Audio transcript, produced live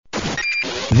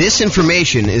This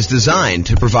information is designed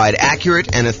to provide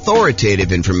accurate and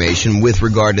authoritative information with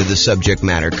regard to the subject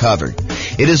matter covered.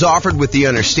 It is offered with the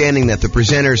understanding that the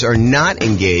presenters are not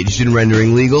engaged in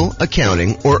rendering legal,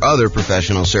 accounting, or other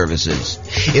professional services.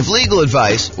 If legal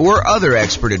advice or other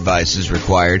expert advice is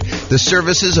required, the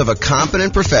services of a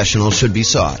competent professional should be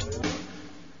sought.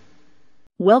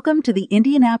 Welcome to the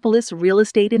Indianapolis Real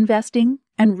Estate Investing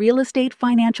and Real Estate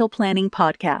Financial Planning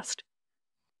Podcast.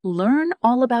 Learn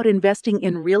all about investing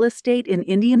in real estate in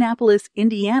Indianapolis,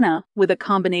 Indiana, with a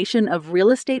combination of real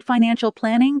estate financial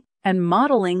planning and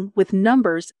modeling with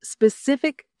numbers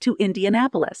specific to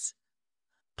Indianapolis.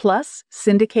 Plus,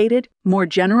 syndicated, more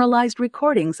generalized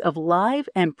recordings of live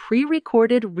and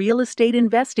pre-recorded real estate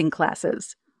investing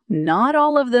classes, not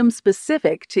all of them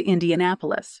specific to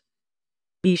Indianapolis.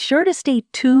 Be sure to stay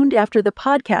tuned after the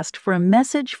podcast for a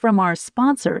message from our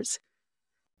sponsors.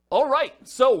 All right,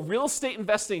 so real estate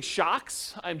investing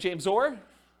shocks. I'm James Orr.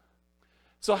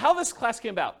 So how this class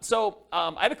came about. So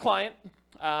I had a client,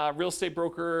 real estate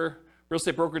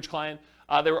brokerage client.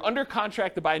 They were under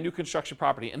contract to buy a new construction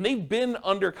property, and they've been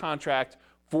under contract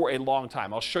for a long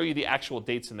time. I'll show you the actual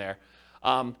dates in there.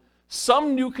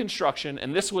 Some new construction,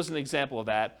 and this was an example of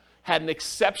that, had an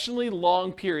exceptionally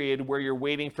long period where you're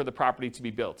waiting for the property to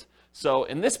be built. So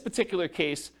in this particular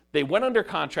case, they went under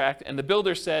contract, and the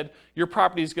builder said, your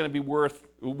property is going to be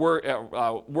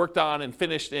worked on and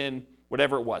finished in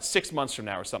whatever it was, 6 months from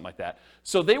now or something like that.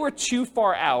 So they were too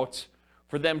far out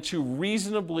for them to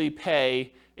reasonably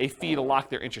pay a fee to lock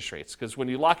their interest rates. Because when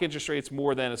you lock interest rates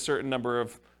more than a certain number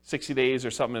of 60 days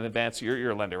or something in advance,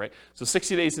 you're a lender, right? So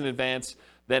 60 days in advance,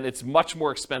 then it's much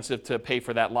more expensive to pay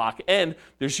for that lock. And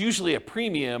there's usually a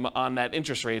premium on that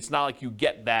interest rate. It's not like you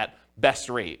get that best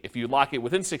rate. If you lock it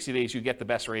within 60 days, you get the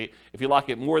best rate. If you lock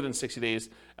it more than 60 days,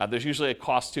 there's usually a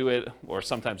cost to it, or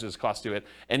sometimes there's a cost to it,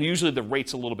 and usually the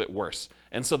rate's a little bit worse.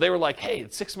 And so they were like, hey,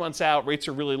 it's 6 months out, rates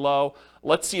are really low.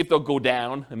 Let's see if they'll go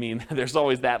down. I mean, there's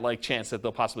always that chance that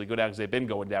they'll possibly go down because they've been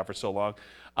going down for so long.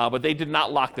 But they did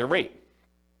not lock their rate.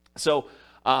 So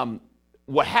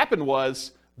what happened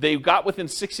was, they got within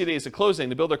 60 days of closing.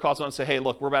 The builder calls on and says, hey,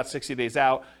 look, we're about 60 days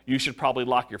out. You should probably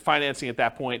lock your financing at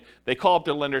that point. They call up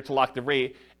their lender to lock the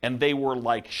rate, and they were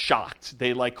shocked.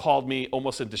 They called me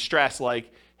almost in distress,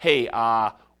 hey,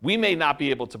 we may not be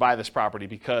able to buy this property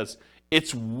because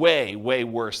it's way, way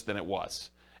worse than it was.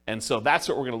 And so that's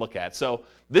what we're going to look at. So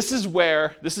this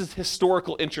is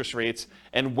historical interest rates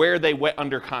and where they went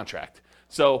under contract.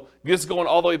 So this is going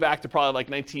all the way back to probably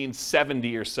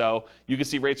 1970 or so. You can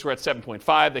see rates were at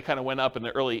 7.5. They kind of went up in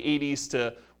the early 80s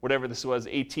to whatever this was,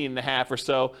 18.5 or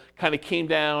so. Kind of came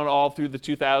down all through the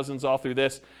 2000s, all through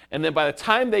this. And then by the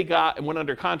time they went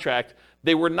under contract,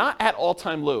 they were not at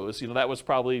all-time lows. That was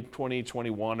probably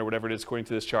 2021 or whatever it is according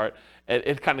to this chart.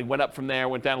 It kind of went up from there,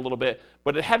 went down a little bit,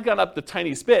 but it had gone up the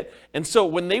tiniest bit. And so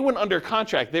when they went under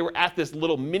contract, they were at this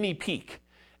little mini peak.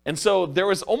 And so there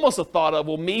was almost a thought of,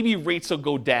 well, maybe rates will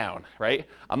go down, right?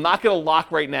 I'm not going to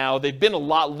lock right now. They've been a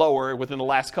lot lower within the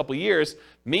last couple of years.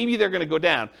 Maybe they're going to go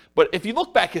down. But if you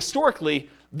look back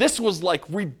historically, this was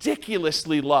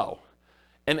ridiculously low.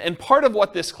 And part of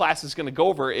what this class is going to go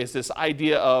over is this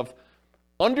idea of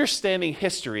understanding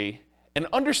history and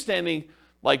understanding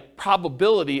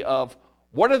probability of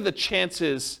what are the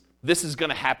chances this is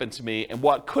going to happen to me and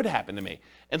what could happen to me.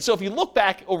 And so if you look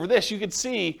back over this, you can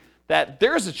see that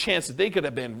there's a chance that they could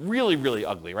have been really, really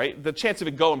ugly, right? The chance of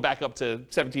it going back up to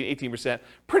 17, 18%,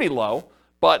 pretty low.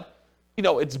 But,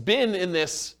 it's been in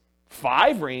this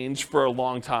 5 range for a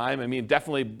long time. I mean,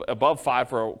 definitely above 5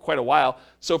 for quite a while.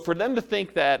 So for them to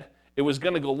think that it was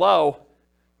going to go low,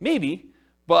 maybe,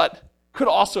 but could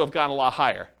also have gone a lot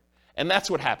higher. And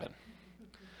that's what happened.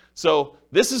 So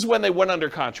this is when they went under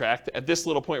contract at this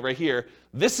little point right here.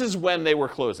 This is when they were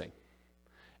closing.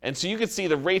 And so you can see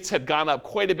the rates had gone up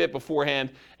quite a bit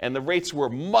beforehand, and the rates were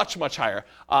much, much higher.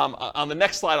 On the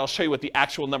next slide, I'll show you what the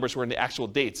actual numbers were and the actual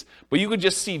dates. But you could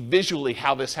just see visually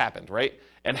how this happened, right?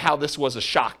 And how this was a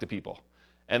shock to people.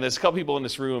 And there's a couple people in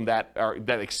this room that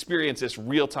experienced this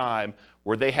real time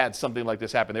where they had something like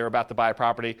this happen. They were about to buy a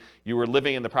property. You were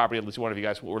living in the property, at least one of you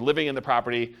guys were living in the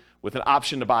property with an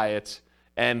option to buy it.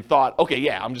 And thought, okay,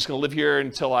 yeah, I'm just going to live here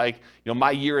until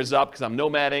my year is up because I'm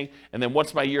nomading. And then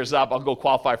once my year is up, I'll go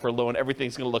qualify for a loan.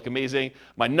 Everything's going to look amazing.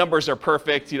 My numbers are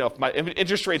perfect. If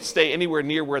interest rates stay anywhere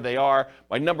near where they are,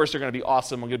 my numbers are going to be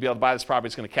awesome. I'm going to be able to buy this property.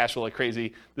 It's going to cash flow like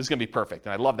crazy. This is going to be perfect.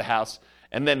 And I love the house.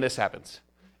 And then this happens.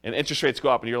 And interest rates go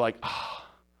up and you're like, oh,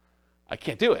 I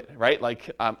can't do it, right?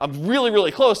 I'm really,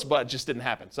 really close, but it just didn't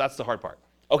happen. So that's the hard part.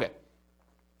 Okay.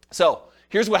 So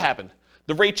here's what happened.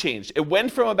 the rate changed. It went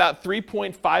from about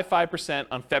 3.55%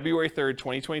 on February 3rd,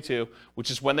 2022, which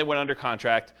is when they went under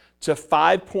contract, to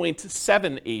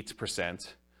 5.78%.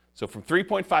 So from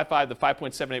 3.55 to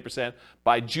 5.78%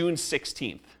 by June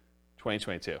 16th,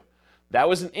 2022. That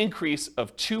was an increase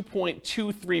of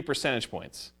 2.23 percentage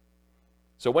points.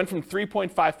 So it went from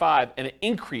 3.55 and it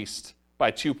increased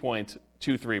by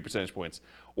 2.23 percentage points,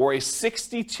 or a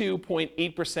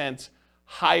 62.8%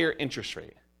 higher interest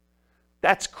rate.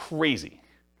 That's crazy.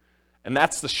 And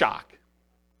that's the shock.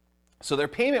 So their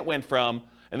payment went from,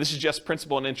 and this is just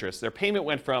principal and interest, their payment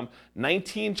went from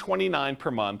 $1,929 per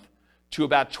month to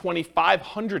about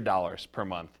 $2,500 per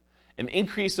month, an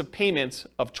increase of payments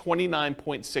of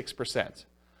 29.6%.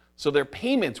 So their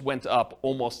payments went up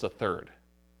almost a third.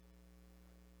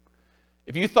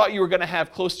 If you thought you were going to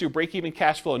have close to a break-even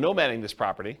cash flow nomading this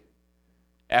property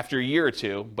after a year or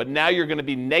two, but now you're going to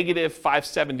be negative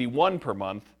 $571 per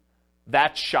month,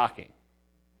 that's shocking,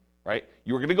 right?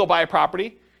 You were going to go buy a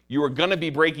property, you were going to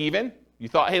be break-even. You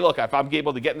thought, hey, look, if I'm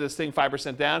able to get into this thing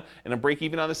 5% down and I'm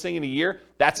break-even on this thing in a year,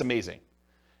 that's amazing.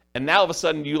 And now all of a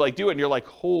sudden you do it and you're like,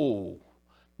 oh,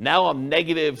 now I'm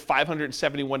negative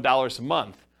 $571 a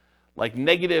month, like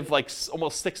negative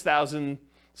almost $6,000,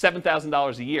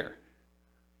 $7,000 a year.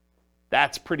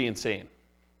 That's pretty insane.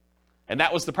 And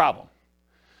that was the problem.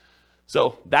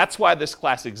 So that's why this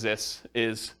class exists,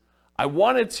 is I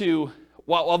wanted to,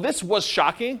 while this was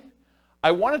shocking,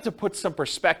 I wanted to put some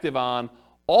perspective on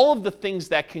all of the things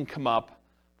that can come up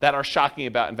that are shocking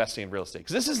about investing in real estate.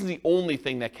 Because this isn't the only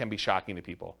thing that can be shocking to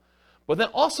people. But then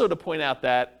also to point out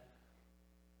that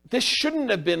this shouldn't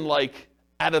have been like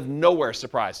out of nowhere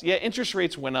surprise. Yeah, interest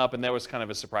rates went up and that was kind of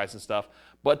a surprise and stuff.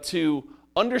 But to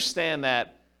understand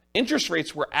that interest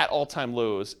rates were at all-time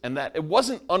lows and that it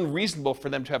wasn't unreasonable for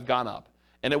them to have gone up.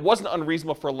 And it wasn't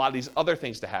unreasonable for a lot of these other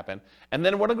things to happen. And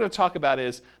then what I'm going to talk about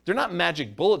is, they're not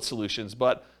magic bullet solutions,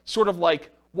 but sort of like,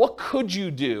 what could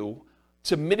you do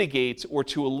to mitigate or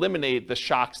to eliminate the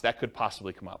shocks that could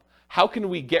possibly come up? How can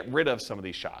we get rid of some of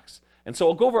these shocks? And so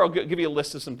I'll give you a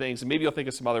list of some things, and maybe you'll think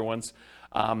of some other ones.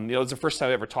 It's the first time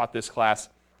I ever taught this class,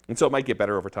 and so it might get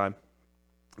better over time.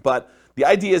 But the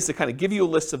idea is to kind of give you a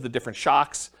list of the different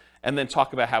shocks, and then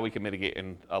talk about how we can mitigate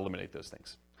and eliminate those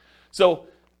things. So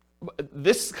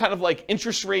this kind of like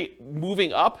interest rate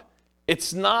moving up,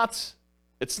 it's not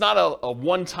a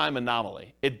one-time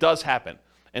anomaly. It does happen.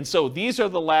 And so these are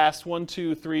the last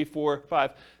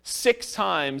 6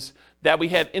 times that we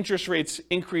had interest rates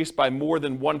increase by more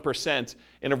than 1%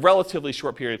 in a relatively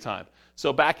short period of time.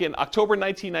 So back in October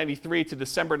 1993 to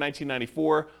December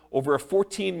 1994, over a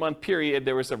 14-month period,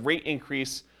 there was a rate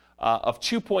increase of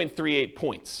 2.38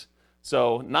 points.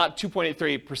 So not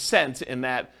 2.83% in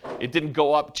that it didn't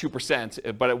go up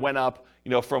 2%, but it went up,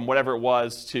 from whatever it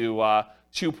was to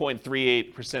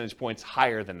 2.38 percentage points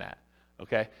higher than that.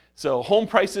 Okay, so home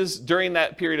prices during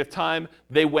that period of time,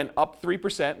 they went up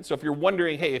 3%. So if you're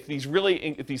wondering, hey, if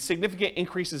these significant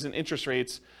increases in interest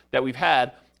rates that we've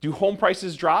had, do home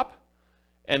prices drop?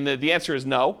 And the answer is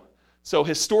no. So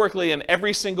historically, in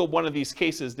every single one of these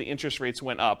cases, the interest rates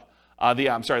went up.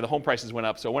 The home prices went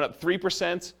up. So it went up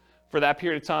 3% for that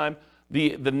period of time.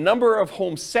 The number of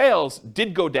home sales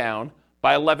did go down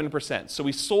by 11%. So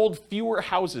we sold fewer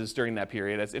houses during that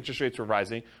period as interest rates were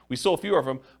rising. We sold fewer of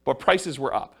them, but prices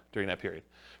were up during that period.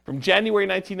 From January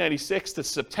 1996 to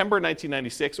September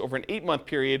 1996, over an 8-month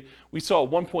period, we saw a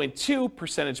 1.2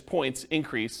 percentage points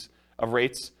increase of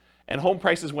rates, and home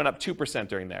prices went up 2%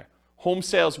 during there. Home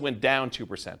sales went down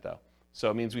 2%, though. So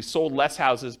it means we sold less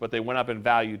houses, but they went up in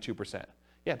value 2%.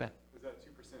 Yeah, Ben? Is that 2%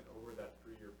 over that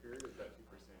 3-year period, or is that 2%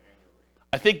 annually?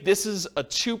 I think this is a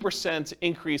 2%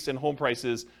 increase in home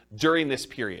prices during this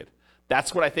period.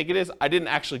 That's what I think it is. I didn't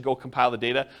actually go compile the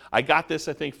data. I got this,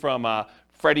 I think, from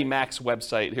Freddie Mac's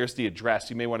website. Here's the address.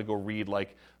 You may want to go read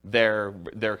like their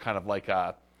kind of like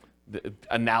the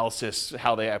analysis,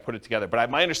 how they put it together. But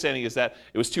my understanding is that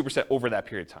it was 2% over that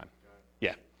period of time.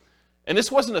 Yeah. And this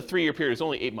wasn't a 3-year period. It was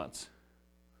only 8 months.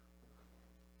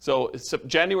 So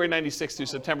January 96 through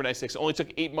September 96, it only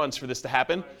took 8 months for this to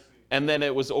happen. And then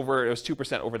it was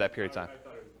 2% over that period of time. I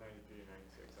thought it was 93 and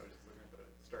 96. I was just looking at the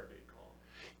start date column.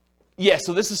 Yeah,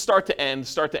 so this is start to end,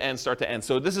 start to end, start to end.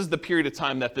 So this is the period of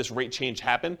time that this rate change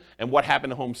happened and what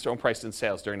happened to home prices and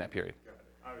sales during that period. Got it.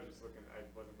 I was just looking, I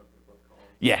wasn't looking at both columns.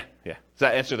 Yeah. Does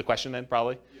that answer the question then,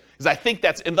 probably? Because I think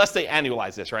that's, unless they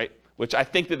annualize this, right? Which I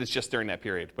think that it's just during that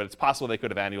period. But it's possible they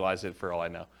could have annualized it for all I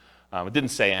know. It didn't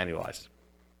say annualized.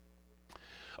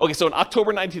 Okay, so in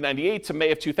October 1998 to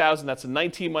May of 2000, that's a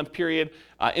 19-month period,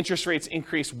 interest rates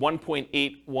increased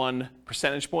 1.81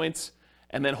 percentage points,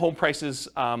 and then home prices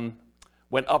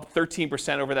went up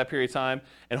 13% over that period of time,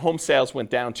 and home sales went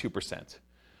down 2%.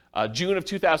 June of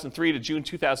 2003 to June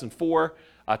 2004,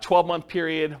 12-month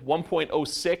period,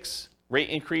 1.06 rate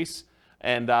increase,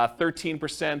 and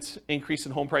 13% increase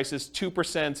in home prices,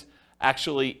 2%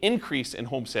 actually increase in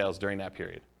home sales during that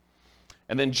period.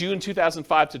 And then June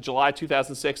 2005 to July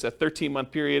 2006, a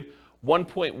 13-month period,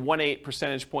 1.18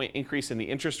 percentage point increase in the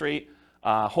interest rate.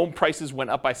 Home prices went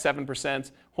up by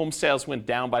 7%. Home sales went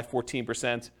down by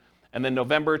 14%. And then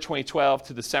November 2012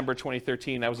 to December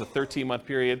 2013, that was a 13-month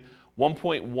period,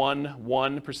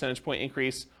 1.11 percentage point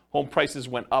increase. Home prices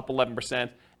went up 11%,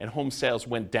 and home sales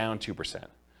went down 2%.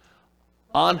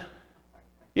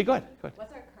 Yeah, go ahead. What's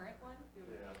our current one?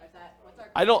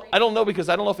 I don't know because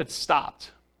I don't know if it's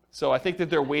stopped. So I think that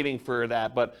they're waiting for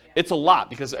that, but it's a lot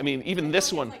because, I mean, even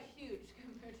this one. It's like huge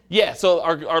compared to Yeah, so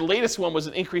our latest one was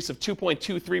an increase of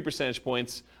 2.23 percentage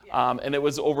points, and it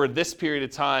was over this period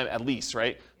of time at least,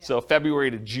 right? Yeah. So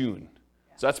February to June.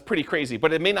 Yeah. So that's pretty crazy,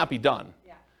 but it may not be done.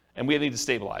 Yeah. And we need to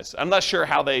stabilize. I'm not sure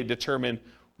how they determine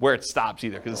where it stops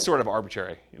either, because it's sort of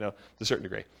arbitrary, to a certain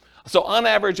degree. So on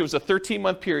average, it was a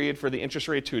 13-month period for the interest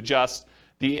rate to adjust.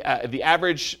 The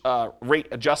average rate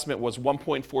adjustment was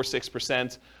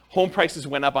 1.46%. Home prices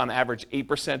went up on average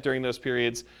 8% during those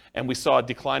periods, and we saw a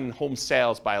decline in home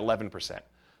sales by 11%.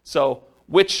 So,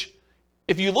 which,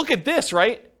 if you look at this,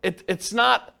 right, it's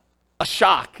not a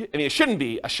shock. I mean, it shouldn't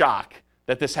be a shock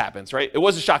that this happens, right? It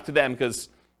was a shock to them because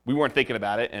we weren't thinking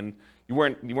about it, and you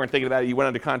weren't thinking about it. You went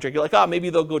under contract. You're like, oh, maybe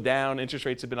they'll go down. Interest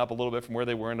rates have been up a little bit from where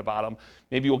they were in the bottom.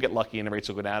 Maybe we'll get lucky and the rates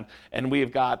will go down. And we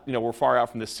have got, we're far out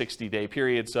from this 60-day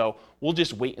period, so we'll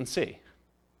just wait and see.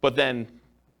 But then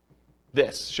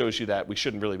this shows you that we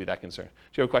shouldn't really be that concerned.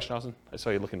 Do you have a question, Austin? I saw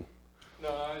you looking. No,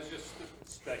 I was just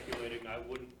speculating.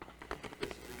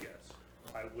 This is a guess.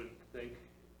 I wouldn't think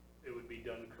it would be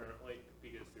done currently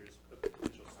because there's a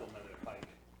potential still another hike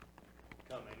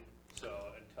coming. So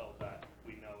until that,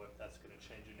 we know if that's going to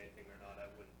change anything or not. I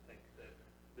wouldn't think that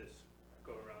this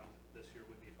go around this year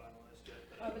would be finalized yet.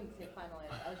 I wouldn't say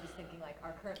finalized. I was just thinking like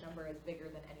our current number is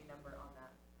bigger than any number on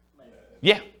that list.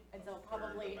 Yeah. And so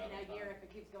probably in a year, if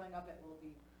it keeps going up, it will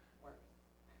be worse.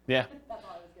 Yeah. That's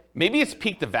all I was getting. Maybe it's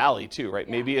peak to valley too, right?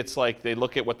 Yeah. Maybe it's like they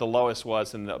look at what the lowest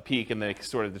was and the peak and they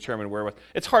sort of determine where it was.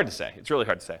 It's hard to say. It's really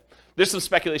hard to say. There's some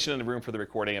speculation in the room for the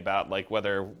recording about like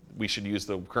whether we should use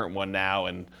the current one now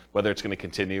and whether it's going to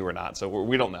continue or not. So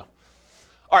we don't know.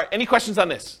 All right, any questions on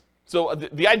this? So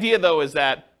the idea though is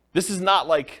that this is not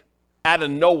like out of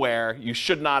nowhere. You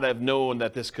should not have known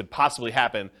that this could possibly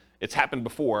happen. It's happened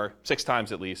before, 6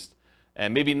 times at least,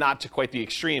 and maybe not to quite the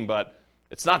extreme, but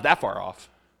it's not that far off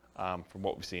from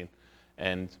what we've seen.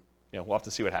 And we'll have to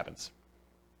see what happens.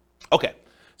 Okay,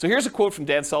 so here's a quote from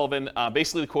Dan Sullivan.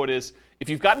 Basically, the quote is: if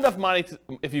you've got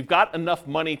enough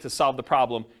money to solve the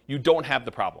problem, you don't have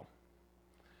the problem.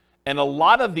 And a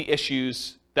lot of the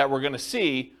issues that we're going to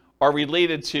see are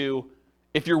related to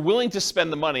if you're willing to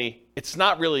spend the money, it's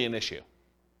not really an issue,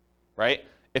 right?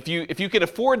 If you can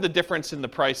afford the difference in the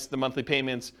price, the monthly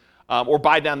payments, or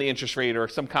buy down the interest rate or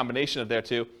some combination of there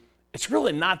two, it's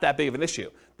really not that big of an issue.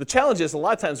 The challenge is a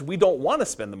lot of times we don't want to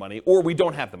spend the money or we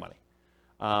don't have the money.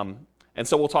 And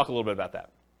so we'll talk a little bit about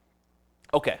that.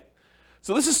 Okay,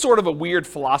 so this is sort of a weird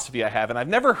philosophy I have, and I've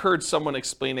never heard someone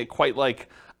explain it quite like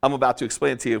I'm about to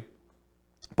explain it to you.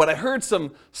 But I heard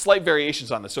some slight variations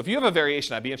on this. So if you have a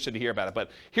variation, I'd be interested to hear about it. But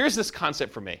here's this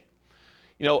concept for me.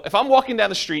 If I'm walking down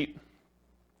the street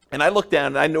and I look down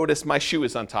and I notice my shoe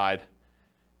is untied,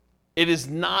 it is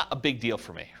not a big deal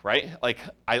for me, right? Like,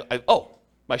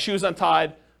 my shoe's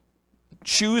untied.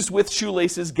 Shoes with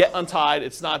shoelaces get untied.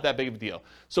 It's not that big of a deal.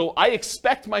 So I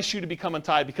expect my shoe to become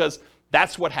untied because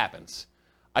that's what happens.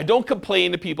 I don't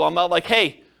complain to people. I'm not like,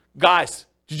 hey, guys,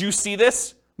 did you see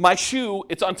this? My shoe,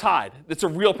 it's untied. It's a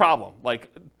real problem.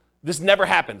 Like, this never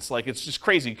happens. Like, it's just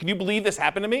crazy. Can you believe this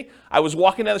happened to me? I was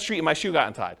walking down the street and my shoe got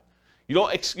untied. You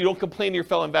don't complain to your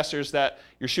fellow investors that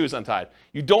your shoe is untied.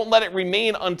 You don't let it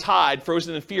remain untied,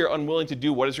 frozen in fear, unwilling to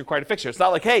do what is required to fix it. It's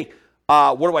not like, hey,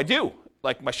 what do I do?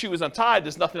 Like, my shoe is untied.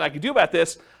 There's nothing I can do about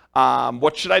this.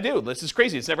 What should I do? This is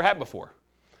crazy. It's never happened before.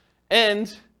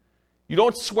 And you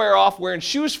don't swear off wearing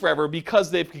shoes forever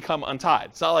because they've become untied.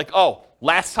 It's not like, oh,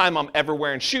 last time I'm ever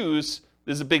wearing shoes,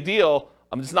 this is a big deal.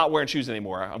 I'm just not wearing shoes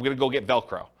anymore. I'm going to go get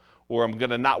Velcro. Or I'm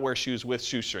going to not wear shoes with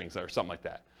shoestrings or something like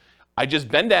that. I just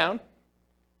bend down,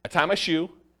 I tie my shoe,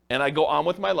 and I go on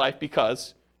with my life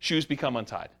because shoes become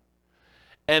untied.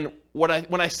 And when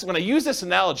I use this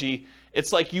analogy,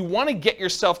 it's like you want to get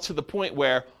yourself to the point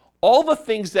where all the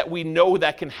things that we know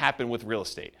that can happen with real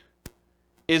estate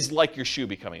is like your shoe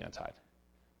becoming untied.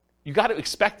 You got to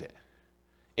expect it.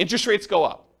 Interest rates go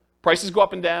up. Prices go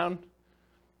up and down.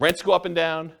 Rents go up and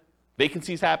down,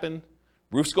 vacancies happen,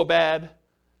 roofs go bad,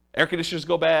 air conditioners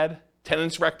go bad,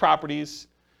 tenants wreck properties,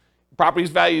 properties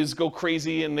values go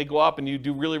crazy and they go up and you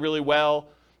do really, really well.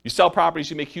 You sell properties,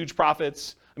 you make huge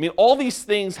profits. I mean, all these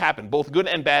things happen, both good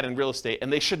and bad in real estate,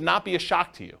 and they should not be a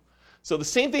shock to you. So the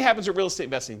same thing happens with real estate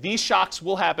investing. These shocks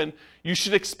will happen. You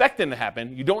should expect them to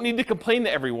happen. You don't need to complain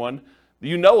to everyone.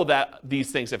 You know that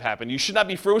these things have happened. You should not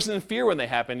be frozen in fear when they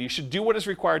happen. You should do what is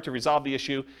required to resolve the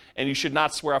issue, and you should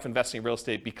not swear off investing in real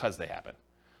estate because they happen.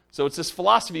 So it's this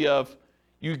philosophy of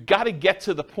you got to get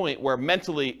to the point where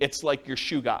mentally it's like your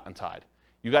shoe got untied.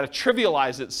 You got to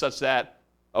trivialize it such that,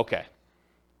 okay,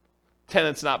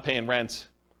 tenant's not paying rent.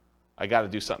 I got to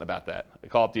do something about that. I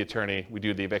call up the attorney. We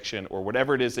do the eviction or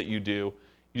whatever it is that you do.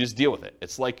 You just deal with it.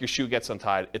 It's like your shoe gets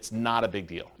untied. It's not a big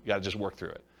deal. You got to just work through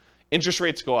it. Interest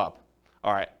rates go up.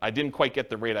 All right, I didn't quite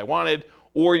get the rate I wanted,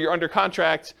 or you're under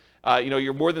contract,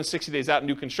 you're more than 60 days out in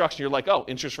new construction, you're like, oh,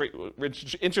 interest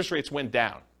rates went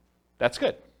down. That's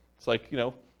good. It's like,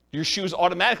 your shoe's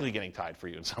automatically getting tied for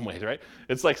you in some ways, right?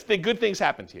 It's like good things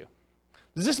happen to you.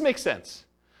 Does this make sense?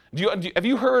 Have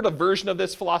you heard a version of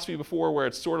this philosophy before where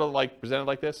it's sort of like presented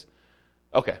like this?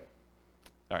 Okay.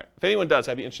 All right. If anyone does,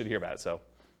 I'd be interested to hear about it.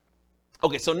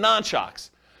 So non-shocks.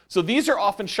 So these are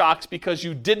often shocks because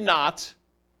you did not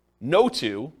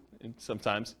and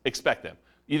sometimes expect them.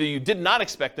 Either you did not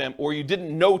expect them or you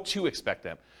didn't know to expect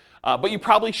them. But you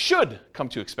probably should come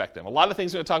to expect them. A lot of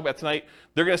things we're going to talk about tonight,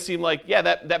 they're going to seem like, yeah,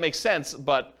 that makes sense,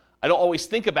 but I don't always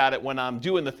think about it when I'm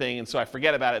doing the thing, and so I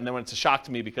forget about it, and then when it's a shock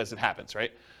to me because it happens,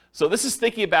 right? So this is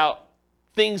thinking about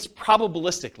things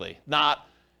probabilistically, not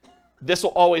this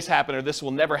will always happen or this will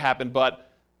never happen,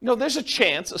 but there's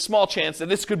a small chance that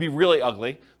this could be really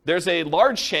ugly. There's a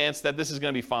large chance that this is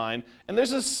going to be fine, and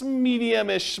there's a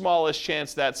medium-ish, smallish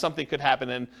chance that something could happen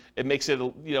and it makes it,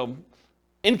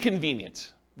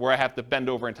 inconvenient where I have to bend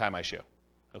over and tie my shoe,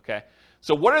 okay?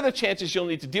 So what are the chances you'll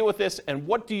need to deal with this, and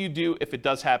what do you do if it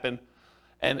does happen?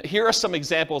 And here are some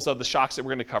examples of the shocks that we're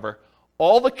going to cover.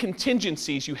 All the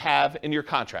contingencies you have in your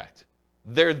contract,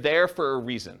 they're there for a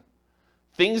reason.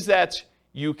 Things that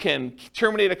you can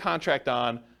terminate a contract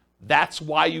on, that's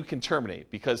why you can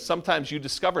terminate, because sometimes you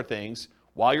discover things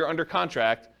while you're under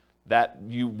contract that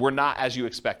you were not as you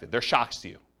expected. They're shocks to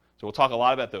you. So we'll talk a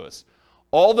lot about those.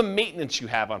 All the maintenance you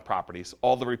have on properties,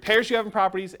 all the repairs you have in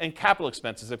properties, and capital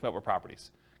expenses that come up with properties.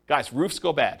 Guys, roofs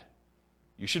go bad.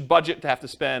 You should budget to have to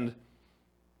spend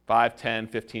 $5,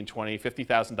 $10, $15, $20,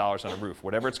 $50,000 on a roof.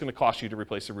 Whatever it's going to cost you to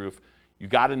replace a roof, you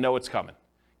got to know it's coming.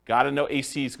 Got to know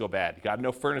ACs go bad. You got to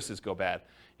know furnaces go bad.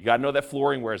 You got to know that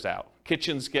flooring wears out.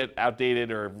 Kitchens get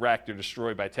outdated or wrecked or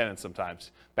destroyed by tenants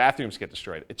sometimes. Bathrooms get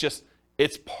destroyed.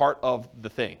 It's part of the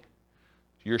thing.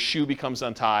 Your shoe becomes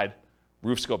untied.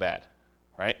 Roofs go bad,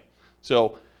 right?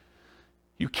 So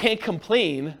you can't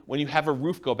complain when you have a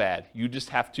roof go bad. You just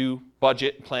have to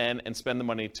budget, plan, and spend the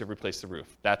money to replace the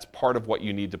roof. That's part of what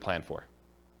you need to plan for.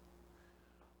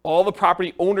 All the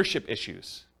property ownership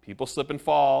issues. People slip and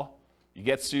fall. You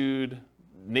get sued.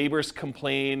 Neighbors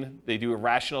complain. They do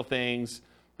irrational things.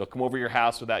 They'll come over your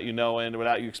house without you knowing,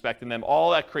 without you expecting them.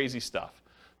 All that crazy stuff.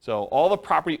 So all the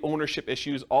property ownership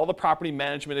issues, all the property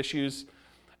management issues.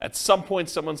 At some point,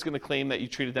 someone's going to claim that you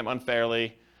treated them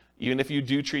unfairly. Even if you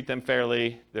do treat them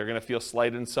fairly, they're going to feel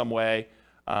slighted in some way.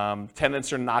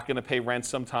 Tenants are not going to pay rent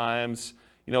sometimes.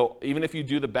 Even if you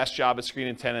do the best job at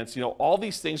screening tenants, all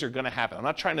these things are going to happen. I'm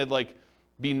not trying to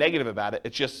be negative about it.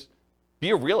 It's just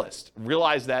be a realist.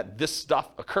 Realize that this stuff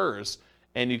occurs,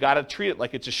 and you got to treat it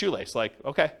like it's a shoelace. Like,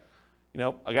 okay,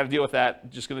 I got to deal with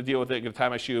that. Just going to deal with it. Going to tie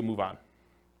my shoe and move on.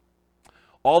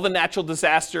 All the natural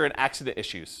disaster and accident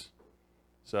issues.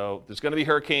 So there's going to be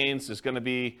hurricanes, there's going to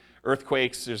be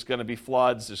earthquakes, there's going to be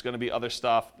floods, there's going to be other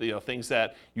stuff, things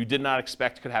that you did not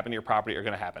expect could happen to your property are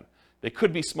going to happen. They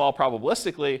could be small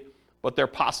probabilistically, but they're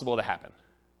possible to happen.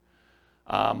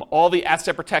 All the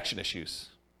asset protection issues.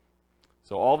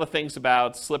 So all the things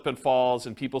about slip and falls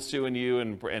and people suing you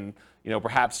and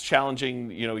perhaps challenging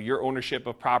your ownership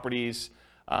of properties,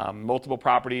 multiple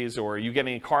properties, or you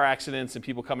getting in car accidents and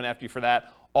people coming after you for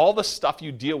that. All the stuff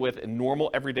you deal with in normal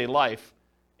everyday life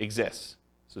exists.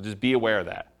 So just be aware of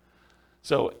that.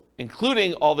 So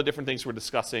including all the different things we're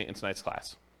discussing in tonight's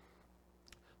class.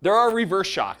 There are reverse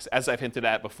shocks, as I've hinted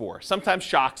at before. Sometimes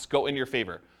shocks go in your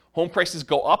favor. Home prices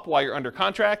go up while you're under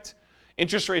contract.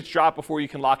 Interest rates drop before you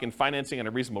can lock in financing at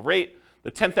a reasonable rate.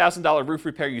 The $10,000 roof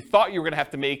repair you thought you were going to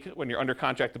have to make when you're under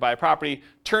contract to buy a property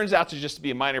turns out to just be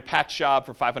a minor patch job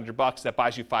for $500 that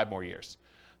buys you 5 more years.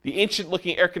 The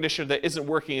ancient-looking air conditioner that isn't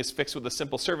working is fixed with a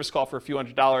simple service call for a few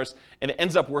 $100s, and it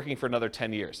ends up working for another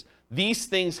 10 years. These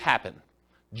things happen.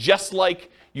 Just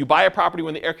like you buy a property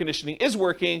when the air conditioning is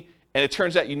working, and it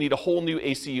turns out you need a whole new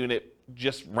AC unit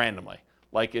just randomly.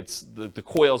 Like it's the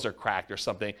coils are cracked or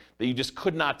something that you just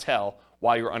could not tell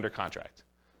while you were under contract.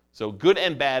 So good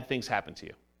and bad things happen to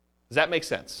you. Does that make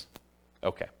sense?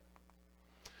 Okay.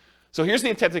 So here's the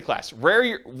intent of the class.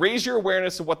 Raise your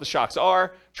awareness of what the shocks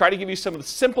are. Try to give you some of the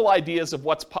simple ideas of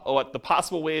what the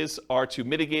possible ways are to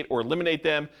mitigate or eliminate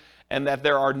them, and that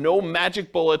there are no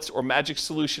magic bullets or magic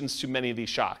solutions to many of these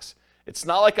shocks. It's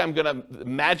not like I'm going to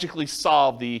magically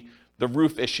solve the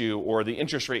roof issue or the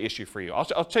interest rate issue for you.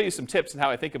 I'll tell you some tips and how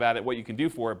I think about it, what you can do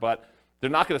for it, but they're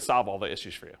not going to solve all the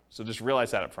issues for you. So just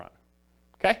realize that up front.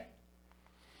 Okay?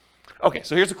 Okay,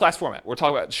 so here's the class format. We're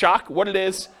talking about shock, what it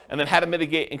is, and then how to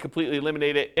mitigate and completely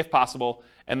eliminate it if possible.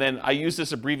 And then I use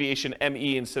this abbreviation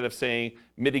ME instead of saying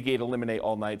mitigate, eliminate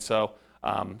all night. So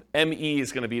ME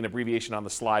is going to be an abbreviation on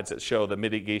the slides that show the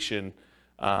mitigation,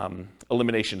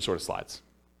 elimination sort of slides.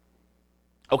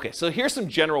 Okay, so here's some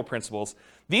general principles.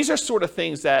 These are sort of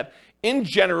things that, in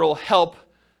general, help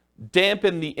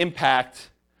dampen the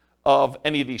impact of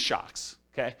any of these shocks.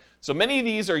 Okay, so many of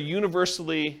these are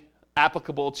universally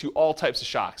applicable to all types of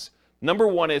shocks. Number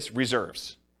one is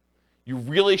reserves. You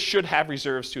really should have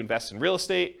reserves to invest in real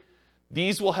estate.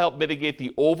 These will help mitigate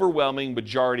the overwhelming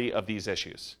majority of these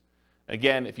issues.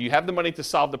 Again, if you have the money to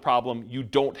solve the problem, you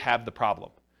don't have the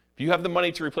problem. If you have the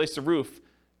money to replace the roof,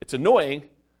 it's annoying,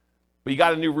 but you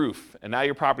got a new roof, and now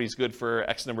your property is good for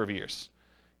X number of years.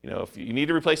 You know, if you need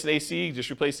to replace an AC, just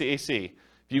replace the AC.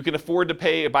 If you can afford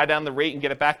to buy down the rate and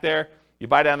get it back there, you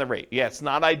buy down the rate. Yeah, it's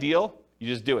not ideal. You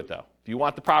just do it, though. If you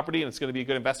want the property and it's going to be a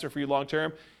good investment for you long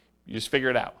term, you just figure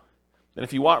it out. And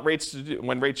if you want rates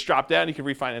when rates drop down, you can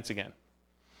refinance again.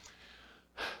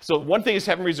 So one thing is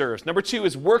having reserves. Number two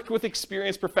is worked with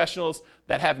experienced professionals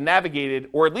that have navigated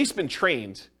or at least been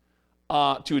trained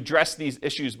to address these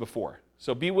issues before.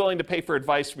 So be willing to pay for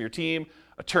advice from your team,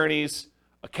 attorneys,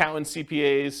 accountants,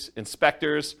 CPAs,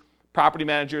 inspectors, property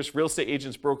managers, real estate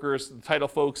agents, brokers, the title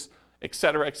folks, et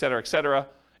cetera, et cetera, et cetera.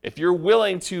 If you're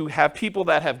willing to have people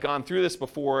that have gone through this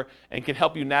before and can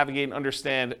help you navigate and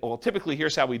understand, well, typically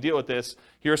here's how we deal with this,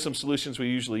 here are some solutions we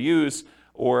usually use,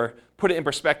 or put it in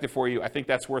perspective for you, I think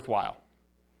that's worthwhile.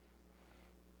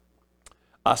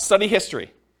 Study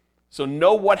history. So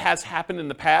know what has happened in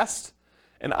the past,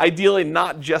 and ideally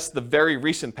not just the very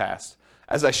recent past.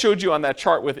 As I showed you on that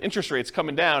chart with interest rates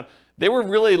coming down, they were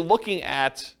really looking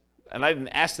at, and I didn't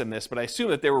ask them this, but I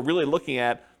assume that they were really looking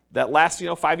at that last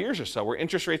 5 years or so where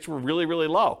interest rates were really, really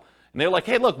low. And they're like,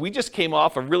 hey, look, we just came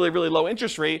off a really, really low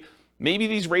interest rate. Maybe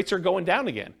these rates are going down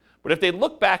again. But if they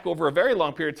look back over a very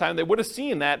long period of time, they would have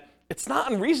seen that it's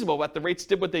not unreasonable that the rates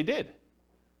did what they did,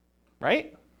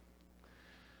 right?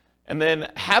 And then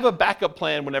have a backup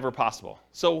plan whenever possible.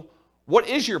 So what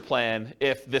is your plan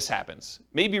if this happens?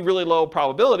 Maybe really low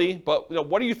probability, but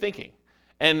what are you thinking?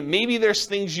 And maybe there's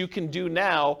things you can do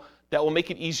now that will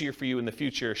make it easier for you in the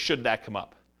future should that come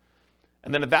up.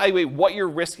 And then evaluate what your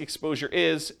risk exposure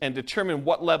is and determine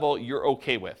what level you're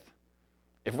okay with.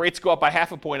 If rates go up by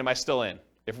half a point, am I still in?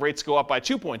 If rates go up by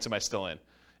 2 points, am I still in?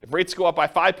 If rates go up by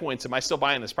 5 points, am I still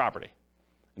buying this property?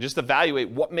 And just evaluate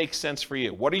what makes sense for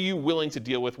you. What are you willing to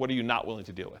deal with? What are you not willing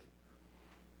to deal with?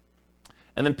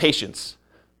 And then patience.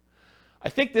 I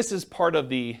think this is part of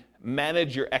the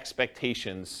manage your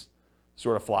expectations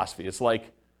sort of philosophy. It's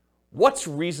like, what's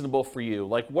reasonable for you?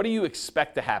 Like, what do you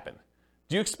expect to happen?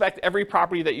 Do you expect every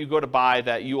property that you go to buy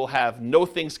that you will have no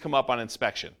things come up on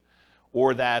inspection,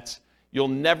 or that you'll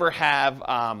never have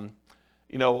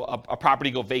a property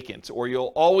go vacant, or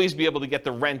you'll always be able to get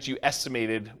the rent you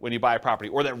estimated when you buy a property,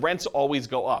 or that rents always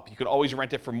go up? You could always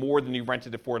rent it for more than you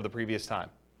rented it for the previous time.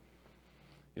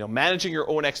 Managing your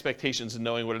own expectations and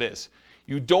knowing what it is.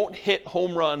 You don't hit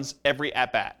home runs every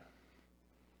at-bat.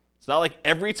 It's not like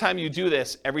every time you do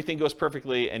this, everything goes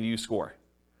perfectly and you score.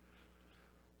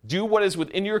 Do what is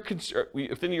within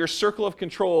your circle of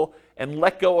control and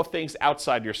let go of things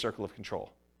outside your circle of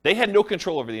control. They had no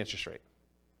control over the interest rate.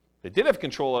 They did have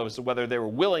control over whether they were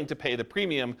willing to pay the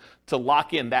premium to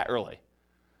lock in that early.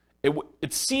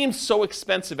 It seemed so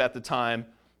expensive at the time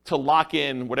to lock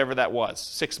in whatever that was,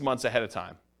 6 months ahead of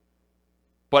time.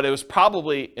 But it was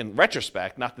probably, in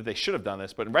retrospect, not that they should have done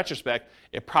this, but in retrospect,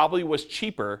 it probably was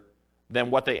cheaper than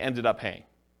what they ended up paying.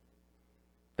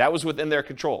 That was within their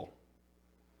control.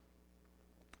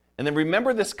 And then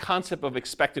remember this concept of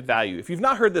expected value. If you've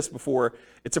not heard this before,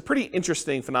 it's a pretty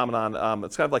interesting phenomenon.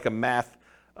 It's kind of like a math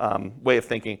way of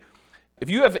thinking. If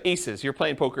you have aces, you're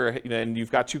playing poker, and you've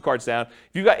got 2 cards down.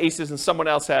 If you've got aces and someone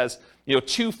else has,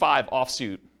 2-5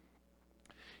 offsuit,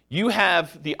 you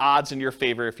have the odds in your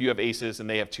favor if you have aces and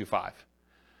they have 2-5.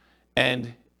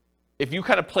 And if you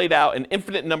kind of played out an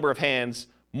infinite number of hands,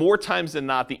 more times than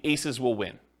not, the aces will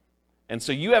win. And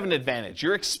so you have an advantage.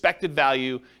 Your expected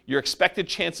value, your expected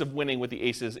chance of winning with the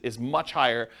aces is much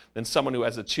higher than someone who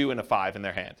has a 2 and a 5 in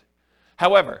their hand.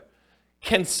 However,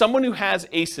 can someone who has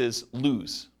aces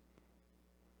lose?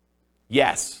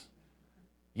 Yes.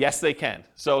 Yes, they can.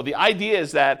 So the idea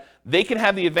is that they can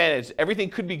have the advantage. Everything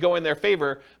could be going in their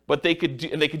favor, but they could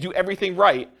do everything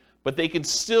right, but they could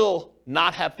still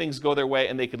not have things go their way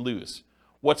and they could lose.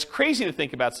 What's crazy to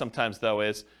think about sometimes, though,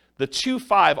 is the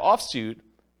 2-5 offsuit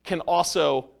can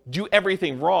also do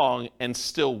everything wrong and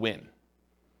still win.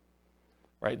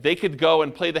 Right? They could go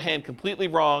and play the hand completely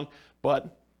wrong,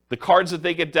 but the cards that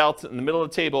they get dealt in the middle of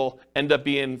the table end up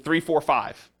being 3, 4,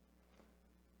 5.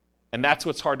 And that's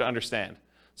what's hard to understand.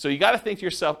 So you got to think to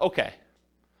yourself, okay,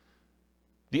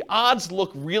 the odds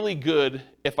look really good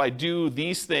if I do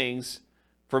these things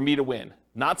for me to win.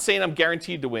 Not saying I'm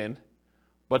guaranteed to win,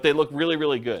 but they look really,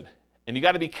 really good. And you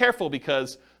got to be careful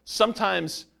because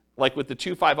sometimes, like with the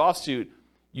 2-5 offsuit,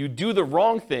 you do the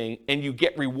wrong thing and you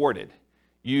get rewarded.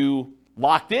 You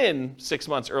locked in 6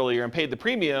 months earlier and paid the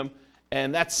premium,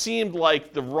 and that seemed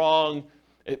like the wrong,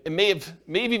 it may have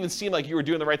even seemed like you were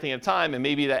doing the right thing at the time, and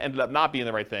maybe that ended up not being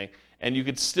the right thing. And you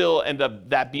could still end up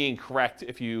that being correct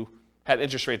if you had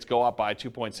interest rates go up by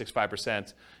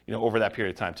 2.65%, over that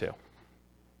period of time too.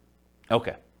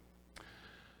 Okay.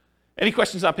 Any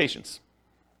questions on patience?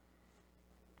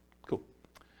 Cool.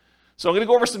 So I'm going to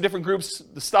go over some different groups,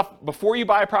 the stuff before you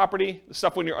buy a property, the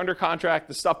stuff when you're under contract,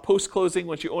 the stuff post-closing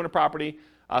once you own a property,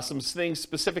 some things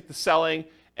specific to selling,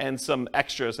 and some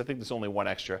extras. I think there's only one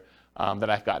extra that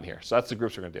I've gotten here. So that's the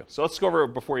groups we're going to do. So let's go over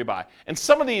before you buy. And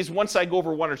some of these, once I go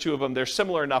over one or two of them, they're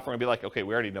similar enough, we're going to be like, okay,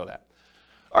 we already know that.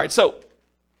 All right, so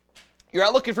you're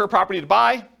out looking for a property to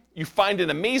buy. You find an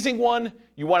amazing one.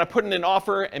 You want to put in an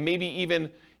offer, and maybe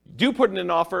even do put in an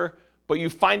offer, but you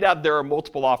find out there are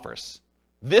multiple offers.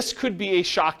 This could be a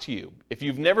shock to you. If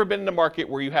you've never been in a market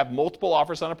where you have multiple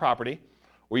offers on a property,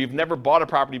 or you've never bought a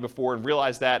property before and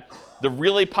realized that the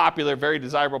really popular, very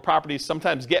desirable properties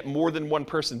sometimes get more than one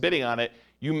person bidding on it,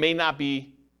 you may not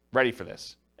be ready for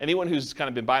this. Anyone who's kind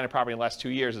of been buying a property in the last 2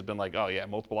 years has been like, oh yeah,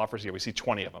 multiple offers here, we see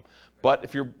 20 of them. But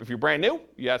if you're brand new,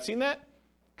 you haven't seen that,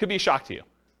 could be a shock to you.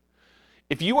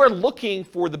 If you are looking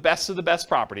for the best of the best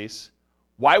properties,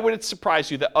 why would it surprise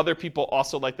you that other people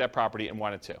also like that property and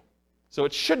want it too? So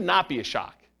it should not be a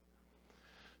shock.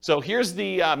 So here's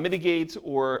the mitigate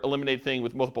or eliminate thing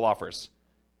with multiple offers.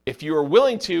 If you are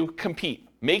willing to compete,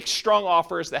 make strong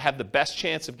offers that have the best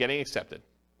chance of getting accepted.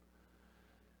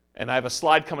 And I have a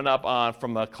slide coming up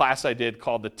from a class I did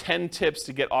called the 10 tips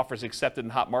to get offers accepted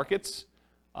in hot markets.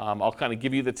 I'll kind of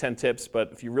give you the 10 tips,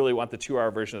 but if you really want the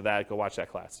 2-hour version of that, go watch that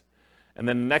class. And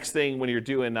then the next thing when you're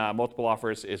doing multiple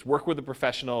offers is work with a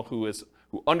professional who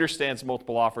understands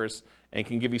multiple offers and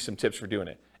can give you some tips for doing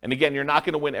it. And again, you're not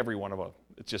going to win every one of them.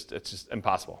 It's just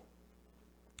impossible.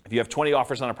 If you have 20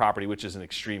 offers on a property, which is an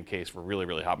extreme case for really,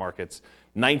 really hot markets,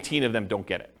 19 of them don't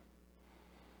get it.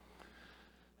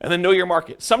 And then know your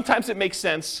market. Sometimes it makes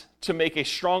sense to make a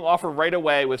strong offer right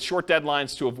away with short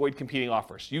deadlines to avoid competing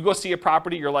offers. You go see a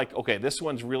property, you're like, okay, this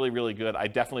one's really, really good. I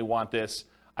definitely want this.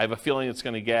 I have a feeling it's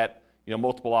going to get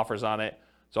multiple offers on it.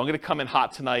 So I'm going to come in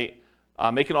hot tonight,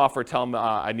 make an offer, tell them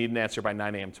I need an answer by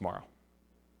 9 a.m. tomorrow.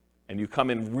 And you come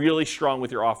in really strong with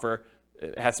your offer.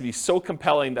 It has to be so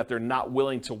compelling that they're not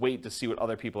willing to wait to see what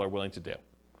other people are willing to do.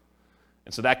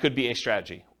 And so that could be a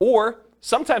strategy. Or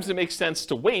sometimes it makes sense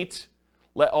to wait,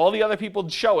 let all the other people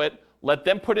show it, let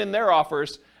them put in their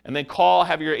offers, and then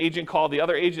have your agent call the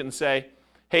other agent and say,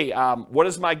 hey, what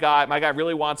does my guy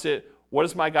really wants it, what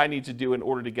does my guy need to do in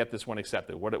order to get this one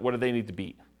accepted? What do they need to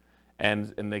beat?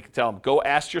 And they can tell them, go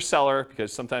ask your seller,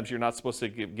 because sometimes you're not supposed to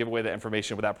give away that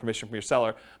information without permission from your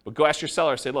seller, but go ask your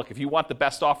seller, say, look, if you want the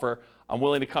best offer, I'm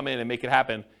willing to come in and make it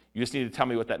happen. You just need to tell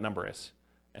me what that number is.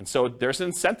 And so there's an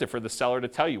incentive for the seller to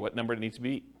tell you what number it needs to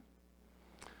beat.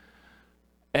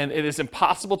 And it is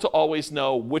impossible to always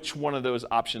know which one of those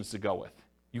options to go with.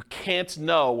 You can't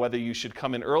know whether you should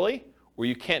come in early or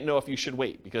you can't know if you should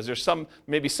wait, because there's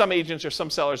maybe some agents or some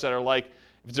sellers that are like,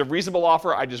 if it's a reasonable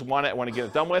offer, I just want it, I want to get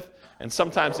it done with. And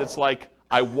sometimes it's like,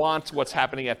 I want what's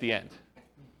happening at the end.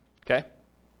 Okay?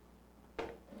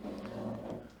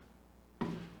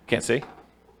 Can't see?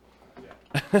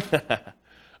 All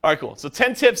right, cool. So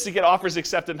 10 tips to get offers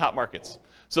accepted in hot markets.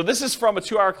 So this is from a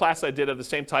 2-hour class I did of the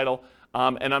same title.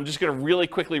 And I'm just going to really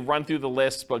quickly run through the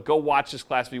list, but go watch this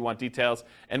class if you want details.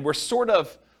 And we're sort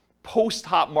of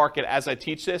post-hot market as I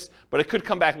teach this, but it could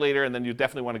come back later, and then you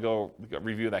definitely want to go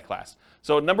review that class.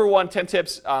 So number 1, 10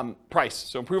 tips, price.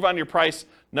 So improve on your price.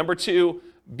 Number 2,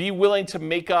 be willing to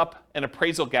make up an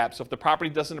appraisal gap. So if the property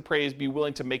doesn't appraise, be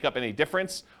willing to make up any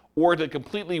difference or to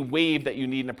completely waive that you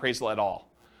need an appraisal at all.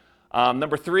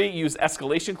 Number 3, use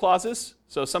escalation clauses.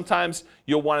 So sometimes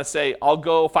you'll want to say, I'll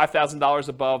go $5,000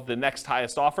 above the next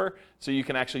highest offer. So you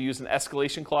can actually use an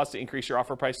escalation clause to increase your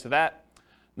offer price to that.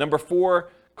 Number 4,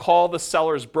 call the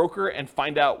seller's broker and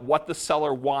find out what the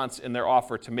seller wants in their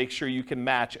offer to make sure you can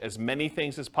match as many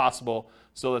things as possible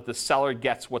so that the seller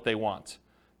gets what they want.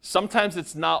 Sometimes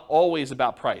it's not always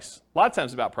about price. A lot of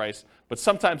times it's about price, but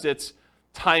sometimes it's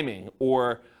timing,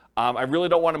 or I really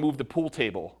don't want to move the pool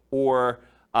table, or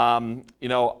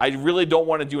I really don't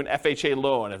want to do an FHA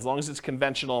loan. As long as it's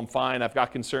conventional, I'm fine. I've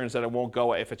got concerns that it won't go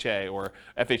FHA or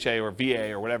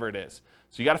VA or whatever it is.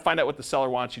 So you got to find out what the seller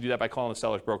wants. You do that by calling the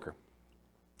seller's broker.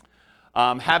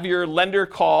 Have your lender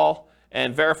call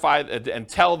and verify and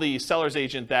tell the seller's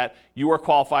agent that you are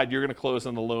qualified, you're going to close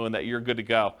on the loan, that you're good to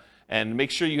go. And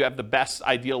make sure you have the best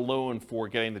ideal loan for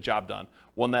getting the job done.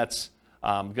 One that's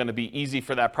going to be easy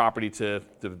for that property to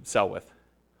sell with.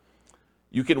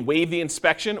 You can waive the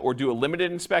inspection or do a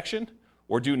limited inspection,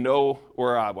 or do no,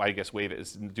 or I guess waive it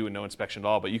is doing no inspection at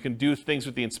all, but you can do things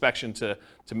with the inspection to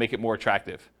make it more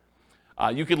attractive.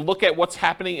 You can look at what's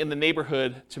happening in the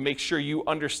neighborhood to make sure you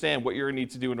understand what you're going to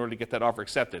need to do in order to get that offer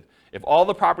accepted. If all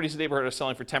the properties in the neighborhood are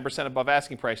selling for 10% above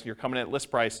asking price and you're coming in at list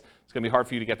price, it's going to be hard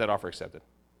for you to get that offer accepted.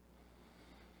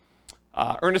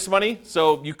 Earnest money.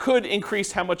 So you could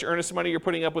increase how much earnest money you're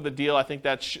putting up with a deal. I think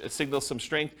that signals some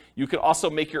strength. You could also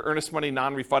make your earnest money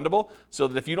non-refundable so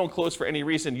that if you don't close for any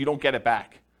reason, you don't get it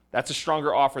back. That's a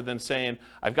stronger offer than saying,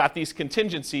 I've got these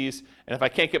contingencies, and if I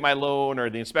can't get my loan or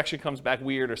the inspection comes back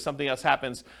weird or something else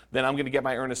happens, then I'm going to get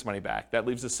my earnest money back. That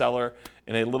leaves the seller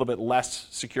in a little bit less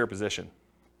secure position.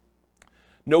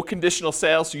 No conditional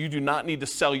sale, so you do not need to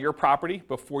sell your property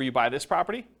before you buy this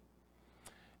property.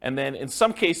 And then in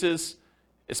some cases,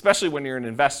 especially when you're an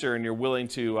investor and you're willing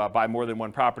to buy more than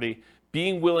one property,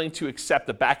 being willing to accept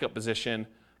a backup position,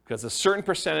 because a certain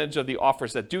percentage of the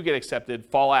offers that do get accepted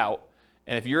fall out.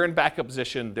 And if you're in backup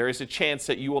position, there is a chance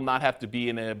that you will not have to be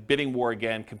in a bidding war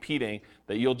again, competing,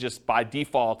 that you'll just by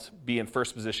default be in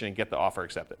first position and get the offer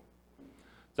accepted.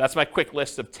 So that's my quick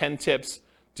list of 10 tips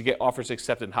to get offers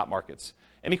accepted in hot markets.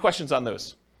 Any questions on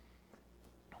those?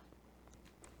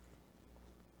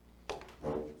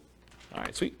 All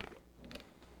right, sweet.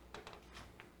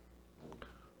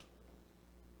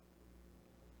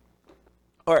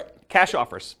 All right, cash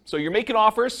offers. So you're making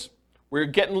offers where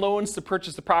you're getting loans to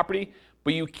purchase the property,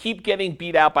 but you keep getting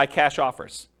beat out by cash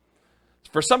offers.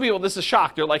 For some people, this is a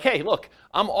shock. They're like, hey, look,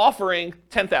 I'm offering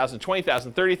 $10,000,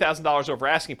 $20,000, $30,000 over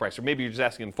asking price, or maybe you're just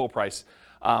asking full price.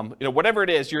 Whatever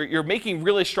it is, you're making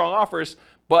really strong offers,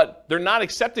 but they're not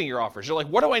accepting your offers. You're like,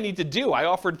 what do I need to do? I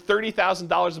offered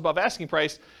 $30,000 above asking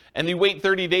price, and you wait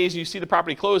 30 days and you see the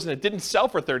property close and it didn't sell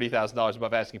for $30,000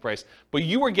 above asking price, but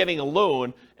you were getting a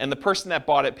loan and the person that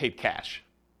bought it paid cash.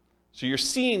 So you're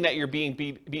seeing that you're being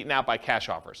beaten out by cash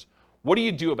offers. What do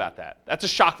you do about that? That's a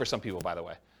shock for some people, by the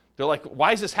way. They're like,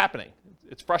 why is this happening?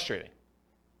 It's frustrating.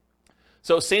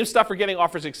 So same stuff for getting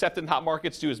offers accepted in hot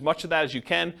markets. Do as much of that as you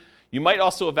can. You might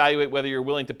also evaluate whether you're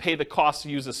willing to pay the cost to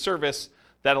use a service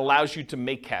that allows you to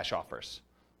make cash offers.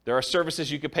 There are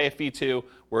services you could pay a fee to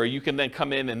where you can then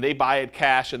come in and they buy it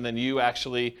cash and then you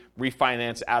actually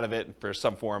refinance out of it for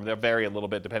some form. They'll vary a little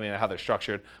bit depending on how they're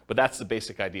structured, but that's the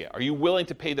basic idea. Are you willing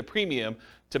to pay the premium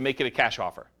to make it a cash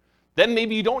offer? Then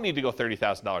maybe you don't need to go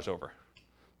 $30,000 over.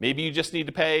 Maybe you just need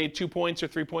to pay 2 points or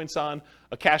 3 points on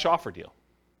a cash offer deal.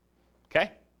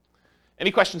 Okay?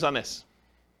 Any questions on this?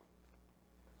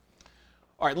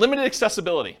 All right, limited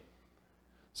accessibility.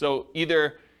 So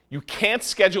either you can't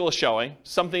schedule a showing,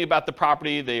 something about the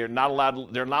property, they're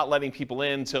not letting people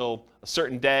in until a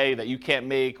certain day that you can't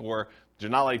make, or they're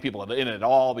not letting people in at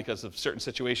all because of a certain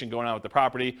situation going on with the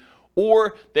property,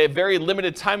 or they have very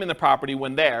limited time in the property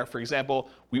when there. For example,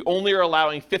 we only are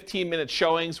allowing 15-minute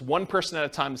showings, one person at a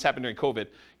time. This happened during COVID.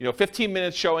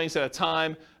 15-minute showings at a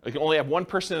time. We can only have one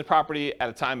person in the property at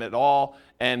a time at all.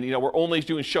 And we're only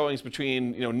doing showings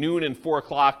between noon and 4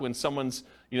 o'clock when someone's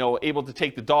able to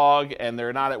take the dog and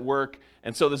they're not at work.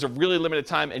 And so there's a really limited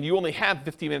time, and you only have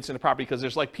 15 minutes in the property because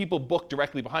there's like people booked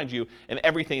directly behind you and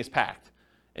everything is packed.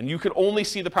 And you can only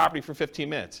see the property for 15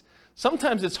 minutes.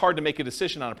 Sometimes it's hard to make a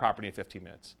decision on a property in 15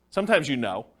 minutes. Sometimes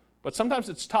but sometimes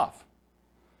it's tough.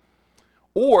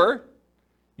 Or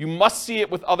you must see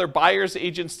it with other buyers,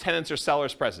 agents, tenants, or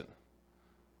sellers present.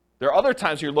 There are other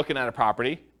times you're looking at a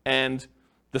property and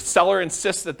the seller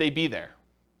insists that they be there.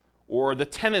 Or the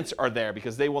tenants are there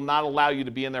because they will not allow you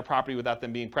to be in their property without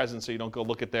them being present, so you don't go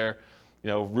look at their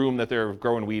room that they're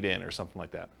growing weed in or something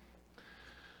like that.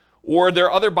 Or there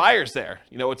are other buyers there.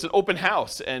 It's an open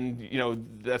house,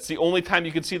 and that's the only time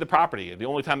you can see the property, the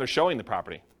only time they're showing the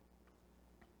property.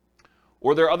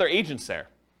 Or there are other agents there.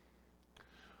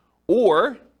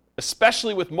 Or,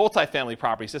 especially with multifamily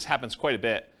properties, this happens quite a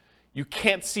bit, you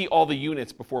can't see all the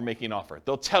units before making an offer.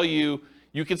 They'll tell you,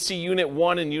 you can see unit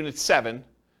 1 and unit 7.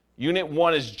 Unit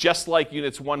 1 is just like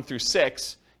units 1 through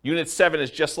 6. Unit 7 is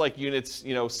just like units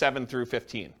 7 through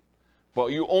 15. But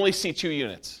you only see 2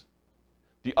 units.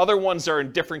 The other ones are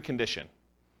in different condition.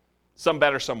 Some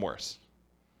better, some worse.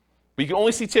 But you can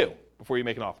only see 2 before you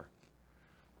make an offer.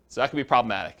 So that can be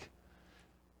problematic.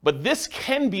 But this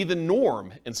can be the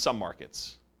norm in some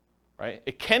markets, right?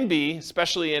 It can be,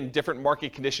 especially in different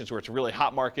market conditions where it's a really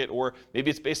hot market, or maybe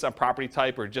it's based on property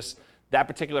type, or just that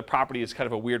particular property is kind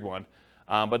of a weird one.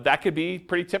 But that could be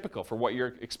pretty typical for what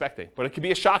you're expecting. But it could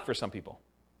be a shock for some people.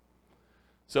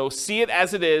 So see it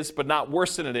as it is, but not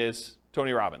worse than it is,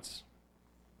 Tony Robbins.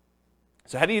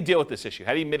 So how do you deal with this issue?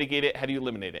 How do you mitigate it? How do you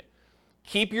eliminate it?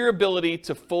 Keep your ability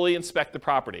to fully inspect the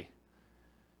property.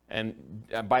 And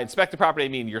by inspect the property, I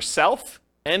mean yourself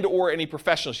and or any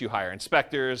professionals you hire,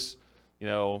 inspectors,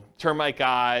 termite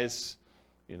guys,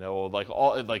 radon,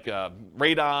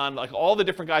 like all the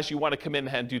different guys you want to come in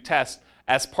and do tests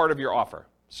as part of your offer.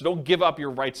 So don't give up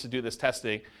your rights to do this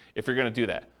testing if you're going to do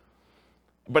that.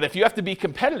 But if you have to be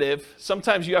competitive,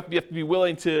 sometimes you have to be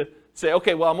willing to say,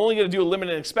 okay, well, I'm only going to do a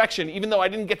limited inspection, even though I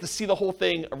didn't get to see the whole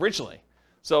thing originally.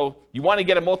 So you want to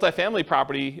get a multifamily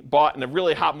property bought in a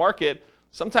really hot market.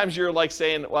 Sometimes you're like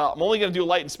saying, well, I'm only going to do a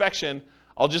light inspection.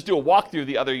 I'll just do a walkthrough of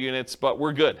the other units, but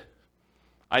we're good.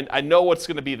 I know what's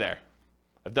going to be there.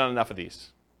 I've done enough of these.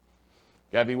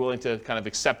 You got to be willing to kind of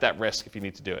accept that risk if you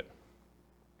need to do it.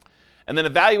 And then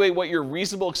evaluate what your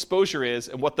reasonable exposure is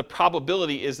and what the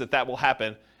probability is that will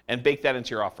happen, and bake that into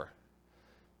your offer.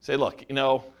 Say, look,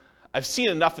 I've seen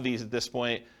enough of these at this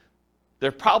point.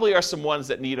 There probably are some ones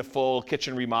that need a full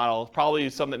kitchen remodel, probably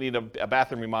some that need a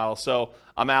bathroom remodel. So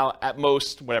I'm out at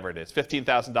most, whatever it is, $15,000,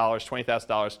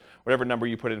 $20,000, whatever number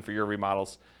you put in for your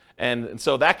remodels. And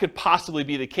so that could possibly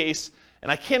be the case.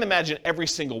 And I can't imagine every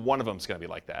single one of them is going to be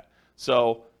like that.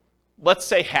 So let's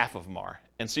say half of them are.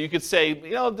 And so you could say,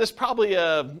 there's probably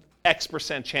a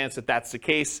X% chance that that's the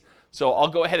case. So I'll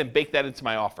go ahead and bake that into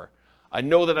my offer. I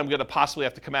know that I'm going to possibly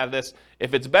have to come out of this.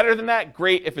 If it's better than that,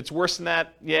 great. If it's worse than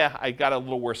that, yeah, I got a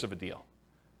little worse of a deal.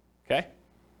 Okay?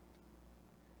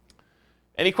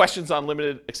 Any questions on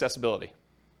limited accessibility?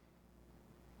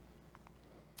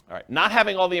 All right, not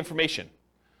having all the information.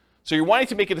 So you're wanting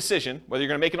to make a decision, whether you're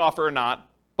going to make an offer or not,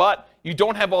 but you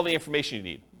don't have all the information you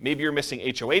need. Maybe you're missing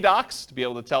HOA docs to be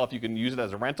able to tell if you can use it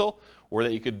as a rental, or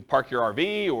that you could park your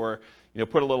RV, or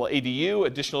put a little ADU,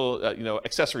 additional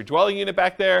accessory dwelling unit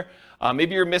back there.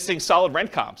 Maybe you're missing solid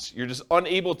rent comps. You're just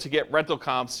unable to get rental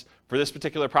comps for this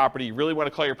particular property. You really want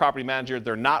to call your property manager.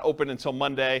 They're not open until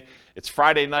Monday. It's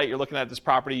Friday night. You're looking at this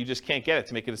property. You just can't get it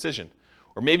to make a decision.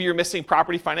 Or maybe you're missing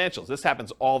property financials. This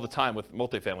happens all the time with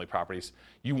multifamily properties.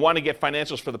 You want to get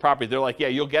financials for the property. They're like, yeah,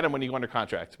 you'll get them when you go under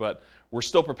contract, but we're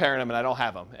still preparing them and I don't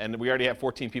have them. And we already have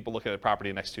 14 people looking at the property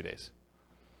in the next 2 days.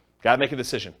 Got to make a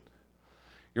decision.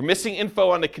 You're missing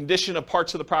info on the condition of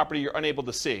parts of the property you're unable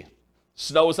to see.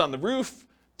 Snow is on the roof,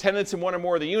 tenants in one or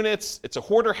more of the units. It's a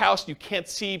hoarder house. You can't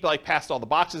see past all the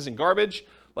boxes and garbage.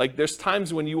 There's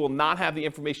times when you will not have the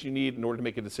information you need in order to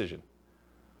make a decision.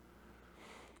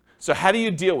 So how do you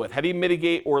deal with, how do you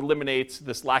mitigate or eliminate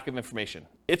this lack of information?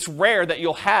 It's rare that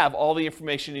you'll have all the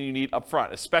information you need up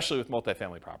front, especially with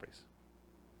multifamily properties.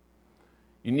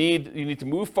 You need to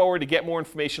move forward to get more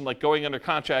information, like going under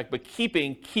contract, but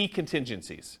keeping key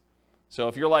contingencies. So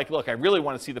if you're like, look, I really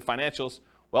want to see the financials,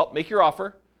 well, make your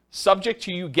offer, subject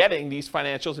to you getting these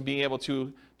financials and being able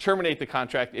to terminate the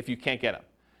contract if you can't get them.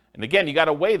 And again, you got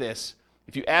to weigh this.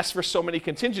 If you ask for so many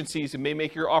contingencies, it may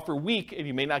make your offer weak and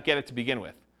you may not get it to begin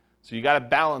with. So you got to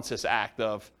balance this act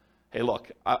of, hey, look,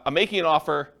 I'm making an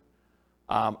offer.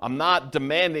 I'm not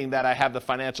demanding that I have the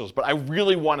financials, but I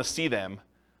really want to see them.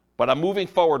 But I'm moving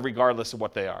forward regardless of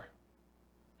what they are.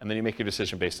 And then you make your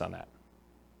decision based on that.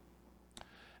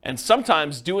 And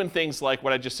sometimes doing things like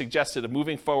what I just suggested of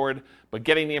moving forward, but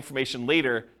getting the information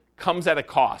later, comes at a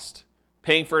cost.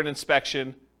 Paying for an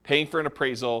inspection, paying for an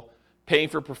appraisal, paying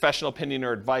for professional opinion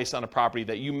or advice on a property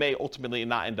that you may ultimately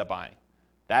not end up buying.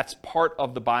 That's part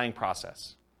of the buying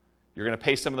process. You're going to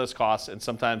pay some of those costs, and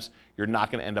sometimes you're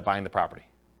not going to end up buying the property.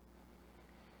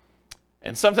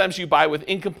 And sometimes you buy with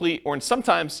incomplete or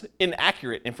sometimes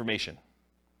inaccurate information.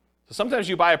 So sometimes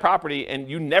you buy a property and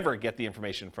you never get the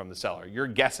information from the seller. You're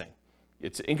guessing.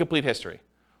 It's incomplete history.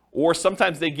 Or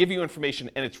sometimes they give you information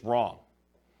and it's wrong.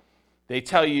 They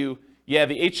tell you, yeah,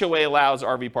 the HOA allows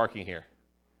RV parking here.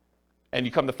 and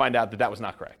you come to find out that that was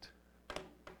not correct.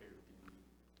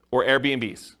 Or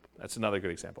Airbnbs. That's another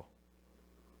good example.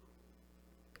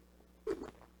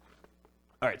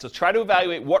 All right, so try to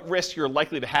evaluate what risk you're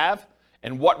likely to have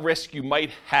and what risk you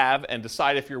might have and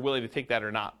decide if you're willing to take that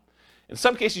or not. In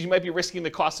some cases, you might be risking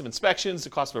the cost of inspections, the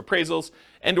cost of appraisals,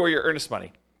 and or your earnest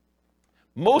money.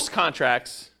 Most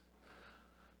contracts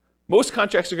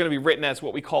are going to be written as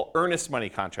what we call earnest money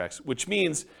contracts, which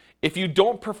means if you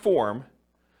don't perform,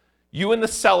 you and the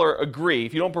seller agree,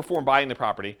 if you don't perform buying the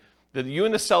property, that you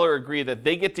and the seller agree that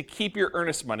they get to keep your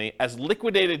earnest money as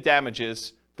liquidated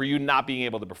damages for you not being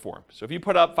able to perform. So if you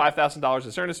put up $5,000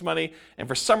 as earnest money, and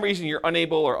for some reason you're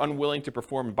unable or unwilling to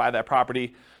perform and buy that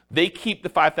property, they keep the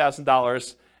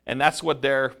 $5,000, and that's what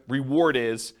their reward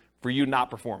is for you not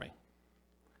performing.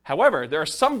 However, there are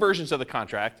some versions of the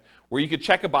contract where you could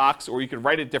check a box or you could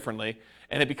write it differently,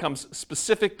 and it becomes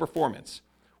specific performance,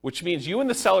 which means you and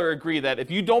the seller agree that if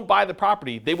you don't buy the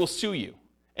property, they will sue you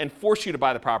and force you to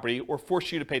buy the property or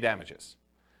force you to pay damages.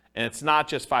 And it's not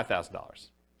just $5,000.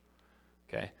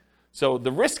 Okay? So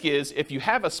the risk is if you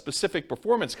have a specific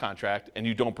performance contract and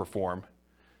you don't perform,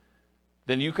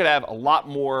 then you could have a lot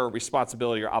more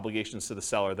responsibility or obligations to the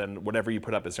seller than whatever you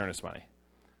put up as earnest money.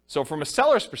 So from a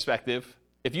seller's perspective,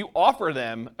 if you offer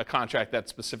them a contract that's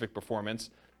specific performance,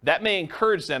 that may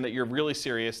encourage them that you're really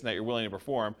serious and that you're willing to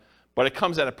perform, but it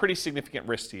comes at a pretty significant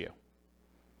risk to you.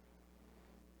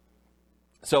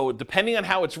 So depending on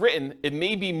how it's written, it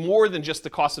may be more than just the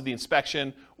cost of the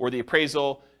inspection or the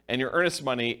appraisal and your earnest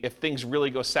money if things really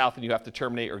go south and you have to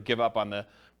terminate or give up on the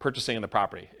purchasing of the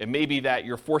property. It may be that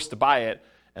you're forced to buy it,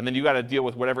 and then you got to deal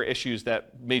with whatever issues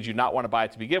that made you not want to buy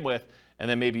it to begin with, and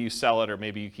then maybe you sell it or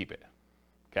maybe you keep it.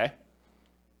 Okay?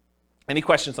 Any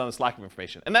questions on this lack of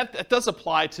information? And that does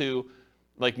apply to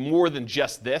like more than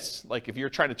just this. Like if you're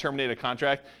trying to terminate a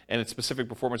contract and it's specific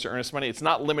performance or earnest money, it's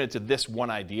not limited to this one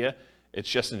idea. It's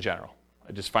just in general.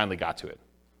 I just finally got to it.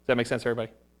 Does that make sense,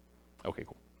 everybody? Okay,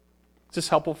 cool. Is this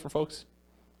helpful for folks?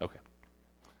 Okay.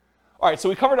 All right, so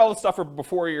we covered all the stuff for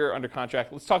before you're under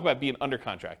contract. Let's talk about being under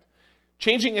contract.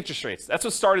 Changing interest rates. That's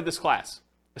what started this class,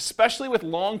 especially with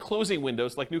long closing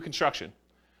windows like new construction.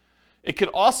 It could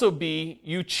also be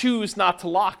you choose not to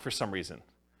lock for some reason.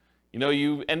 You know,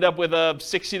 you end up with a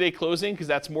 60-day closing because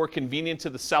that's more convenient to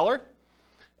the seller.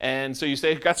 And so you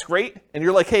say, that's great. And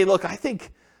you're like, hey, look, we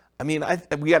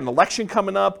got an election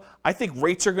coming up. I think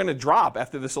rates are going to drop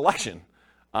after this election.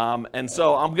 And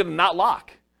so I'm going to not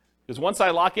lock. Because once I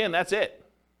lock in, that's it.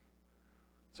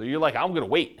 So you're like, I'm going to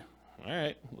wait. All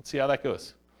right, let's see how that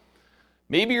goes.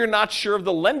 Maybe you're not sure of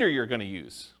the lender you're going to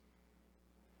use.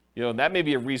 You know, that may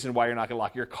be a reason why you're not going to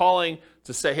lock. You're calling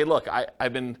to say, hey, look, I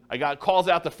got calls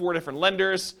out to 4 different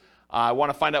lenders. I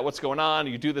want to find out what's going on.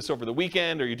 You do this over the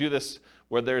weekend, or you do this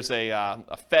where there's a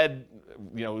Fed,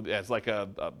 you know, as like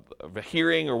a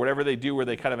hearing or whatever they do where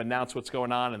they kind of announce what's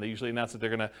going on, and they usually announce that they're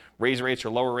going to raise rates or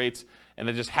lower rates, and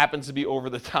it just happens to be over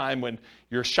the time when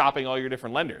you're shopping all your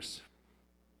different lenders.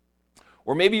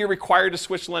 Or maybe you're required to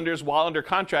switch lenders while under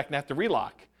contract and have to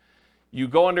relock. You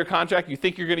go under contract, you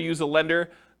think you're going to use a lender,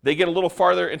 they get a little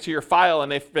farther into your file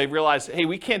and they realize, hey,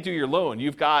 we can't do your loan.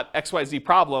 You've got XYZ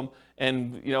problem,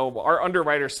 and you know our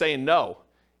underwriter's saying no,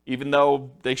 even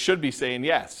though they should be saying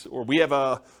yes. Or we have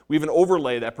an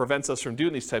overlay that prevents us from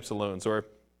doing these types of loans. Or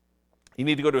you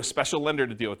need to go to a special lender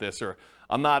to deal with this. Or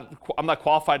I'm not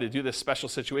qualified to do this special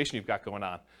situation you've got going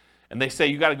on. And they say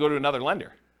you got to go to another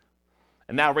lender.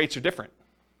 And now rates are different.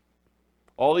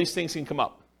 All these things can come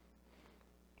up.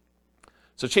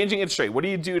 So changing interest rate, what do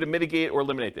you do to mitigate or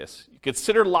eliminate this? You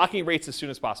consider locking rates as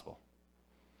soon as possible.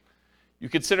 You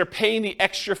consider paying the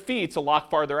extra fee to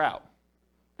lock farther out.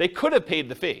 They could have paid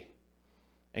the fee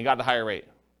and gotten a higher rate.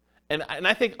 And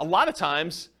I think a lot of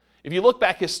times, if you look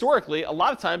back historically, a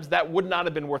lot of times that would not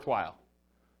have been worthwhile.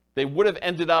 They would have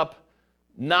ended up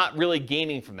not really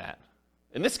gaining from that.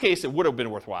 In this case, it would have been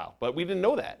worthwhile, but we didn't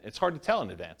know that. It's hard to tell in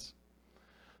advance.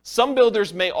 Some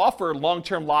builders may offer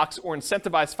long-term locks or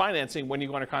incentivized financing when you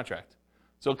go under contract.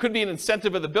 So it could be an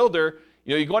incentive of the builder.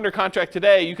 You know, you go under contract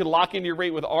today, you can lock in your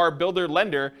rate with our builder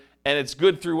lender, and it's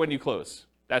good through when you close.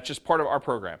 That's just part of our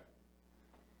program.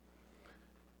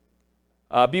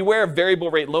 Beware of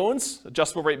variable rate loans,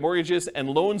 adjustable rate mortgages, and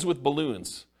loans with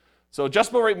balloons. So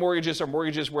adjustable rate mortgages are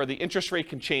mortgages where the interest rate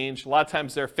can change. A lot of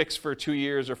times they're fixed for 2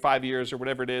 years or 5 years or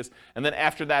whatever it is. And then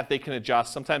after that, they can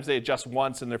adjust. Sometimes they adjust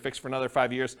once and they're fixed for another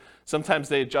 5 years. Sometimes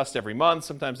they adjust every month.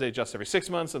 Sometimes they adjust every 6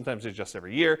 months. Sometimes they adjust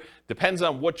every year. Depends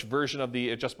on which version of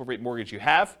the adjustable rate mortgage you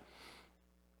have.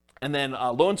 And then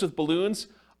loans with balloons.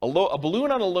 A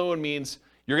balloon on a loan means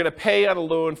you're going to pay on a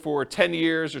loan for 10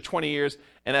 years or 20 years.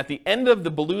 And at the end of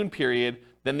the balloon period,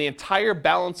 then the entire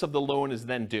balance of the loan is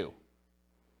then due.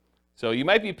 So you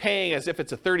might be paying as if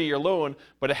it's a 30-year loan,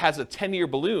 but it has a 10-year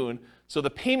balloon. So the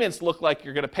payments look like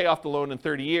you're going to pay off the loan in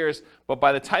 30 years, but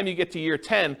by the time you get to year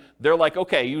 10, they're like,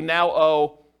 okay, you now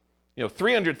owe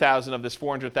 $300,000 of this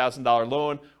 $400,000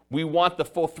 loan. We want the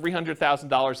full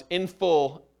 $300,000 in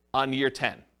full on year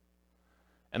 10.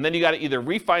 And then you got to either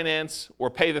refinance or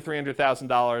pay the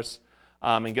 $300,000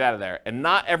 and get out of there. And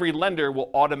not every lender will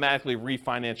automatically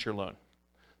refinance your loan.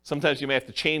 Sometimes you may have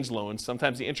to change loans.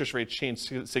 Sometimes the interest rates change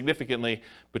significantly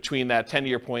between that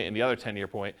 10-year point and the other 10-year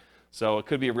point. So it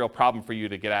could be a real problem for you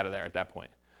to get out of there at that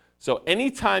point. So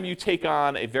anytime you take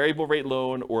on a variable rate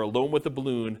loan or a loan with a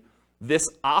balloon, this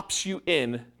opts you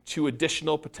in to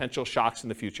additional potential shocks in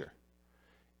the future.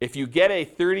 If you get a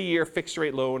 30-year fixed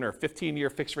rate loan or a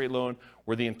 15-year fixed rate loan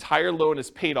where the entire loan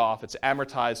is paid off, it's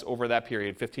amortized over that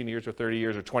period, 15 years or 30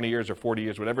 years or 20 years or 40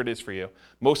 years, whatever it is for you.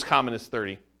 Most common is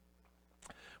 30.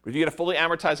 But if you get a fully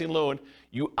amortizing loan,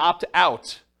 you opt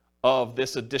out of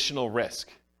this additional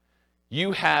risk.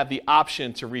 You have the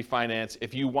option to refinance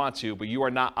if you want to, but you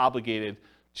are not obligated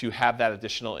to have that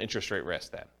additional interest rate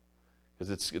risk then.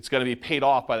 Because it's going to be paid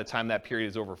off by the time that period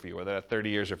is over for you, whether that's 30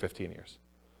 years or 15 years.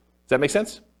 Does that make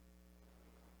sense?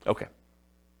 Okay.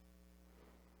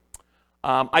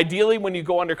 Ideally, when you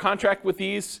go under contract with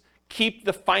these, keep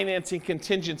the financing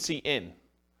contingency in.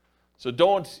 So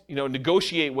don't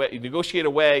negotiate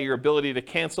away your ability to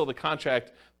cancel the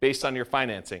contract based on your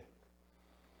financing.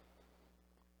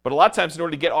 But a lot of times in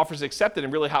order to get offers accepted in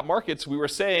really hot markets, we were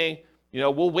saying,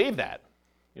 we'll waive that.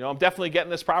 I'm definitely getting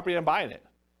this property and I'm buying it.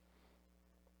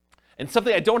 And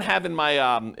something I don't have in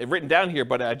my written down here,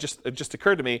 but it just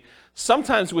occurred to me,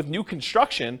 sometimes with new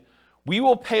construction, we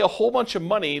will pay a whole bunch of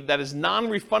money that is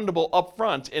non-refundable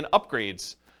upfront in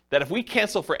upgrades that if we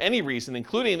cancel for any reason,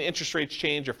 including the interest rates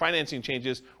change or financing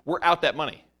changes, we're out that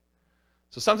money.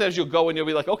 So sometimes you'll go and you'll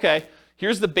be like, okay,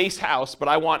 here's the base house, but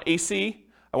I want AC.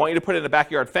 I want you to put in a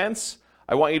backyard fence.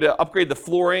 I want you to upgrade the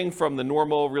flooring from the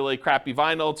normal, really crappy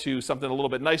vinyl to something a little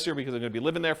bit nicer because I'm going to be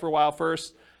living there for a while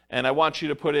first. And I want you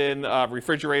to put in a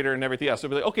refrigerator and everything else. So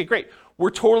we'll be like, okay, great. We're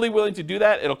totally willing to do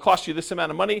that. It'll cost you this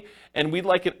amount of money. And we'd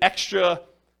like an extra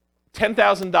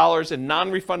 $10,000 in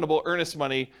non-refundable earnest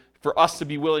money for us to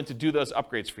be willing to do those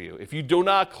upgrades for you. If you do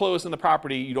not close on the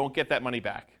property, you don't get that money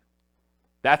back.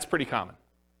 That's pretty common.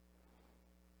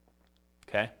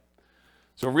 Okay?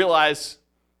 So realize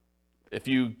if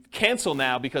you cancel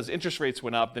now because interest rates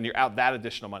went up, then you're out that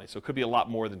additional money. So it could be a lot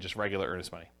more than just regular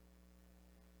earnest money.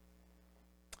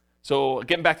 So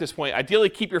getting back to this point, ideally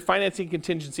keep your financing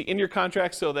contingency in your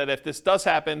contract so that if this does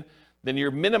happen, then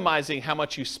you're minimizing how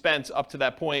much you spent up to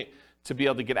that point to be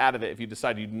able to get out of it if you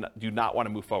decide you do not want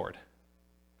to move forward.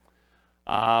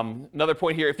 Another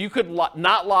point here, if you could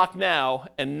not lock now,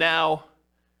 and now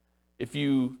if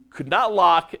you could not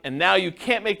lock and now you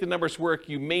can't make the numbers work,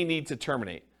 you may need to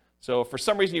terminate. So if for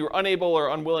some reason you were unable or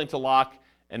unwilling to lock,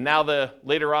 and now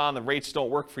later on the rates don't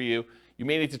work for you, you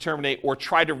may need to terminate or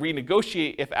try to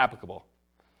renegotiate if applicable.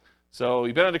 So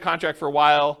you've been under contract for a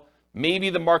while. Maybe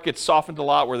the market's softened a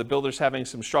lot where the builder's having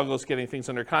some struggles getting things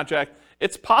under contract.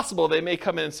 It's possible they may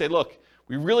come in and say, look,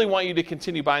 we really want you to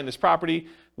continue buying this property.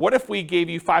 What if we gave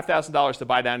you $5,000 to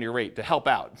buy down your rate to help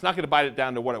out? It's not going to buy it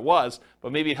down to what it was,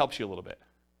 but maybe it helps you a little bit.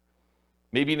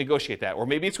 Maybe you negotiate that. Or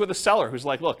maybe it's with a seller who's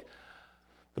like, look,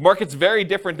 the market's very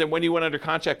different than when you went under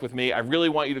contract with me. I really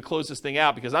want you to close this thing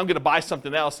out because I'm going to buy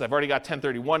something else. I've already got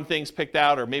 1031 things picked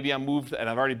out, or maybe I'm moved and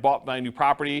I've already bought my new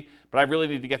property, but I really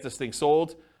need to get this thing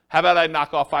sold. How about I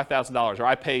knock off $5,000, or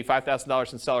I pay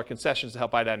 $5,000 in seller concessions to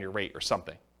help buy down your rate or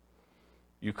something?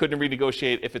 You couldn't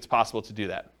renegotiate if it's possible to do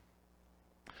that.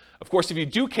 Of course, if you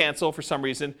do cancel for some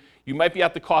reason, you might be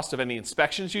at the cost of any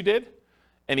inspections you did,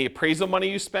 any appraisal money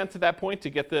you spent to that point to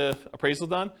get the appraisal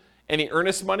done, any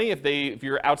earnest money if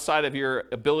you're outside of your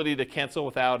ability to cancel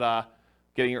without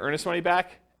getting your earnest money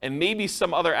back, and maybe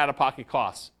some other out-of-pocket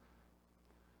costs.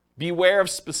 Beware of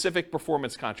specific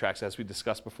performance contracts, as we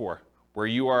discussed before, where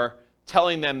you are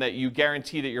telling them that you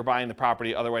guarantee that you're buying the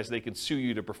property, otherwise they can sue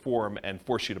you to perform and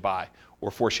force you to buy or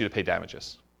force you to pay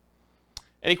damages.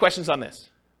 Any questions on this?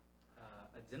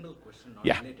 A general question not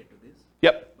Yeah. related to this.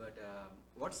 Yep. But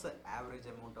what's the average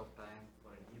amount of time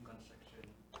for a new construction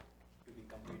to be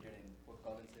completed in Fort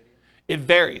Collins area? It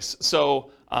varies.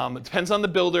 So it depends on the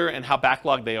builder and how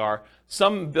backlogged they are.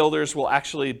 Some builders will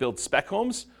actually build spec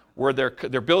homes where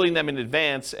they're building them in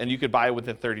advance and you could buy it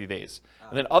within 30 days.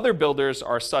 And then other builders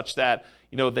are such that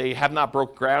they have not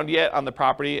broke ground yet on the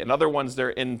property, and other ones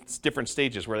they're in different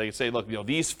stages where they say, look,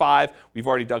 these 5 we've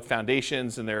already dug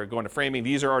foundations and they're going to framing.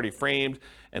 These are already framed,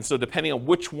 and so depending on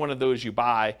which one of those you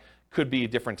buy could be a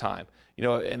different time.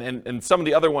 And some of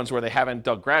the other ones where they haven't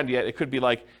dug ground yet, it could be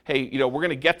like, hey, we're going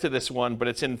to get to this one, but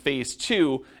it's in phase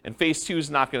 2, and phase 2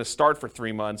 is not going to start for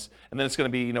 3 months, and then it's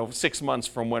going to be 6 months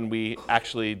from when we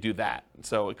actually do that.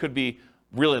 So it could be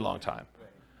really long time.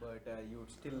 Right. But you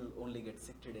would still only get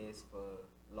 60 days for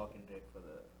lock-in rate for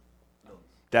the loans.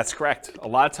 That's correct. A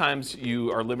lot of times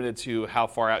you are limited to how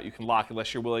far out you can lock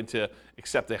unless you're willing to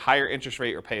accept a higher interest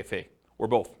rate or pay a fee, or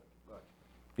both.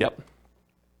 Yep.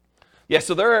 Yeah,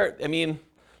 so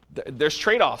there's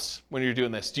trade-offs when you're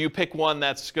doing this. Do you pick one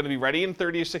that's going to be ready in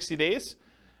 30 or 60 days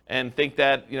and think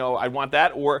that, I want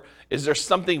that? Or is there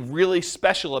something really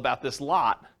special about this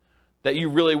lot that you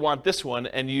really want this one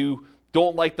and you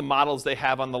don't like the models they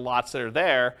have on the lots that are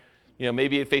there?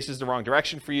 Maybe it faces the wrong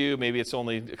direction for you. Maybe it's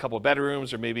only a couple of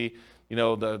bedrooms, or maybe,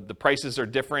 the prices are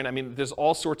different. There's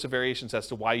all sorts of variations as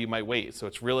to why you might wait. So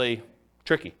it's really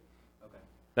tricky. Okay.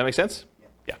 That make sense?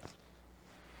 Yeah.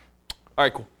 All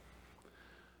right, cool.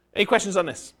 Any questions on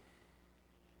this?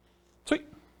 Sweet.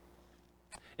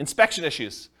 Inspection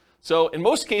issues. So in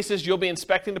most cases, you'll be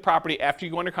inspecting the property after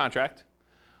you go under contract,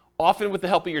 often with the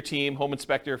help of your team, home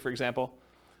inspector, for example.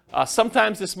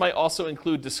 Sometimes this might also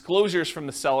include disclosures from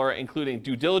the seller, including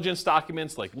due diligence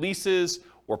documents like leases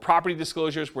or property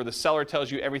disclosures where the seller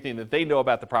tells you everything that they know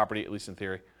about the property, at least in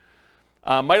theory.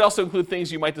 Might also include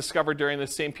things you might discover during the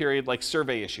same period, like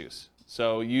survey issues.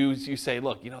 So you say,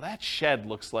 look, that shed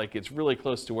looks like it's really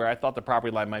close to where I thought the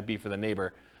property line might be for the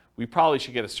neighbor. We probably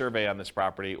should get a survey on this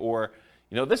property. Or,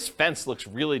 this fence looks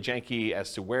really janky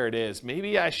as to where it is.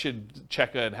 Maybe I should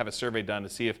check and have a survey done to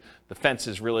see if the fence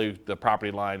is really the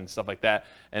property line and stuff like that.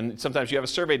 And sometimes you have a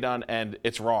survey done and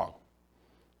it's wrong.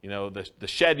 The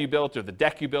shed you built or the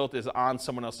deck you built is on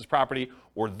someone else's property,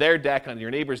 or their deck on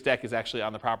your neighbor's deck is actually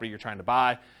on the property you're trying to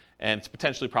buy, and it's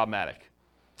potentially problematic.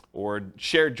 Or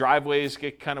shared driveways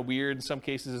get kind of weird in some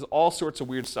cases. There's all sorts of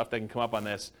weird stuff that can come up on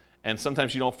this, and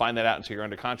sometimes you don't find that out until you're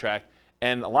under contract.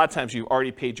 And a lot of times you've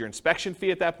already paid your inspection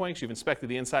fee at that point, because you've inspected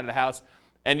the inside of the house,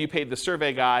 and you paid the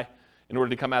survey guy in order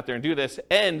to come out there and do this,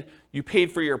 and you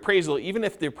paid for your appraisal, even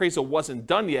if the appraisal wasn't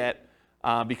done yet,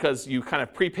 because you kind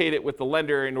of prepaid it with the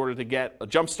lender in order to get a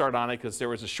jump start on it, because there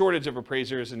was a shortage of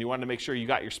appraisers and you wanted to make sure you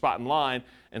got your spot in line.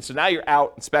 And so now you're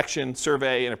out, inspection,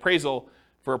 survey, and appraisal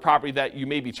for a property that you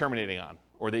may be terminating on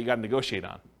or that you got to negotiate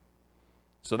on.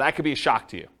 So that could be a shock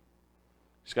to you. You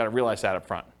just got to realize that up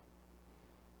front.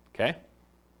 Okay?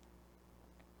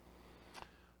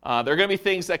 There are going to be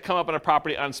things that come up on a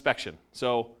property on inspection.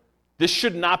 So this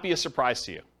should not be a surprise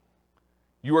to you.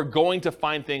 You are going to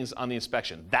find things on the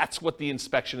inspection. That's what the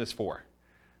inspection is for.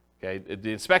 Okay?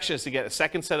 The inspection is to get a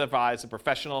second set of eyes, a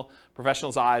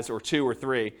professional's eyes, or 2 or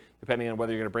 3, depending on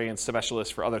whether you're going to bring in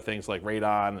specialists for other things like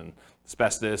radon and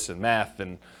asbestos and meth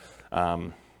and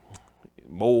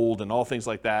mold and all things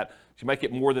like that. So you might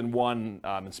get more than one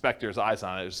inspector's eyes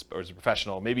on it or as a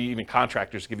professional. Maybe even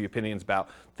contractors give you opinions about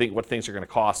what things are going to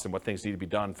cost and what things need to be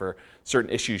done for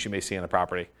certain issues you may see on the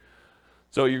property.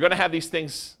 So you're going to have these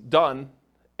things done,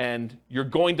 and you're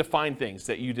going to find things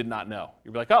that you did not know.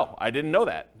 You'll be like, oh, I didn't know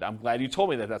that. I'm glad you told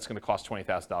me that that's going to cost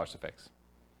 $20,000 to fix.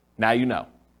 Now you know.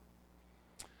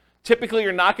 Typically,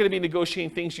 you're not going to be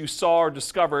negotiating things you saw or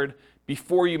discovered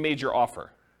before you made your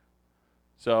offer.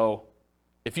 So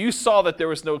if you saw that there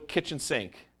was no kitchen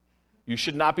sink, you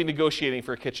should not be negotiating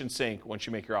for a kitchen sink once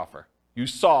you make your offer. You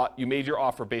saw it, you made your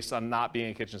offer based on not being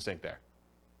a kitchen sink there.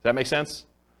 Does that make sense?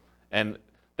 And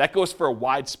that goes for a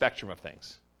wide spectrum of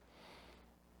things.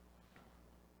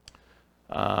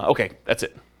 Okay, that's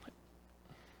it.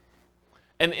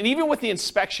 And even with the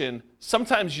inspection,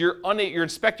 sometimes your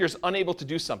inspector is unable to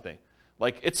do something.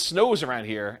 Like it snows around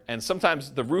here, and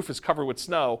sometimes the roof is covered with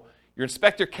snow. Your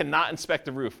inspector cannot inspect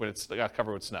the roof when it's got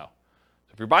covered with snow.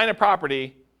 So if you're buying a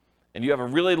property and you have a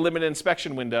really limited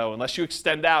inspection window, unless you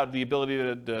extend out the ability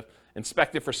to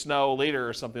inspect it for snow later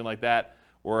or something like that,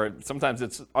 or sometimes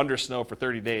it's under snow for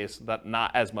 30 days,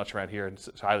 not as much around here,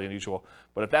 it's highly unusual.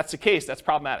 But if that's the case, that's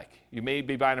problematic. You may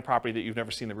be buying a property that you've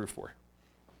never seen the roof for.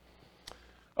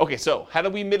 Okay, so how do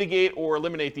we mitigate or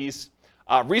eliminate these?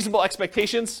 Reasonable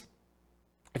expectations.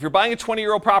 If you're buying a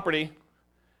 20-year-old property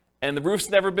and the roof's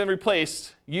never been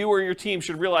replaced, you or your team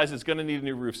should realize it's going to need a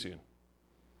new roof soon.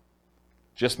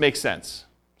 Just makes sense.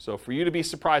 So for you to be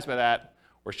surprised by that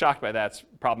or shocked by that's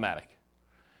problematic.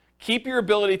 Keep your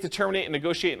ability to terminate and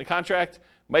negotiate in a contract.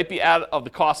 Might be out of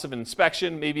the cost of an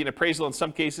inspection, maybe an appraisal in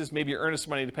some cases, maybe your earnest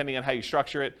money depending on how you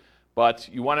structure it. But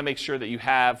you want to make sure that you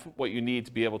have what you need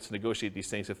to be able to negotiate these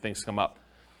things if things come up.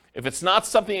 If it's not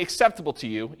something acceptable to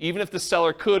you, even if the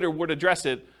seller could or would address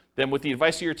it, then with the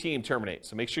advice of your team, terminate.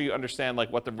 So make sure you understand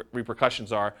what the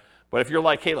repercussions are. But if you're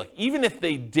like, hey, look, even if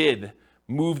they did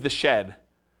move the shed.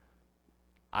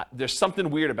 There's something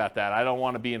weird about that. I don't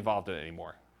want to be involved in it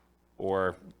anymore,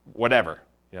 or whatever.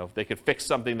 If they could fix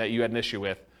something that you had an issue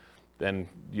with, then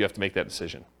you have to make that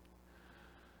decision.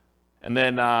 And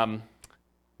then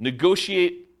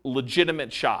negotiate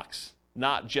legitimate shocks,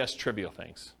 not just trivial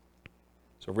things.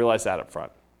 So realize that up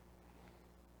front.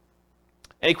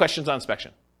 Any questions on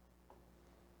inspection?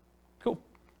 Cool.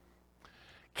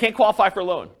 Can't qualify for a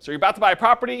loan. So you're about to buy a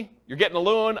property, you're getting a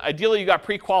loan. Ideally, you got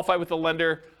pre-qualified with a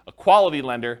lender, a quality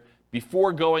lender,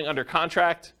 before going under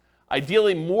contract.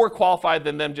 Ideally, more qualified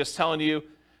than them just telling you,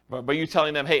 but you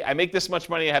telling them, hey, I make this much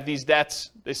money, I have these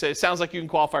debts. They say, it sounds like you can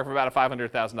qualify for about a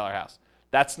 $500,000 house.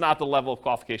 That's not the level of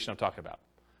qualification I'm talking about.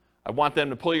 I want them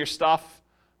to pull your stuff.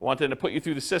 I want them to put you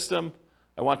through the system.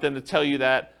 I want them to tell you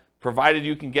that, provided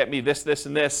you can get me this, this,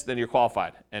 and this, then you're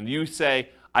qualified. And you say,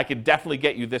 I can definitely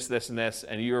get you this, this, and this,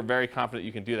 and you're very confident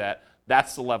you can do that.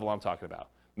 That's the level I'm talking about.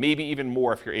 Maybe even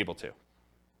more if you're able to.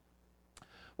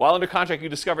 While under contract, you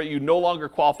discover you no longer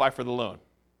qualify for the loan.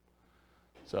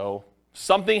 So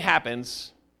something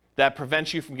happens that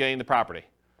prevents you from getting the property.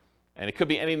 And it could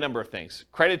be any number of things.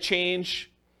 Credit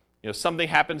change, something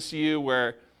happens to you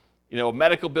where, a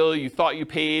medical bill you thought you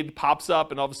paid pops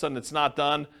up and all of a sudden it's not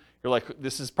done. You're like,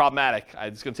 this is problematic.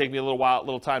 It's going to take me a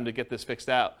little time to get this fixed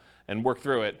out and work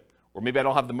through it. Or maybe I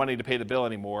don't have the money to pay the bill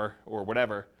anymore, or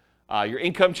whatever. Your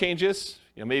income changes.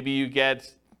 Maybe you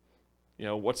get,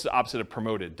 what's the opposite of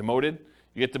promoted? Demoted.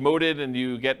 You get demoted and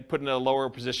you get put in a lower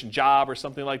position job or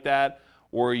something like that.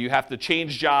 Or you have to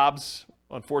change jobs.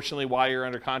 Unfortunately, while you're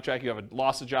under contract, you have a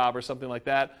loss of job or something like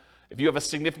that. If you have a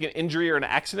significant injury or an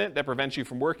accident that prevents you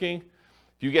from working,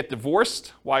 if you get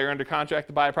divorced while you're under contract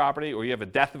to buy a property, or you have a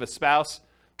death of a spouse,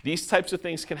 these types of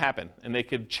things can happen, and they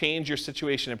could change your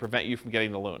situation and prevent you from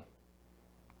getting the loan.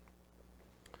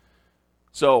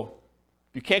 So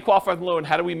if you can't qualify for the loan,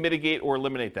 how do we mitigate or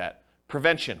eliminate that?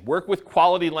 Prevention. Work with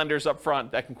quality lenders up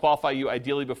front that can qualify you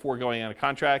ideally before going on a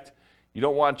contract. You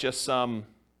don't want just some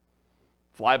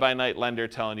fly-by-night lender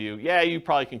telling you, yeah, you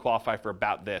probably can qualify for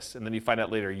about this, and then you find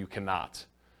out later you cannot.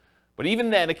 But even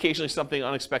then, occasionally something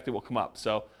unexpected will come up.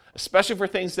 So especially for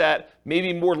things that may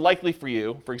be more likely for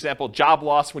you, for example, job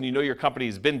loss when you know your company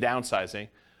has been downsizing,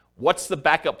 what's the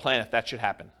backup plan if that should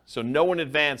happen? So know in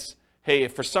advance, hey,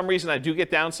 if for some reason I do get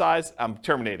downsized, I'm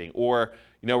terminating. Or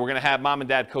we're going to have mom and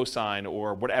dad co-sign,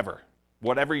 or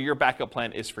whatever your backup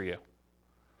plan is for you.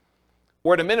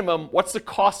 Or at a minimum, what's the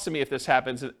cost to me if this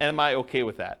happens, and am I okay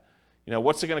with that?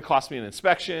 What's it going to cost me in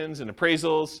inspections and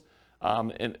appraisals?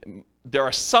 And there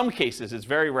are some cases, it's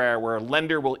very rare, where a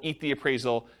lender will eat the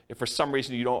appraisal if for some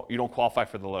reason you don't qualify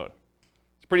for the loan.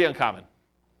 It's pretty uncommon,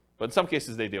 but in some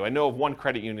cases they do. I know of one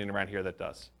credit union around here that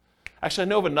does. Actually, I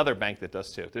know of another bank that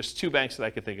does too. There's 2 banks that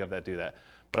I could think of that do that,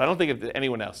 but I don't think of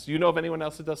anyone else. Do you know of anyone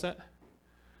else that does that?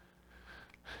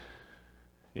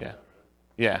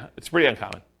 Yeah, it's pretty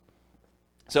uncommon.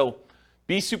 So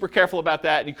be super careful about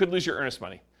that, and you could lose your earnest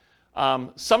money.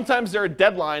 Sometimes there are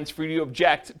deadlines for you to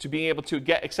object to being able to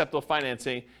get acceptable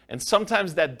financing, and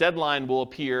sometimes that deadline will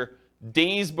appear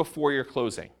days before your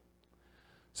closing.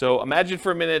 So imagine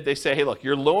for a minute they say, hey, look,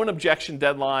 your loan objection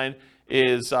deadline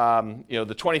is the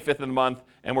 25th of the month,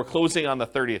 and we're closing on the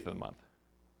 30th of the month.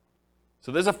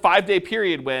 So there's a 5-day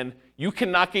period when you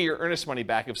cannot get your earnest money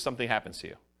back if something happens to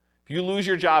you. If you lose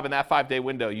your job in that 5-day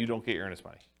window, you don't get your earnest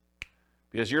money.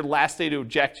 Because your last day to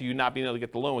object to you not being able to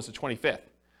get the loan was the 25th.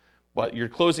 But your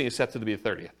closing is set to be the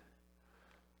 30th.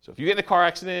 So if you get in a car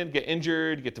accident, get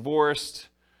injured, get divorced,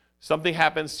 something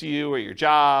happens to you or your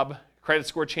job, credit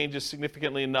score changes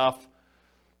significantly enough,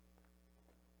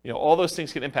 all those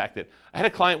things can impact it. I had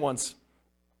a client once,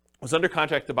 was under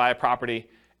contract to buy a property,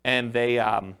 and they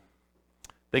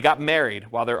got married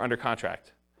while they were under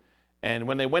contract. And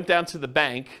when they went down to the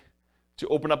bank to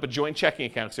open up a joint checking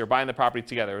account, because they were buying the property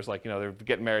together, it was like, they're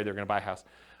getting married, they're going to buy a house.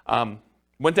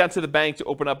 Went down to the bank to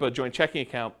open up a joint checking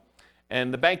account,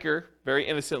 and the banker, very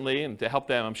innocently, and to help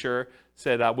them, I'm sure,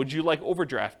 said, would you like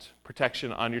overdraft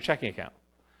protection on your checking account?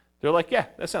 They're like, yeah,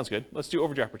 that sounds good. Let's do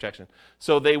overdraft protection.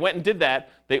 So they went and did that.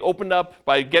 They opened up,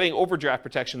 by getting overdraft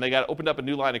protection, they opened up a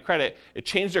new line of credit. It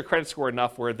changed their credit score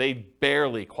enough where they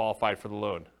barely qualified for the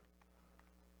loan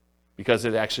because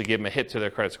it actually gave them a hit to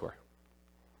their credit score.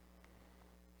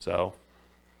 So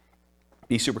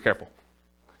be super careful.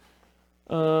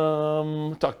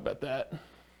 Talked about that.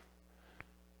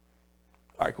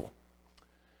 All right, cool.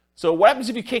 So what happens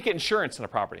if you can't get insurance on a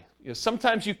property?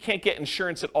 Sometimes you can't get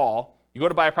insurance at all. You go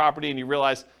to buy a property and you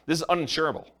realize this is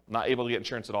uninsurable, not able to get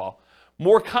insurance at all.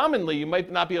 More commonly, you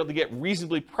might not be able to get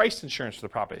reasonably priced insurance for the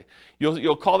property.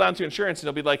 You'll call down to insurance and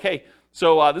they'll be like, hey,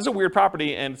 so this is a weird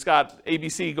property and it's got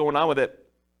ABC going on with it.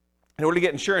 in order to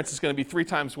get insurance, it's going to be 3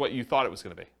 times what you thought it was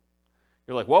going to be.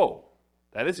 You're like, whoa,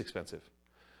 that is expensive.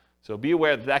 So be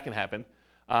aware that that can happen.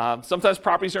 Sometimes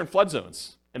properties are in flood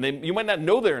zones, and you might not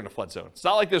know they're in a flood zone. It's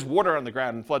not like there's water on the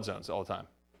ground in flood zones all the time,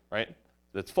 right?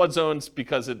 It's flood zones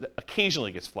because it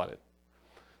occasionally gets flooded.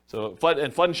 So flood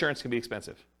insurance can be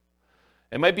expensive.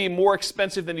 It might be more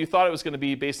expensive than you thought it was going to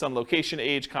be based on location,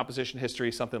 age, composition,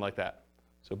 history, something like that.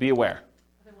 So be aware.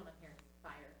 Other one on here is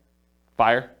fire.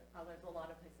 Fire? There's a lot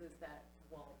of places that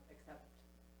will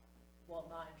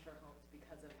not insure homes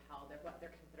because of how they're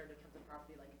considered in terms of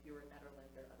property. Like if you were in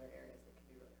Netherlands or other areas, it can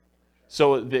be really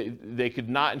hard to insure. So they could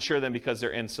not insure them because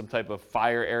they're in some type of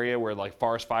fire area where like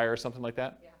forest fire or something like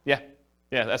that? Yeah.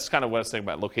 Yeah, that's kind of what I was saying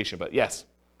about location, but yes.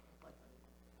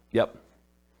 Yep.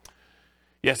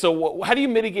 Yeah, so how do you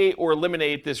mitigate or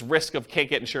eliminate this risk of can't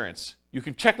get insurance? You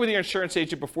can check with your insurance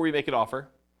agent before you make an offer.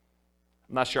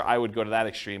 I'm not sure I would go to that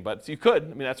extreme, but you could. I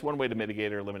mean, that's one way to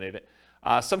mitigate or eliminate it.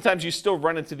 Sometimes you still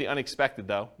run into the unexpected,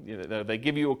 though. They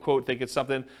give you a quote, think it's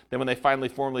something, then when they finally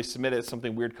formally submit it,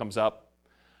 something weird comes up.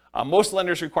 Most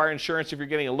lenders require insurance if you're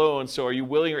getting a loan, so are you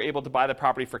willing or able to buy the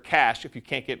property for cash if you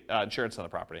can't get insurance on the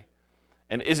property?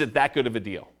 And is it that good of a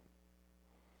deal?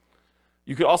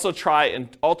 You could also try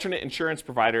alternate insurance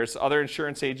providers, other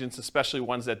insurance agents, especially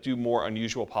ones that do more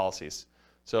unusual policies.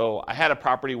 So I had a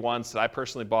property once that I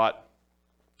personally bought,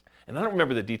 and I don't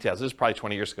remember the details. This is probably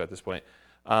 20 years ago at this point.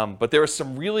 But there was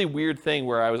some really weird thing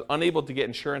where I was unable to get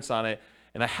insurance on it,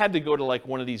 and I had to go to like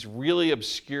one of these really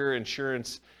obscure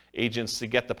insurance agents to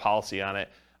get the policy on it.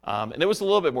 And it was a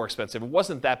little bit more expensive. It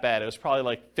wasn't that bad. It was probably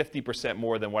like 50%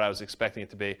 more than what I was expecting it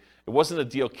to be. It wasn't a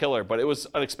deal killer, but it was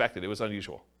unexpected. It was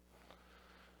unusual.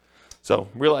 So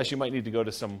realize you might need to go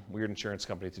to some weird insurance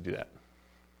company to do that.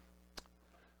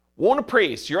 Won't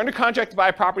appraise. You're under contract to buy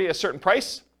a property at a certain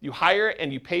price. You hire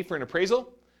and you pay for an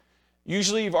appraisal.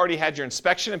 Usually you've already had your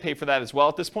inspection and pay for that as well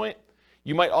at this point.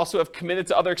 You might also have committed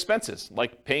to other expenses,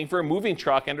 like paying for a moving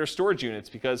truck and or storage units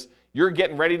because you're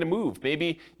getting ready to move.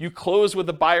 Maybe you close with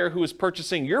a buyer who is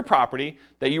purchasing your property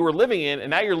that you were living in, and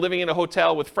now you're living in a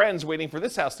hotel with friends waiting for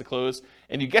this house to close,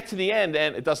 and you get to the end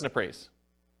and it doesn't appraise.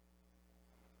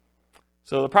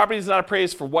 So the property is not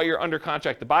appraised for what you're under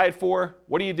contract to buy it for.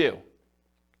 What do?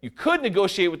 You could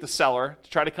negotiate with the seller to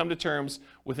try to come to terms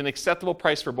with an acceptable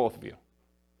price for both of you.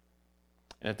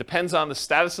 And it depends on the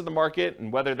status of the market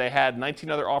and whether they had 19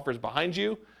 other offers behind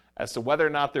you as to whether or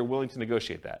not they're willing to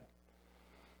negotiate that.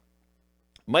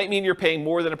 Might mean you're paying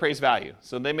more than appraised value.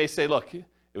 So they may say, look, it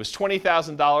was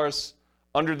 $20,000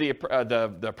 under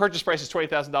the purchase price is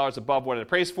 $20,000 above what it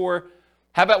appraised for.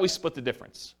 How about we split the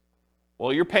difference?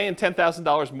 Well, you're paying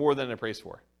 $10,000 more than it appraised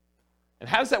for. And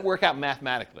how does that work out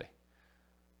mathematically,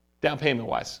 down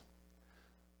payment-wise?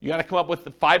 You got to come up with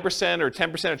the 5% or 10%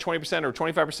 or 20% or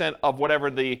 25% of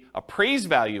whatever the appraised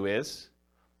value is,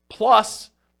 plus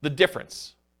the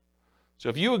difference. So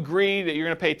if you agree that you're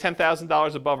going to pay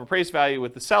 $10,000 above appraised value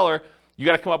with the seller, you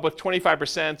got to come up with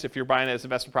 25%, if you're buying it as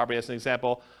investment property as an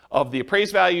example, of the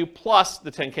appraised value plus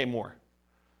the $10K more.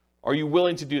 Are you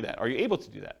willing to do that? Are you able to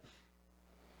do that?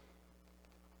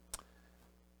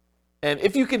 And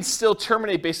if you can still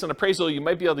terminate based on appraisal, you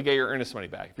might be able to get your earnest money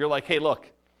back. If you're like, hey,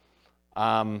 look,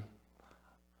 I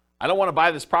don't want to buy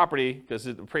this property because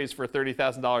it appraised for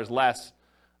 $30,000 less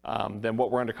than what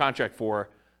we're under contract for,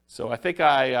 so I think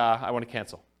I want to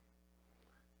cancel.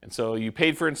 And so you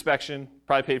paid for inspection,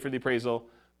 probably paid for the appraisal,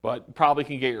 but probably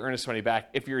can get your earnest money back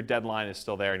if your deadline is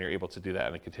still there and you're able to do that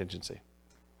in a contingency.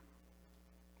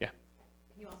 Yeah?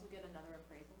 Can you also get another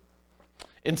appraisal?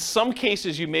 In some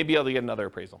cases, you may be able to get another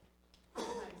appraisal.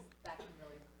 Sometimes that can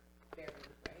really vary,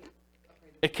 right?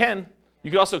 It can.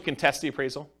 You could also contest the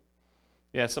appraisal.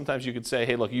 Yeah, sometimes you could say,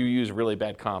 hey, look, you use really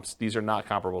bad comps. These are not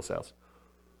comparable sales.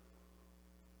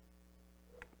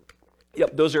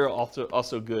 Yep, those are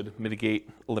also good mitigate,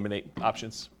 eliminate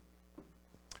options.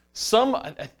 Some,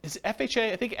 is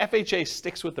FHA? I think FHA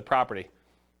sticks with the property.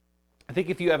 I think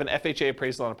if you have an FHA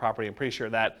appraisal on a property, I'm pretty sure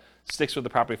that sticks with the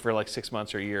property for like 6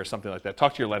 months or a year or something like that.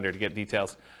 Talk to your lender to get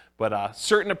details. But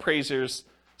certain appraisals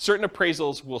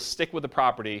will stick with the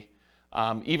property,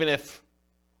 even if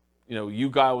you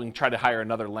go and try to hire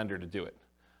another lender to do it.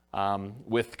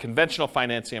 With conventional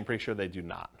financing, I'm pretty sure they do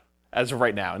not, as of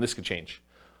right now, and this could change.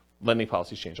 Lending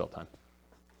policies change all the time.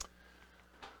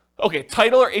 Okay,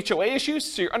 title or HOA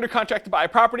issues. So you're under contract to buy a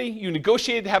property. You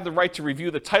negotiated to have the right to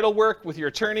review the title work with your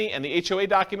attorney and the HOA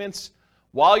documents.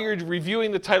 While you're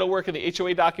reviewing the title work and the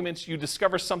HOA documents, you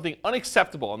discover something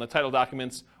unacceptable in the title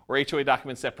documents or HOA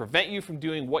documents that prevent you from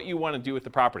doing what you want to do with the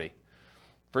property.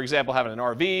 For example, having an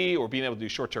RV or being able to do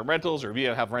short-term rentals or being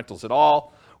able to have rentals at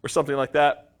all or something like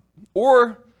that.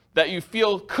 Or that you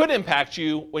feel could impact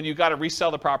you when you got to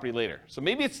resell the property later. So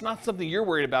maybe it's not something you're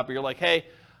worried about, but you're like, hey,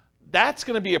 that's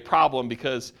going to be a problem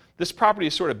because this property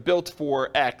is sort of built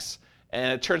for X,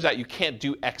 and it turns out you can't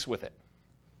do X with it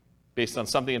based on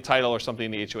something in title or something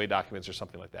in the HOA documents or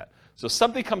something like that. So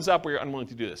something comes up where you're unwilling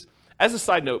to do this. As a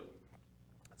side note,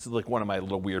 this is like one of my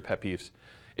little weird pet peeves.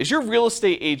 Is your real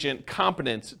estate agent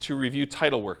competent to review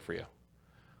title work for you?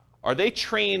 Are they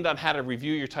trained on how to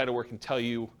review your title work and tell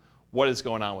you what is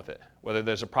going on with it, whether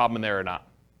there's a problem in there or not?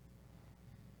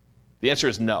 The answer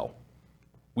is no.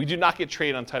 We do not get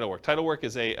trained on title work. Title work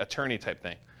is an attorney type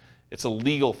thing. It's a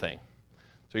legal thing.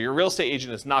 So your real estate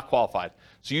agent is not qualified.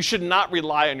 So you should not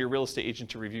rely on your real estate agent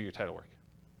to review your title work.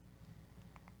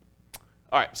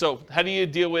 All right, so how do you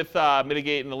deal with,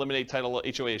 mitigate and eliminate title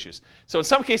HOA issues? So in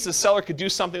some cases, the seller could do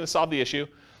something to solve the issue.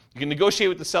 You can negotiate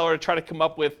with the seller to try to come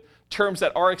up with terms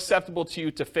that are acceptable to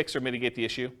you to fix or mitigate the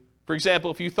issue. For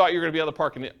example, if you thought you were going to be able to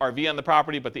park an RV on the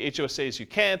property, but the HOA says you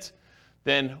can't,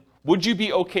 then would you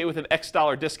be okay with an X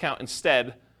dollar discount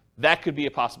instead? That could be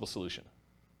a possible solution.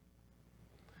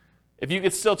 If you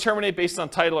could still terminate based on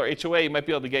title or HOA, you might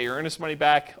be able to get your earnest money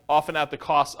back, often out the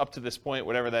costs up to this point,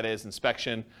 whatever that is,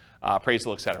 inspection,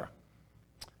 appraisal, etc.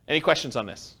 Any questions on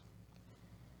this?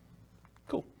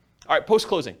 Cool. All right,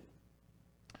 post-closing.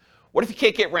 What if you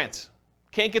can't get rent?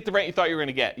 Can't get the rent you thought you were going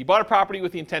to get? You bought a property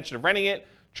with the intention of renting it,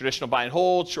 traditional buy and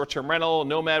hold, short-term rental,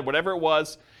 nomad, whatever it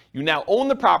was. You now own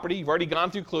the property. You've already gone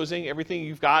through closing, everything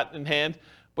you've got in hand,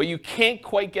 but you can't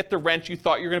quite get the rent you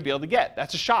thought you were going to be able to get.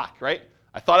 That's a shock, right?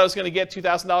 I thought I was going to get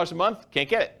 $2,000 a month. Can't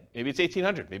get it. Maybe it's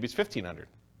 $1,800. Maybe it's $1,500.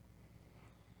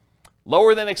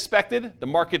 Lower than expected. The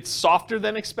market's softer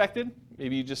than expected.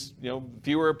 Maybe you just,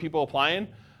 fewer people applying.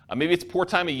 Maybe it's poor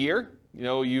time of year.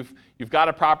 You've got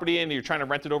a property and you're trying to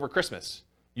rent it over Christmas.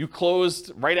 You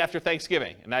closed right after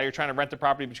Thanksgiving, and now you're trying to rent the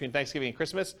property between Thanksgiving and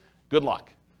Christmas. Good luck.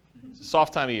 It's a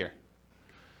soft time of year.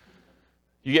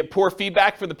 You get poor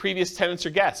feedback from the previous tenants or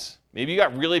guests. Maybe you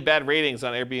got really bad ratings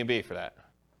on Airbnb for that.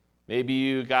 Maybe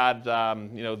you got,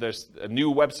 there's a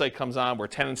new website comes on where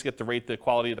tenants get to rate the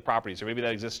quality of the properties, or maybe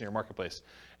that exists in your marketplace,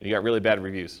 and you got really bad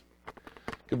reviews.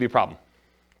 Could be a problem.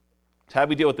 So how do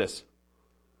we deal with this?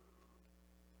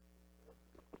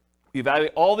 We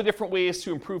evaluate all the different ways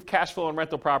to improve cash flow on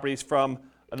rental properties from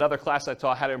another class I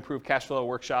taught, How to Improve Cash Flow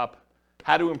Workshop,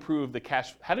 How to Improve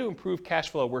Cash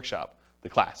Flow Workshop, the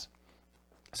class.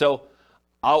 So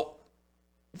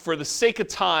for the sake of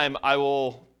time, I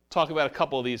will talk about a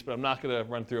couple of these, but I'm not going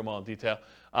to run through them all in detail.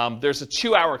 There's a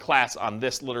 2-hour class on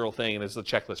this literal thing, and there's a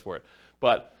checklist for it.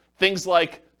 But things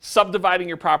like subdividing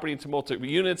your property into multiple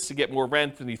units to get more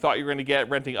rent than you thought you were going to get,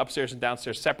 renting upstairs and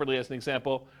downstairs separately as an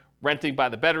example, renting by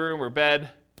the bedroom or bed,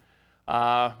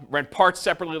 rent parts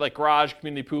separately like garage,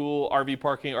 community pool, RV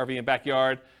parking, RV and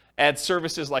backyard, add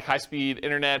services like high-speed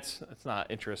internet. It's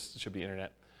not interest, it should be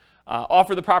internet.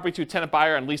 Offer the property to a tenant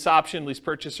buyer on lease option, lease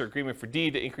purchase, or agreement for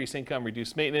deed to increase income,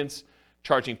 reduce maintenance,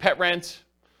 charging pet rent,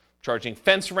 charging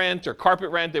fence rent or carpet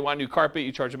rent. They want new carpet,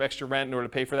 you charge them extra rent in order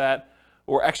to pay for that,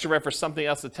 or extra rent for something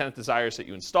else the tenant desires that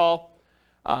you install.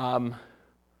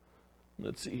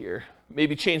 Let's see here.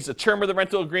 Maybe change the term of the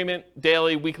rental agreement,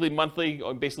 daily, weekly, monthly,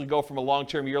 or basically go from a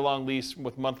long-term, year-long lease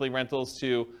with monthly rentals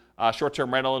to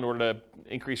short-term rental in order to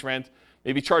increase rent.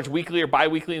 Maybe charge weekly or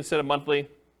bi-weekly instead of monthly.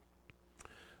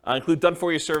 Include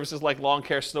done-for-you services like lawn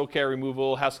care, snow care,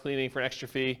 removal, house cleaning for an extra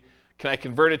fee. Can I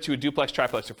convert it to a duplex,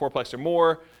 triplex, or fourplex or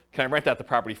more? Can I rent out the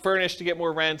property furnished to get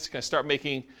more rent? Can I start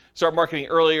marketing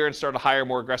earlier and start a higher,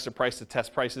 more aggressive price to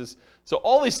test prices? So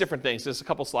all these different things. There's a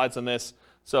couple slides on this.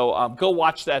 So go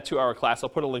watch that 2-hour class. I'll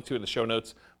put a link to it in the show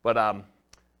notes. But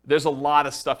there's a lot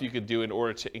of stuff you could do in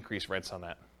order to increase rents on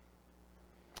that.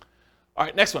 All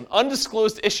right, next one,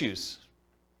 undisclosed issues.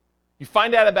 You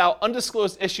find out about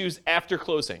undisclosed issues after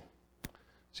closing.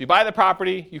 So you buy the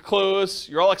property, you close,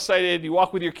 you're all excited, you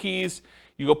walk with your keys,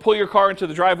 you go pull your car into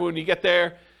the driveway when you get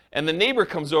there, and the neighbor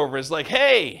comes over and is like,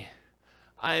 hey,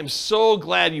 I am so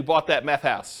glad you bought that meth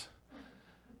house.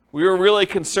 We were really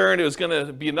concerned it was going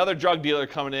to be another drug dealer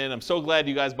coming in. I'm so glad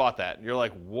you guys bought that. And you're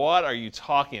like, what are you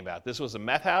talking about? This was a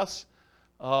meth house?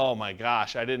 Oh my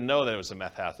gosh, I didn't know that it was a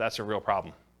meth house. That's a real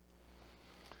problem.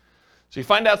 So you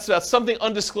find out about something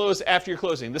undisclosed after your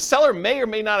closing. The seller may or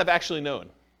may not have actually known.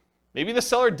 Maybe the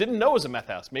seller didn't know it was a meth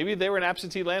house. Maybe they were an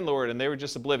absentee landlord and they were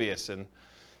just oblivious, and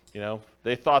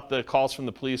they thought the calls from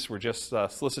the police were just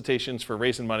solicitations for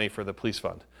raising money for the police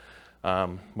fund,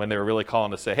 when they were really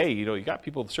calling to say, hey, you got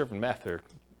people serving meth or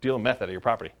dealing meth out of your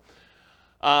property.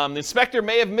 The inspector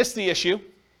may have missed the issue.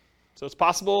 So it's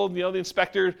possible, the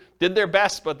inspector did their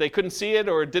best, but they couldn't see it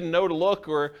or didn't know to look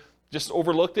or just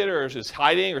overlooked it or was just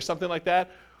hiding or something like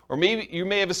that. Or maybe you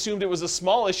may have assumed it was a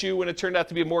small issue when it turned out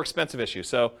to be a more expensive issue.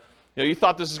 So you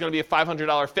thought this was going to be a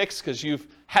 $500 fix because you've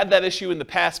had that issue in the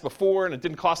past before and it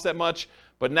didn't cost that much.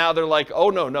 But now they're like, oh,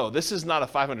 no, this is not a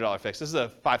 $500 fix. This is a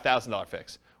 $5,000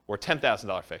 fix or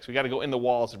 $10,000 fix. We got to go in the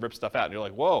walls and rip stuff out. And you're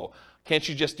like, whoa, can't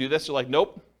you just do this? They're like,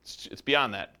 nope, it's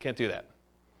beyond that. Can't do that.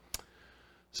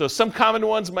 So some common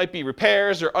ones might be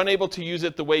repairs or unable to use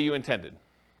it the way you intended.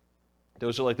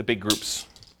 Those are like the big groups.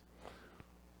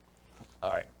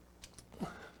 All right.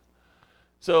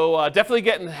 So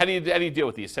definitely how do you deal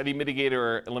with these? How do you mitigate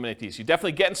or eliminate these? You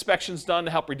definitely get inspections done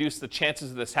to help reduce the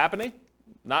chances of this happening.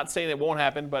 Not saying it won't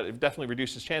happen, but it definitely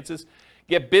reduces chances.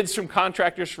 Get bids from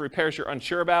contractors for repairs you're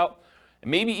unsure about, and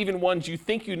maybe even ones you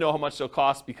think you know how much they'll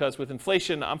cost, because with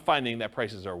inflation, I'm finding that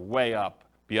prices are way up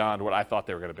beyond what I thought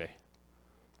they were going to be.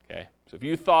 Okay, so if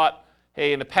you thought,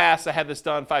 hey, in the past I had this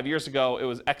done 5 years ago, it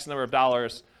was X number of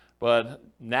dollars, but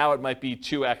now it might be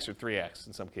 2X or 3X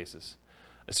in some cases.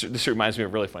 This reminds me of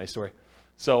a really funny story.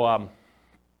 So I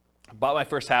bought my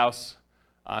first house,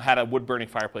 had a wood-burning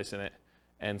fireplace in it,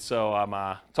 and so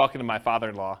I'm talking to my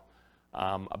father-in-law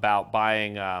about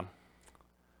buying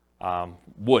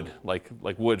wood, like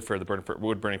wood for the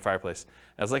wood-burning fireplace.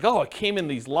 And I was like, oh, it came in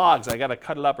these logs. I got to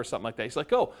cut it up or something like that. He's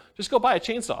like, oh, just go buy a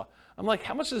chainsaw. I'm like,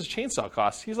 how much does a chainsaw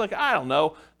cost? He's like, I don't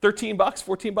know, $13,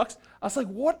 $14. I was like,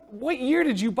 what year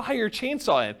did you buy your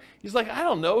chainsaw in? He's like, I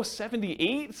don't know,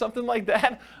 78, something like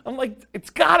that. I'm like, it's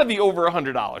got to be over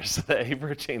 $100 today for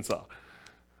a chainsaw.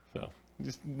 So you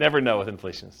just never know with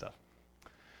inflation and stuff.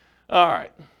 All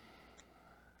right.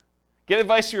 Get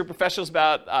advice from your professionals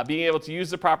about being able to use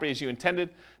the property as you intended.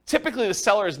 Typically, the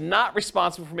seller is not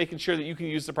responsible for making sure that you can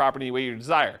use the property the way you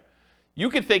desire. You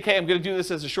could think, hey, I'm going to do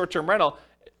this as a short-term rental.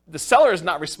 The seller is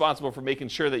not responsible for making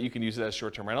sure that you can use it as a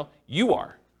short-term rental. You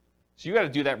are. So you got to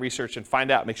do that research and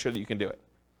find out, make sure that you can do it.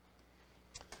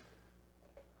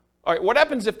 All right, what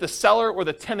happens if the seller or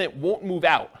the tenant won't move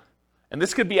out? And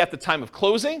this could be at the time of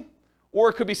closing, or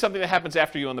it could be something that happens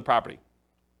after you own the property.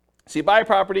 So you buy a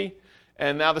property,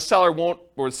 and now the seller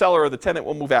or the tenant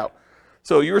won't move out.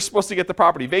 So you were supposed to get the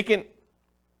property vacant.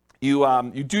 You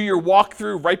do your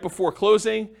walkthrough right before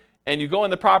closing, and you go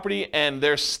in the property, and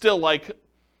there's still like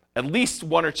at least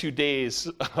 1 or 2 days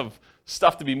of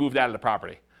stuff to be moved out of the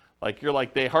property. Like you're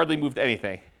like, they hardly moved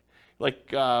anything. Like,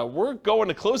 we're going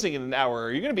to closing in an hour.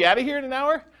 Are you going to be out of here in an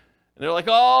hour? And they're like,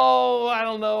 oh, I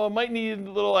don't know. I might need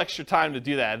a little extra time to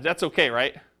do that. That's okay,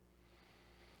 right?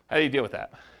 How do you deal with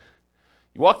that?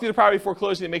 You walk through the property before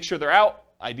closing to make sure they're out,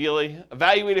 ideally.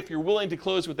 Evaluate if you're willing to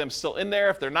close with them still in there.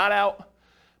 If they're not out,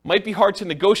 might be hard to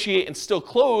negotiate and still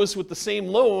close with the same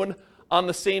loan on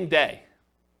the same day.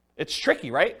 It's tricky,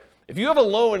 right? If you have a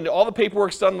loan, all the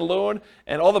paperwork's done on the loan,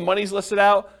 and all the money's listed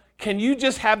out, can you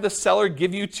just have the seller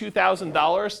give you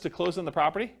 $2,000 to close on the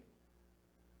property?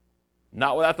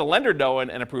 Not without the lender knowing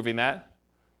and approving that.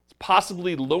 It's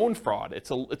possibly loan fraud.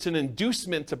 It's an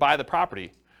inducement to buy the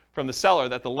property from the seller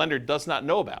that the lender does not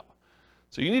know about.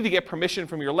 So you need to get permission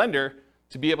from your lender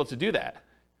to be able to do that.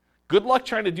 Good luck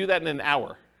trying to do that in an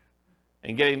hour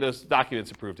and getting those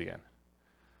documents approved again.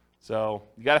 So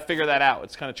you got to figure that out.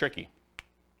 It's kind of tricky.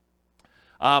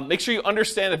 Make sure you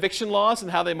understand eviction laws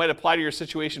and how they might apply to your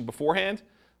situation beforehand.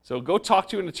 So go talk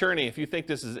to an attorney if you think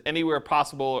this is anywhere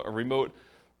possible, a remote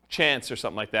chance or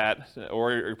something like that,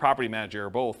 or your property manager or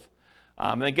both.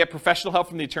 And then get professional help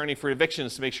from the attorney for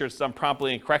evictions to make sure it's done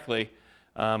promptly and correctly.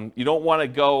 You don't want to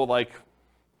go like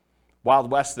Wild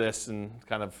West this and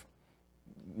kind of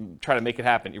try to make it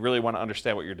happen. You really want to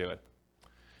understand what you're doing.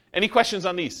 Any questions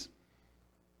on these?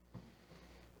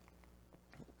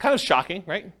 Kind of shocking,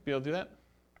 right? Be able to do that?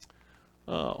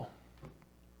 Oh.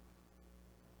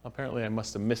 Apparently I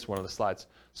must have missed one of the slides.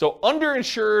 So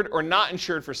underinsured or not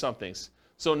insured for some things.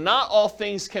 So not all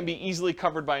things can be easily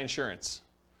covered by insurance.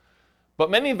 But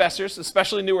many investors,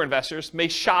 especially newer investors, may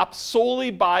shop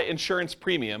solely by insurance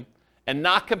premium and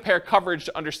not compare coverage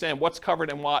to understand what's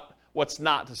covered and what's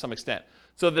not to some extent.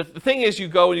 So the thing is, you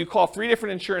go and you call 3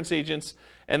 different insurance agents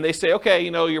and they say, okay,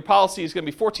 your policy is going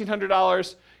to be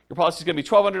 $1,400, your policy is going to be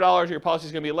 $1,200, your policy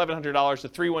is going to be $1,100, the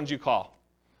 3 ones you call.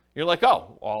 You're like,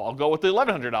 oh, well, I'll go with the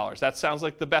 $1,100. That sounds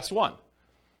like the best one.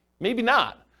 Maybe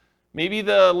not. Maybe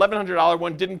the $1,100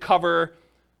 one didn't cover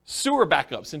sewer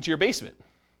backups into your basement.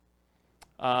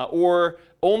 Or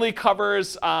only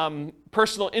covers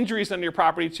personal injuries on your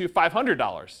property to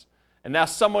 $500. And now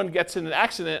someone gets in an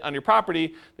accident on your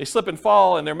property, they slip and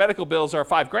fall, and their medical bills are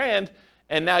 $5,000,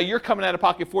 and now you're coming out of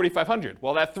pocket $4,500.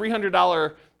 Well, that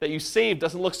 $300 that you saved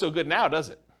doesn't look so good now, does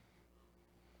it?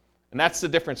 And that's the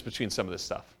difference between some of this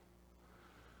stuff.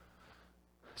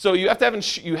 So you have to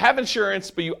have you have insurance,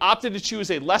 but you opted to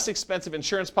choose a less expensive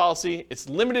insurance policy. It's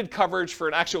limited coverage for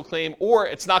an actual claim, or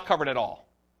it's not covered at all.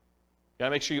 You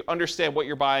gotta make sure you understand what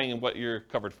you're buying and what you're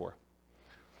covered for.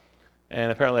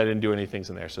 And apparently I didn't do any things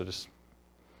in there, so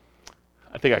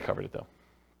I think I covered it though.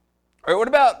 All right, what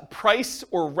about price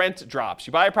or rent drops?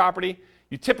 You buy a property,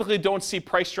 you typically don't see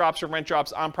price drops or rent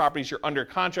drops on properties you're under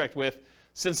contract with,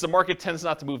 since the market tends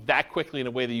not to move that quickly in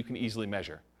a way that you can easily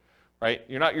measure. Right?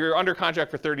 You're under contract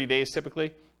for 30 days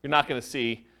typically. You're not going to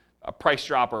see a price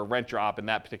drop or a rent drop in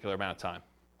that particular amount of time.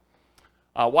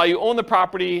 While you own the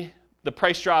property, the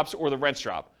price drops or the rents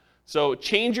drop. So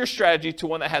change your strategy to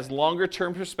one that has longer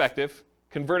term perspective.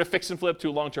 Convert a fix and flip to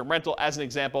a long-term rental as an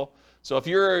example. So if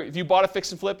you bought a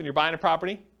fix and flip and you're buying a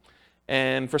property,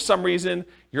 and for some reason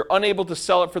you're unable to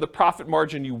sell it for the profit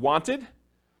margin you wanted,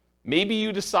 maybe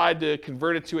you decide to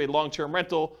convert it to a long-term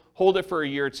rental, hold it for a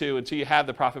year or two until you have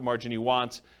the profit margin you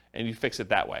want, and you fix it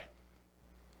that way.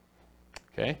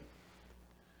 Okay?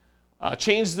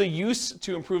 Change the use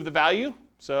to improve the value.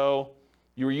 So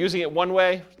you were using it one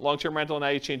way, long-term rental, now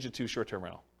you change it to short-term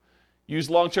rental. Use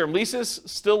long-term leases,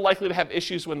 still likely to have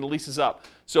issues when the lease is up.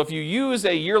 So if you use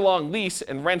a year-long lease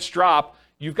and rents drop,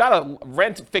 you've got a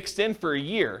rent fixed in for a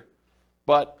year,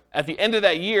 but at the end of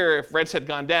that year, if rents had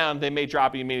gone down, they may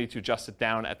drop and you may need to adjust it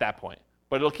down at that point.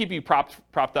 But it'll keep you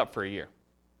propped up for a year.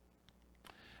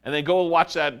 And then go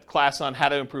watch that class on how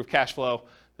to improve cash flow.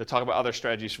 They'll talk about other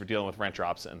strategies for dealing with rent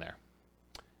drops in there.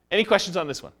 Any questions on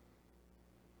this one?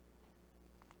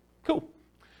 Cool.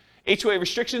 HOA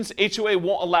restrictions. HOA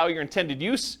won't allow your intended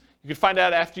use. You can find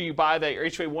out after you buy that your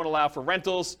HOA won't allow for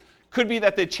rentals. Could be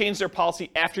that they change their policy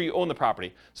after you own the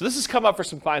property. So this has come up for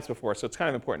some clients before, so it's kind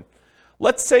of important.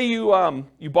 Let's say you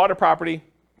bought a property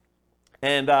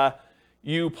and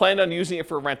you planned on using it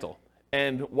for a rental.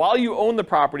 And while you own the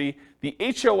property, the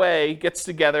HOA gets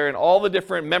together and all the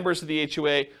different members of the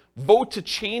HOA vote to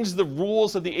change the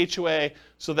rules of the HOA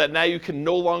so that now you can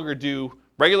no longer do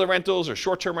regular rentals or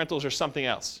short-term rentals or something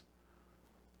else.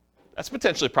 That's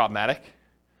potentially problematic.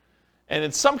 And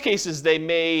in some cases, they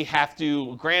may have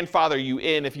to grandfather you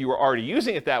in if you were already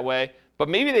using it that way, but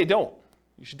maybe they don't.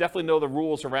 You should definitely know the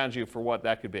rules around you for what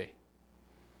that could be.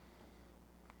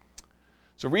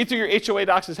 So read through your HOA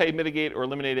docs is how you mitigate or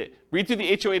eliminate it. Read through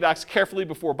the HOA docs carefully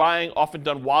before buying, often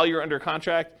done while you're under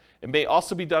contract. It may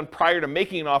also be done prior to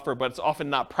making an offer, but it's often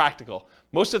not practical.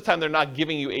 Most of the time, they're not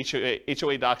giving you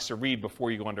HOA docs to read before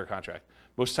you go under contract.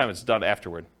 Most of the time, it's done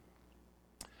afterward.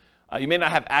 You may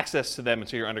not have access to them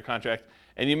until you're under contract,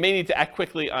 and you may need to act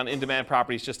quickly on in-demand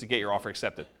properties just to get your offer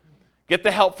accepted. Get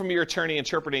the help from your attorney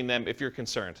interpreting them if you're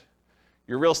concerned.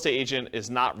 Your real estate agent is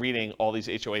not reading all these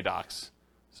HOA docs,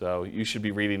 so you should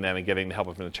be reading them and getting the help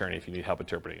of an attorney if you need help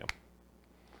interpreting them.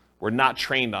 We're not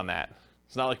trained on that.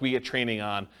 It's not like we get training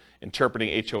on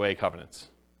interpreting HOA covenants.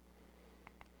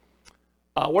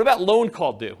 What about loan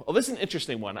call due? Oh, this is an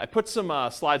interesting one. I put some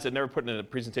slides I've never put in a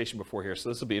presentation before here, so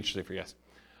this will be interesting for you guys.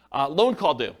 Loan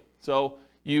call due. So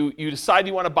you decide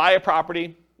you want to buy a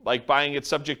property, like buying it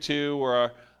subject to,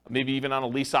 or maybe even on a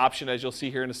lease option, as you'll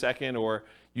see here in a second, or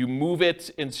you move it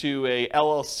into a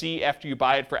LLC after you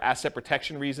buy it for asset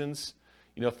protection reasons.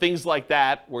 You know, things like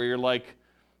that, where you're like,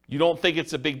 you don't think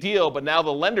it's a big deal, but now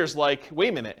the lender's like, wait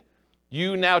a minute,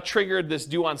 you now triggered this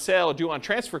due on sale or due on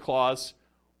transfer clause.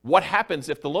 What happens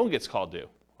if the loan gets called due?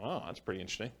 Oh, that's pretty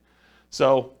interesting.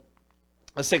 So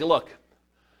let's take a look.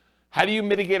 How do you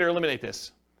mitigate or eliminate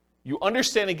this? You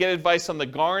understand and get advice on the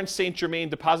Garn-St. Germain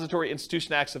Depository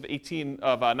Institution Acts of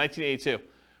 1982,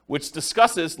 which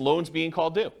discusses loans being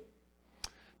called due.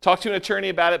 Talk to an attorney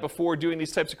about it before doing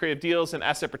these types of creative deals and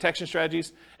asset protection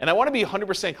strategies. And I want to be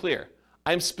 100% clear.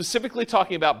 I'm specifically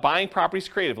talking about buying properties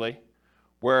creatively,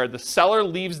 where the seller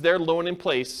leaves their loan in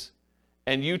place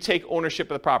and you take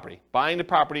ownership of the property. Buying the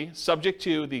property subject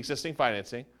to the existing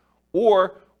financing,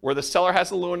 or where the seller has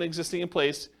a loan existing in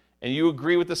place and you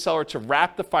agree with the seller to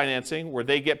wrap the financing where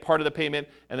they get part of the payment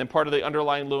and then part of the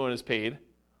underlying loan is paid.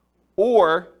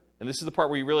 Or, and this is the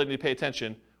part where you really need to pay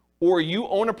attention, or you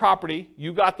own a property,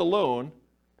 you got the loan,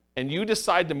 and you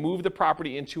decide to move the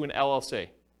property into an LLC.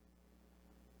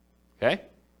 Okay?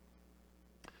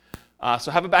 So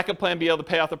have a backup plan, be able to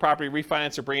pay off the property,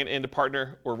 refinance, or bring it in to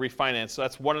partner or refinance. So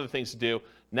that's one of the things to do.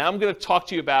 Now I'm going to talk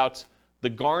to you about the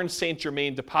Garn-St.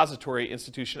 Germain Depository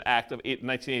Institution Act of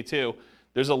 1982.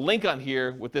 There's a link on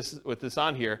here with this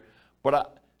on here,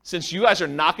 but since you guys are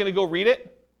not going to go read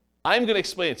it, I'm going to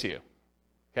explain it to you,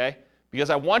 okay? Because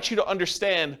I want you to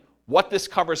understand what this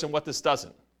covers and what this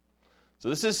doesn't. So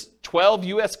this is 12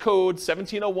 U.S. Code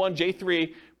 1701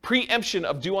 J3, preemption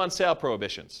of due on sale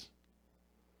prohibitions.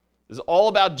 This is all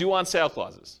about due on sale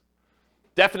clauses.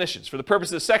 Definitions. For the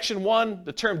purposes of Section 1,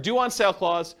 the term due on sale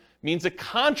clause means a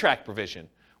contract provision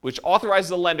which authorizes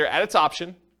the lender at its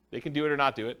option, they can do it or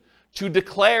not do it, to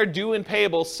declare due and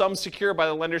payable sums secured by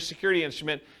the lender's security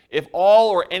instrument if all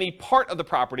or any part of the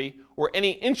property or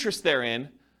any interest therein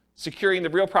securing the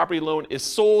real property loan is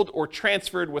sold or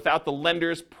transferred without the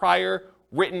lender's prior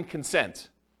written consent.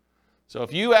 So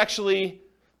if you actually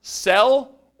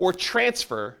sell or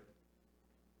transfer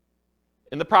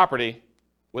in the property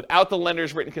without the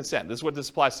lender's written consent, this is what this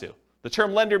applies to. The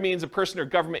term lender means a person or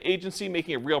government agency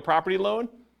making a real property loan,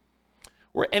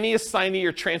 or any assignee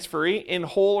or transferee in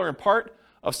whole or in part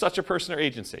of such a person or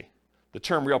agency. The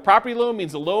term real property loan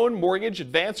means a loan, mortgage,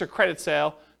 advance, or credit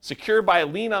sale secured by a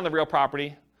lien on the real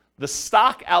property, the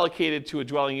stock allocated to a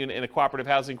dwelling unit in a cooperative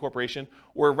housing corporation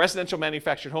or a residential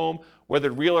manufactured home,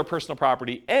 whether real or personal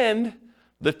property, and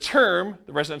the term,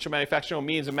 the residential manufactured home,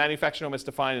 means a manufactured home is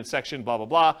defined in section blah, blah,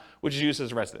 blah, which is used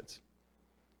as a residence.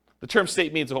 The term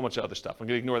state means a whole bunch of other stuff. I'm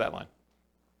going to ignore that line.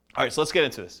 All right, so let's get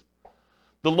into this.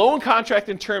 The loan contract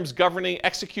and terms governing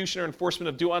execution or enforcement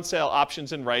of due on sale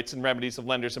options and rights and remedies of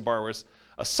lenders and borrowers,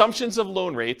 assumptions of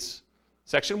loan rates,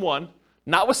 Section 1,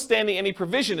 notwithstanding any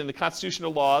provision in the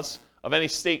constitutional laws of any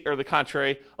state or the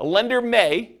contrary, a lender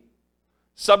may,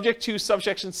 subject to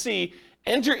subsection C,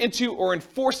 enter into or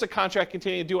enforce a contract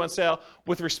containing a due on sale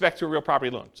with respect to a real property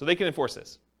loan. So they can enforce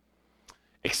this.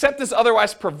 Except as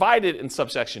otherwise provided in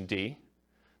subsection D,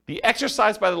 the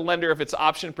exercise by the lender of its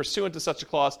option pursuant to such a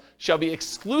clause shall be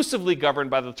exclusively governed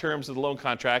by the terms of the loan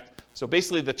contract. So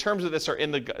basically the terms of this are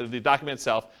in the document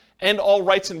itself, and all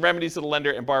rights and remedies of the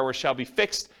lender and borrower shall be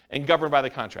fixed and governed by the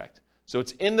contract. So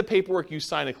it's in the paperwork you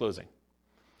sign at closing.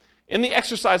 In the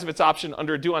exercise of its option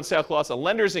under a due on sale clause, a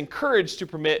lender is encouraged to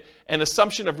permit an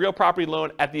assumption of real property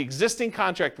loan at the existing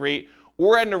contract rate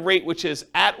or at a rate which is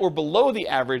at or below the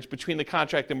average between the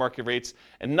contract and market rates,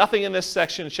 and nothing in this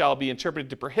section shall be interpreted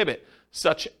to prohibit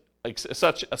such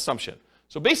assumption.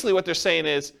 So basically what they're saying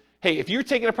is, hey, if you're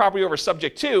taking a property over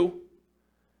subject to,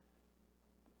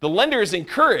 the lender is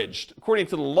encouraged, according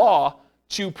to the law,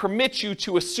 to permit you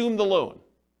to assume the loan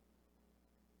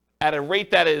at a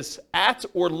rate that is at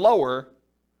or lower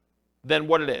than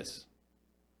what it is.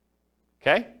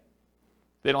 Okay?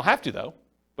 They don't have to, though,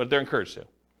 but they're encouraged to.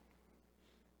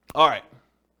 All right.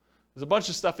 There's a bunch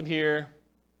of stuff in here.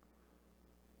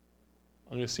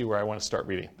 I'm going to see where I want to start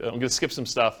reading. I'm going to skip some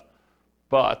stuff.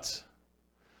 But,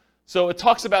 so it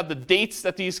talks about the dates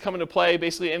that these come into play,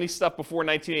 basically any stuff before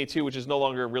 1982, which is no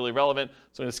longer really relevant.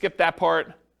 So I'm going to skip that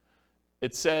part.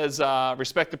 It says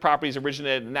respective properties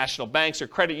originated in national banks or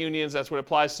credit unions. That's what it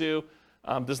applies to.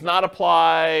 Does not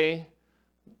apply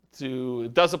to,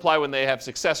 it does apply when they have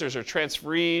successors or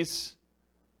transferees.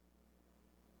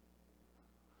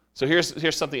 So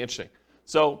here's something interesting.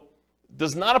 So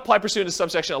does not apply pursuant to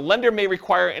subsection. A lender may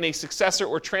require any successor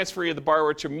or transferee of the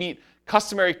borrower to meet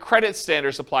customary credit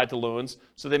standards applied to loans.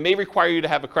 So they may require you to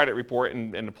have a credit report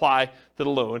and apply to the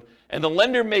loan. And the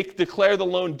lender may declare the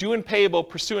loan due and payable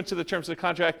pursuant to the terms of the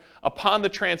contract upon the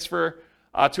transfer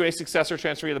to a successor or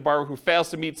transferee of the borrower who fails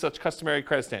to meet such customary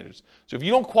credit standards. So if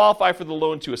you don't qualify for the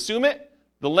loan to assume it,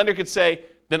 the lender could say,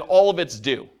 then all of it's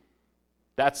due.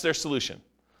 That's their solution.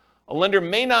 A lender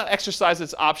may not exercise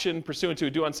its option pursuant to a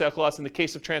due on sale clause in the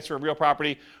case of transfer of real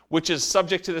property, which is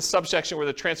subject to this subsection where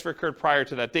the transfer occurred prior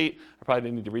to that date. I probably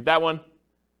didn't need to read that one.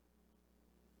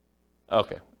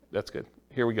 Okay, that's good.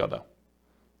 Here we go, though.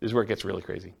 This is where it gets really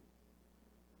crazy.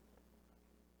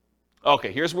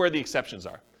 Okay, here's where the exceptions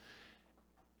are.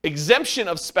 Exemption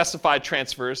of specified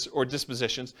transfers or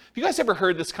dispositions. Have you guys ever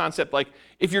heard this concept? Like,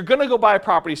 if you're going to go buy a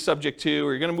property subject to,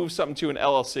 or you're going to move something to an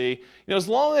LLC, as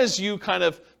long as you kind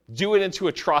of do it into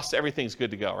a trust, everything's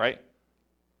good to go, right?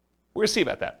 We're going to see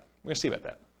about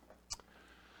that.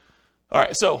 All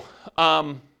right, so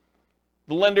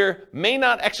the lender may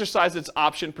not exercise its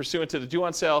option pursuant to the due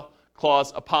on sale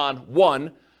clause upon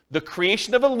 1, the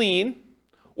creation of a lien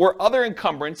or other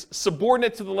encumbrance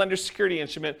subordinate to the lender's security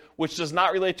instrument, which does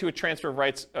not relate to a transfer of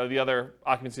rights of the other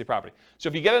occupancy of the property. So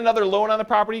if you get another loan on the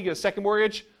property, you get a second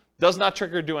mortgage, does not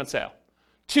trigger a due on sale.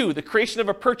 2, the creation of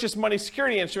a purchase money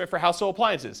security instrument for household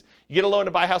appliances. You get a loan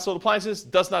to buy household appliances,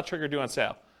 does not trigger due on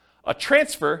sale. A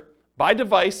transfer by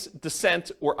device,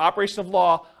 descent, or operation of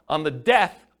law on the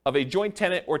death of a joint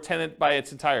tenant or tenant by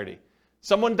its entirety.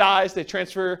 Someone dies, they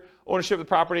transfer ownership of the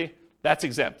property, that's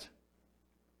exempt.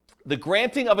 The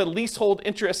granting of a leasehold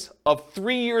interest of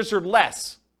 3 years or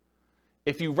less.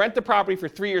 If you rent the property for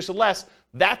 3 years or less,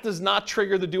 that does not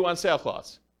trigger the due on sale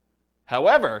clause.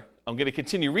 However, I'm going to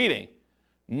continue reading.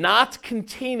 Not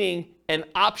containing an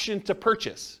option to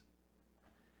purchase.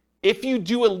 If you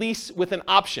do a lease with an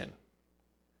option,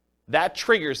 that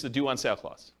triggers the due on sale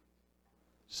clause.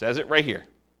 Says it right here.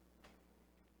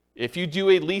 If you do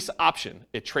a lease option,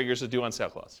 it triggers the due on sale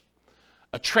clause.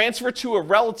 A transfer to a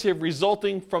relative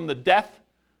resulting from the death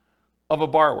of a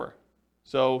borrower.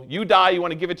 So you die, you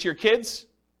want to give it to your kids,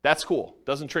 that's cool.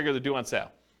 Doesn't trigger the due on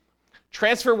sale.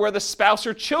 Transfer where the spouse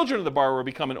or children of the borrower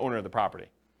become an owner of the property.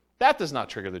 That does not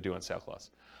trigger the due on sale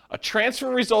clause. A transfer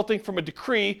resulting from a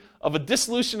decree of a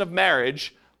dissolution of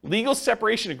marriage, legal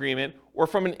separation agreement, or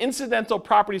from an incidental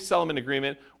property settlement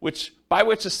agreement by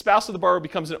which the spouse of the borrower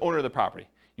becomes an owner of the property.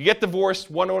 You get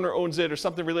divorced, one owner owns it, or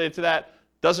something related to that,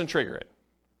 doesn't trigger it.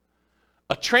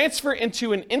 A transfer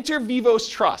into an inter vivos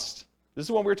trust. This is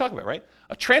the one we were talking about, right?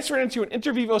 A transfer into an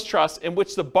inter vivos trust in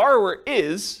which the borrower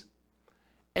is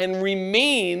and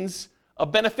remains a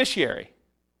beneficiary,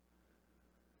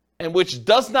 and which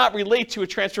does not relate to a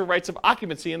transfer of rights of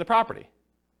occupancy in the property.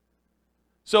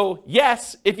 So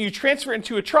yes, if you transfer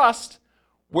into a trust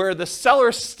where the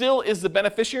seller still is the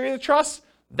beneficiary of the trust,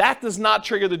 that does not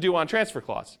trigger the due on transfer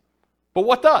clause. But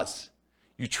what does?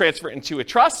 You transfer into a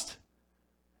trust,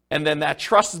 and then that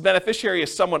trust's beneficiary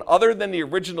is someone other than the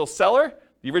original seller,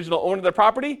 the original owner of the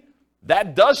property,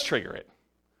 that does trigger it.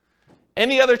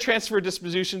 Any other transfer or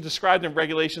disposition described in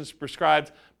regulations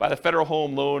prescribed by the Federal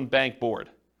Home Loan Bank Board.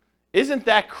 Isn't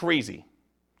that crazy?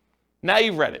 Now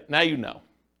you've read it. Now you know.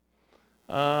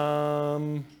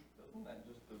 Doesn't that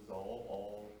just dissolve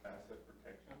all asset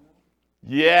protection?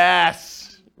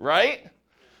 Yes, right?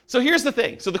 So here's the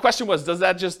thing. So the question was, does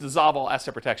that just dissolve all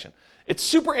asset protection? It's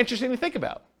super interesting to think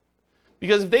about.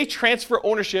 Because if they transfer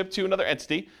ownership to another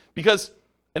entity, because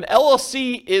an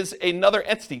LLC is another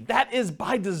entity, that is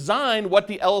by design what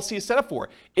the LLC is set up for.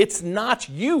 It's not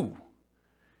you.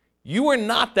 You are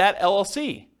not that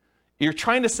LLC. You're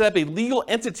trying to set up a legal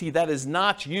entity that is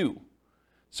not you.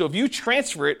 So if you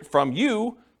transfer it from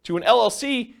you to an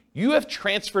LLC, you have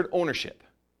transferred ownership.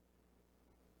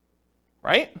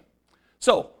 Right?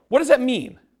 So what does that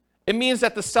mean? It means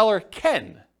that the seller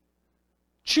can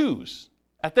choose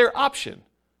at their option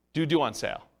do due on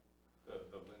sale.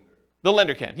 The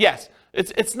lender can, yes.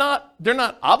 It's not, they're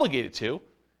not obligated to,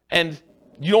 and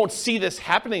you don't see this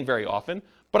happening very often,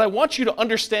 but I want you to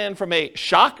understand from a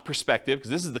shock perspective, because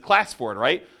this is the class for it,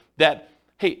 right? That,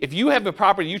 hey, if you have a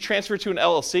property you transfer to an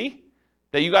LLC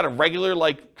that you got a regular,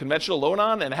 like, conventional loan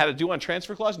on and had a due on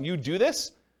transfer clause, and you do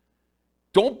this,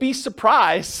 don't be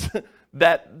surprised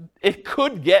that it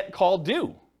could get called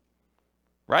due,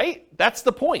 right? That's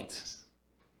the point.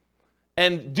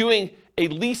 And doing a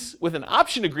lease with an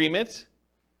option agreement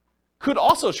could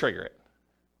also trigger it.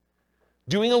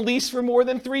 Doing a lease for more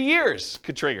than 3 years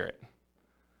could trigger it.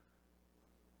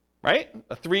 Right?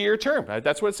 A 3-year term.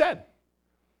 That's what it said.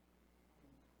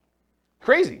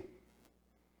 Crazy.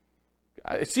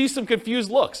 I see some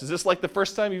confused looks. Is this like the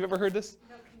first time you've ever heard this?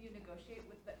 No, can you negotiate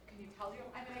with can you tell your,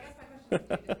 I mean, I guess my question is,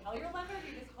 can you just tell your lender, or do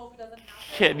you just hope it doesn't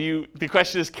happen? The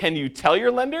question is, can you tell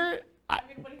your lender? I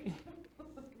mean, what do you can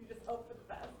you just hope for the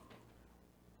best?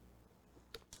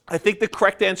 I think the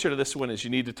correct answer to this one is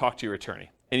you need to talk to your attorney.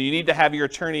 And you need to have your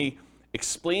attorney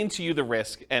explain to you the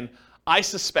risk. And I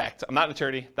suspect, I'm not an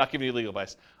attorney, not giving you legal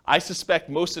advice, I suspect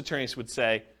most attorneys would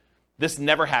say, this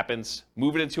never happens,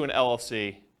 move it into an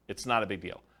LLC, it's not a big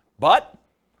deal. But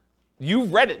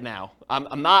you've read it now.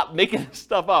 I'm not making this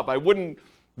stuff up. I wouldn't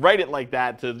write it like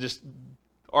that to just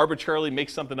arbitrarily make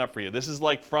something up for you. This is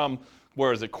like from,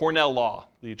 where is it, Cornell Law.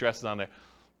 The address is on there.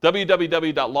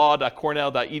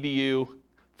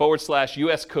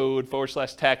 www.law.cornell.edu/US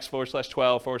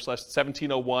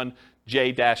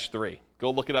code/text/12/1701J-3. Go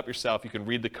look it up yourself. You can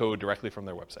read the code directly from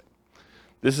their website.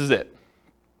 This is it.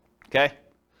 Okay?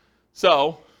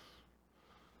 So,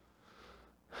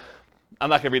 I'm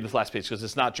not going to read this last page because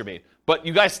it's not germane. But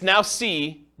you guys now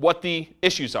see what the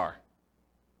issues are.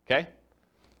 Okay?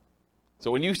 So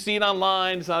when you see it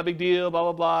online, it's not a big deal, blah,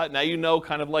 blah, blah. Now you know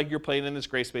kind of like you're playing in this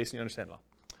gray space and you understand well.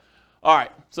 All right,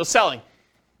 so selling.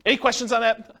 Any questions on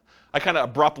that? I kind of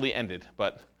abruptly ended,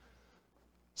 but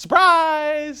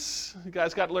surprise! You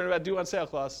guys got to learn about due on sale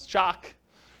clause. Shock.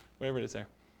 Whatever it is there.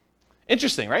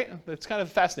 Interesting, right? It's kind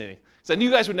of fascinating. So I knew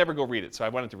you guys would never go read it, so I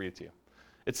wanted to read it to you.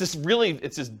 It's this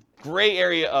gray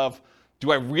area of,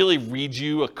 do I really read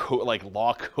you a code, like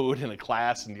law code in a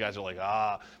class? And you guys are like,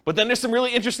 ah. But then there's some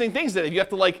really interesting things that you have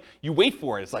to like, you wait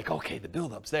for it. It's like, okay, the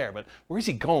build-up's there, but where is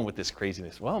he going with this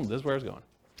craziness? Well, this is where I was going.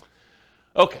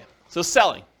 Okay, so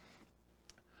selling.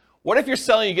 What if you're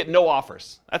selling and you get no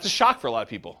offers? That's a shock for a lot of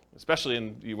people, especially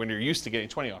when you're used to getting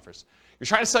 20 offers. You're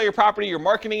trying to sell your property, you're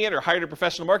marketing it or hired a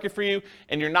professional market for you,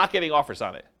 and you're not getting offers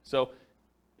on it. So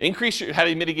how do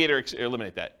you mitigate or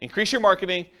eliminate that? Increase your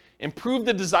marketing, improve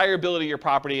the desirability of your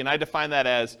property, and I define that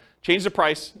as change the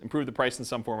price, improve the price in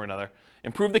some form or another,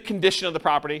 improve the condition of the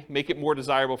property, make it more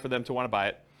desirable for them to want to buy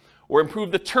it, or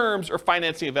improve the terms or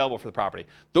financing available for the property.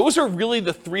 Those are really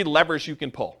the three levers you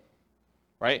can pull,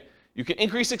 right? You can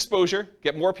increase exposure,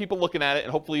 get more people looking at it,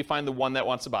 and hopefully you find the one that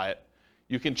wants to buy it.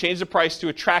 You can change the price to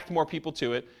attract more people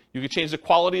to it. You can change the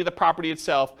quality of the property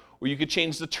itself, or you could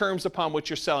change the terms upon which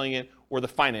you're selling it, or the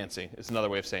financing is another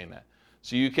way of saying that.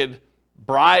 So you could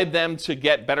bribe them to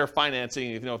get better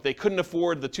financing. If they couldn't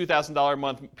afford the $2,000 a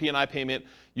month P&I payment,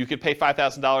 you could pay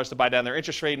 $5,000 to buy down their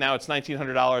interest rate. Now it's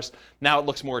 $1,900. Now it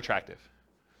looks more attractive.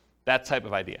 That type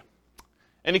of idea.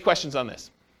 Any questions on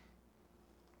this?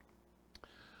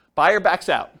 Buyer backs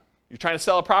out. You're trying to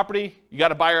sell a property. You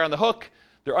got a buyer on the hook.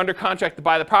 They're under contract to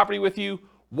buy the property with you.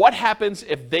 What happens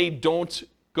if they don't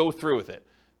go through with it?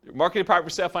 They're marketing property for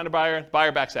sale, find a buyer, the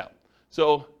buyer backs out.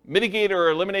 So mitigate or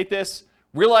eliminate this.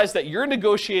 Realize that your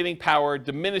negotiating power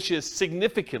diminishes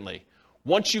significantly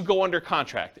once you go under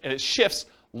contract, and it shifts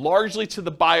largely to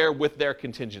the buyer with their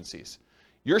contingencies.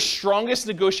 Your strongest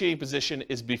negotiating position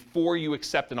is before you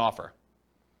accept an offer.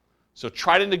 So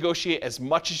try to negotiate as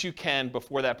much as you can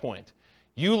before that point.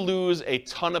 You lose a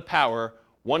ton of power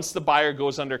once the buyer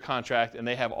goes under contract and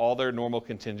they have all their normal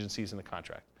contingencies in the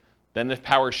contract. Then the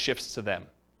power shifts to them.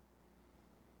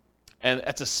 And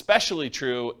that's especially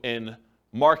true in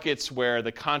markets where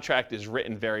the contract is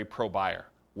written very pro-buyer,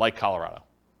 like Colorado,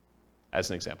 as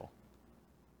an example.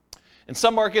 In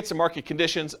some markets and market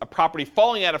conditions, a property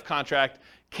falling out of contract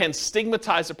can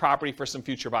stigmatize a property for some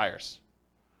future buyers.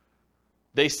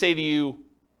 They say to you,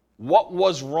 what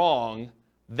was wrong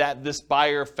that this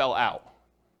buyer fell out?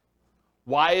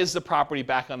 Why is the property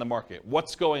back on the market?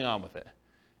 What's going on with it?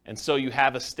 And so you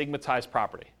have a stigmatized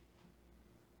property.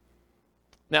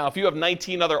 Now, if you have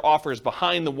 19 other offers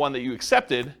behind the one that you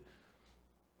accepted,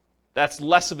 that's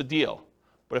less of a deal.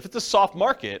 But if it's a soft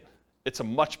market, it's a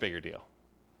much bigger deal.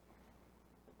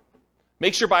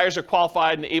 Make sure buyers are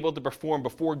qualified and able to perform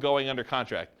before going under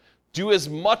contract. Do as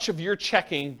much of your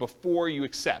checking before you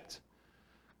accept.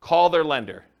 Call their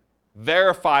lender.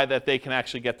 Verify that they can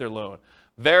actually get their loan.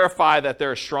 Verify that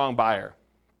they're a strong buyer.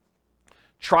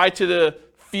 Try to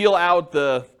feel out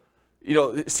the,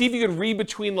 see if you can read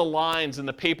between the lines in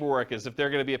the paperwork as if they're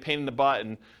going to be a pain in the butt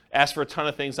and ask for a ton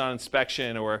of things on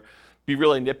inspection or be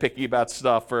really nitpicky about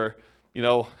stuff or,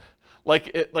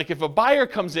 like if a buyer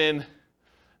comes in,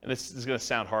 and this is going to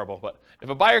sound horrible, but if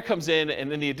a buyer comes in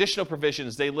and in the additional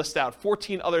provisions, they list out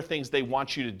 14 other things they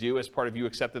want you to do as part of you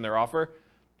accepting their offer,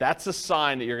 that's a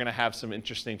sign that you're going to have some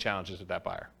interesting challenges with that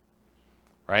buyer,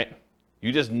 right?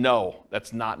 You just know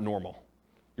that's not normal.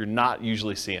 You're not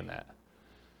usually seeing that.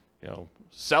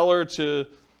 Seller to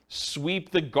sweep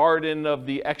the garden of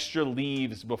the extra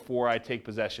leaves before I take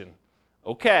possession.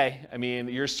 Okay,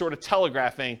 you're sort of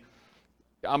telegraphing,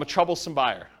 I'm a troublesome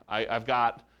buyer. I've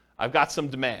got some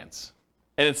demands.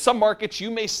 And in some markets, you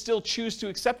may still choose to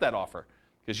accept that offer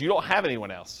because you don't have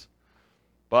anyone else.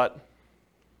 But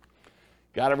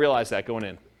got to realize that going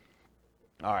in.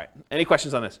 All right, any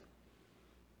questions on this?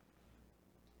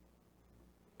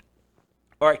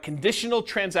 All right, conditional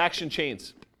transaction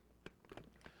chains.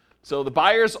 So the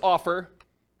buyer's offer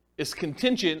is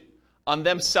contingent on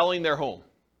them selling their home.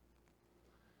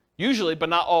 Usually, but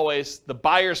not always, the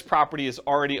buyer's property is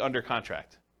already under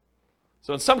contract.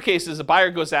 So in some cases, a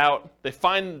buyer goes out, they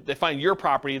find your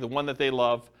property, the one that they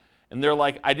love, and they're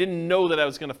like, I didn't know that I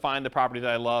was going to find the property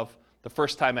that I love the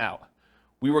first time out.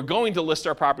 We were going to list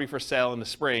our property for sale in the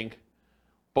spring,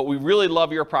 but we really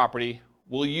love your property.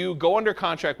 Will you go under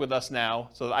contract with us now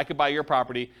so that I could buy your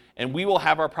property, and we will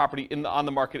have our property on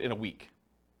the market in a week?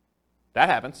 That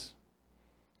happens.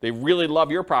 They really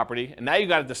love your property, and now you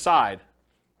got to decide,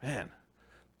 man,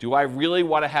 do I really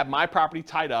want to have my property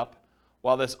tied up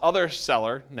while this other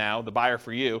seller, now the buyer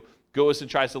for you, goes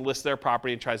and tries to list their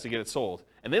property and tries to get it sold?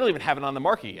 And they don't even have it on the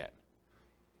market yet.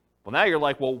 Well, now you're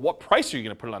like, well, what price are you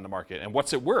going to put it on the market, and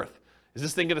what's it worth? Is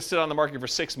this thing going to sit on the market for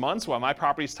 6 months while my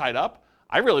property's tied up?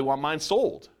 I really want mine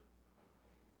sold.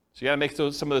 So you got to make some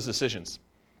of those decisions.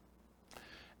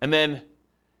 And then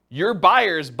your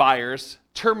buyers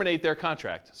terminate their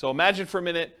contract. So imagine for a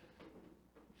minute,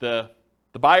 the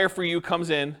buyer for you comes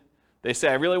in. They say,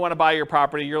 I really want to buy your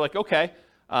property. You're like, okay,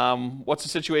 what's the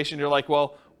situation? You're like,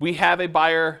 well, we have a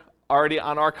buyer already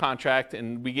on our contract,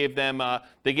 and we gave them,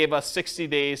 they gave us 60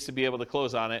 days to be able to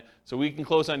close on it. So we can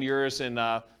close on yours in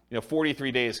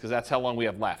 43 days because that's how long we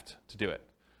have left to do it.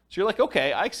 So you're like,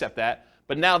 okay, I accept that.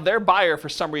 But now their buyer, for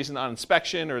some reason on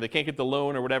inspection or they can't get the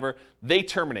loan or whatever, they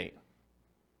terminate.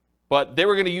 But they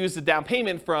were going to use the down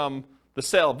payment from the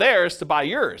sale of theirs to buy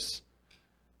yours.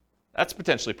 That's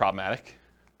potentially problematic.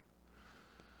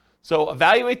 So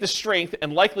evaluate the strength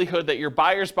and likelihood that your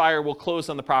buyer's buyer will close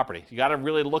on the property. You got to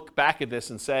really look back at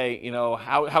this and say,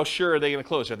 how sure are they going to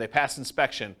close? Are they past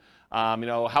inspection?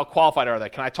 How qualified are they?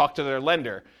 Can I talk to their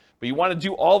lender? But you want to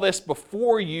do all this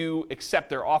before you accept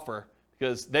their offer,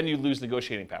 because then you lose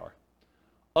negotiating power.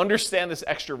 Understand this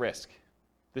extra risk.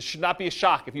 This should not be a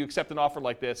shock. If you accept an offer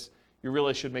like this, you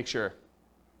really should make sure.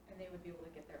 And they would be able to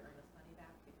get their earnest money back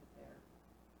because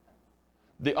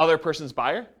they're... The other person's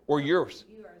buyer or yours?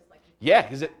 Yours, like... Yeah,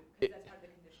 because that's part of the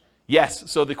condition.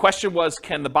 Yes. So the question was,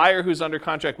 can the buyer who's under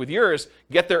contract with yours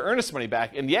get their earnest money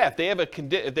back? And yeah, if they have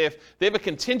a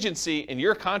contingency in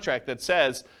your contract that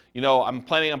says, I'm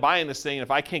planning on buying this thing, and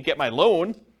if I can't get my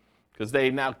loan, because they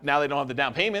now they don't have the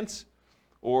down payments,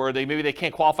 or maybe they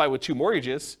can't qualify with 2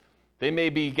 mortgages, they may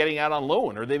be getting out on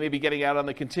loan, or they may be getting out on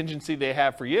the contingency they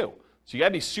have for you. So you got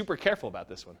to be super careful about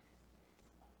this one.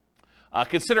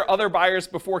 Consider other buyers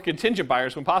before contingent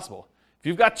buyers when possible. If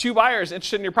you've got 2 buyers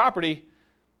interested in your property,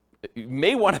 you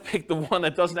may want to pick the one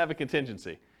that doesn't have a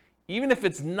contingency, even if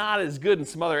it's not as good in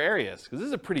some other areas, because this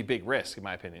is a pretty big risk, in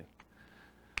my opinion.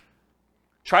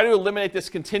 Try to eliminate this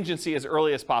contingency as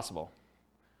early as possible.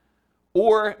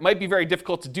 Or it might be very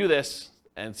difficult to do this,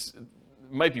 and it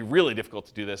might be really difficult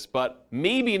to do this, but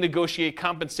maybe negotiate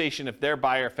compensation if their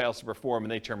buyer fails to perform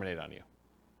and they terminate on you.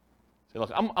 Say,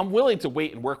 look, I'm willing to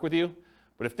wait and work with you,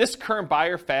 but if this current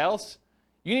buyer fails,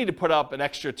 you need to put up an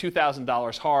extra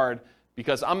 $2,000 hard,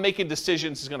 because I'm making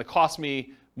decisions that's going to cost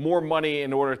me more money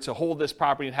in order to hold this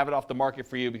property and have it off the market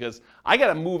for you, because I got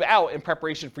to move out in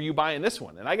preparation for you buying this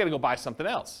one, and I got to go buy something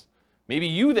else. Maybe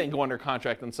you then go under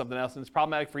contract on something else, and it's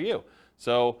problematic for you.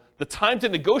 So the time to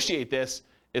negotiate this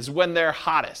is when they're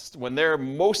hottest, when they're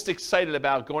most excited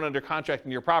about going under contract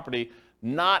in your property,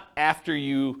 not after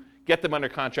you get them under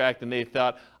contract and they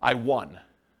thought, I won,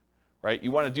 right?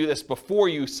 You want to do this before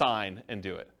you sign and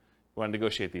do it. You want to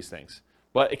negotiate these things.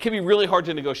 But it can be really hard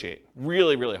to negotiate,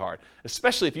 really, really hard,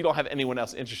 especially if you don't have anyone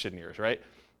else interested in yours, right?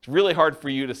 It's really hard for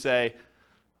you to say,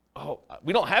 oh,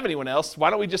 we don't have anyone else. Why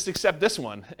don't we just accept this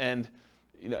one? And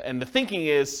the thinking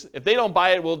is, if they don't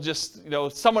buy it, we'll just,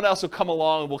 someone else will come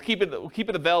along. We'll keep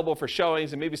it available for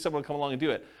showings, and maybe someone will come along and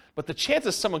do it. But the chance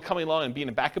of someone coming along and being in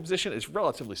a backup position is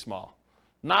relatively small.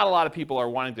 Not a lot of people are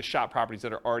wanting to shop properties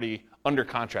that are already under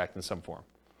contract in some form,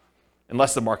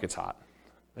 unless the market's hot,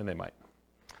 then they might.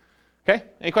 Okay,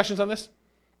 any questions on this?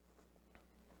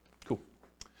 Cool.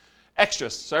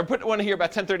 Extras. So I put one here about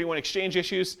 1031 exchange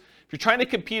issues. If you're trying to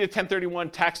compete a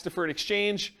 1031 tax-deferred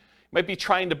exchange, you might be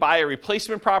trying to buy a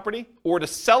replacement property or to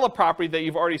sell a property that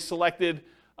you've already selected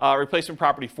a replacement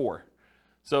property for.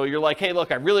 So you're like, hey,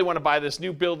 look, I really want to buy this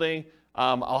new building.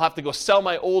 I'll have to go sell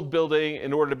my old building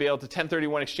in order to be able to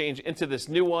 1031 exchange into this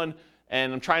new one,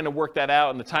 and I'm trying to work that out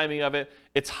and the timing of it.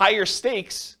 It's higher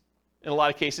stakes in a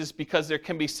lot of cases because there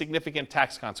can be significant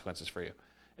tax consequences for you.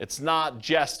 It's not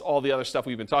just all the other stuff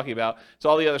we've been talking about. It's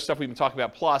all the other stuff we've been talking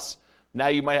about, plus now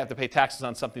you might have to pay taxes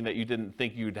on something that you didn't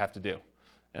think you would have to do.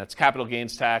 And it's capital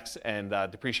gains tax and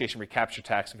depreciation recapture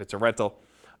tax if it's a rental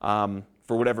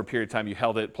for whatever period of time you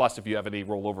held it, plus if you have any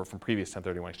rollover from previous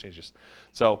 1031 exchanges.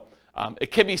 So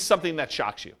it can be something that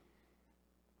shocks you.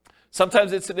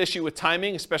 Sometimes it's an issue with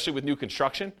timing, especially with new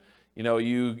construction.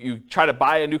 You try to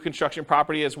buy a new construction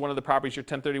property as one of the properties you're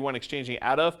 1031 exchanging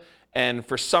out of, and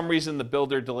for some reason the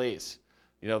builder delays.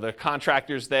 The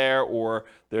contractor's there, or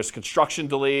there's construction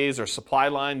delays or supply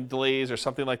line delays or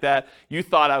something like that. You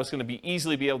thought I was going to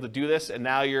easily be able to do this, and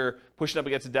now you're pushing up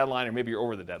against a deadline, or maybe you're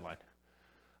over the deadline.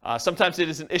 Sometimes it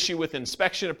is an issue with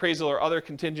inspection, appraisal, or other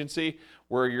contingency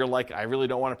where you're like, I really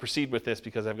don't want to proceed with this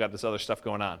because I've got this other stuff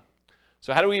going on.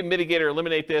 So how do we mitigate or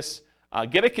eliminate this?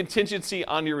 Get a contingency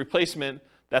on your replacement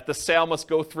that the sale must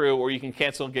go through, or you can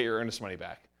cancel and get your earnest money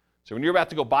back. So when you're about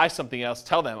to go buy something else,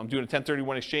 tell them, I'm doing a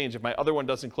 1031 exchange. If my other one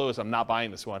doesn't close, I'm not buying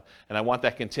this one. And I want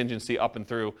that contingency up and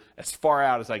through as far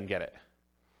out as I can get it,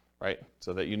 right?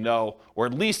 So that you know, or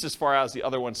at least as far out as the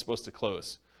other one's supposed to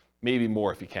close. Maybe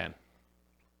more if you can.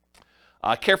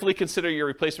 Carefully consider your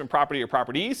replacement property or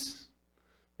properties.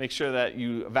 Make sure that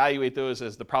you evaluate those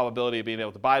as the probability of being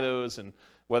able to buy those, and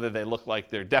whether they look like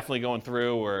they're definitely going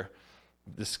through, or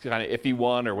this kind of iffy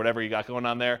one, or whatever you got going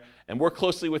on there. And work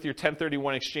closely with your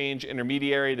 1031 exchange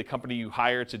intermediary, the company you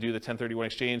hire to do the 1031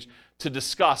 exchange, to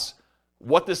discuss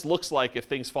what this looks like if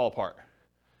things fall apart.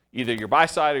 Either your buy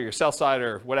side or your sell side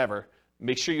or whatever.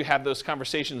 Make sure you have those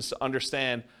conversations to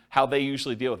understand how they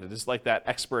usually deal with it. This is like that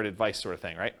expert advice sort of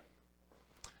thing, right?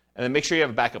 And then make sure you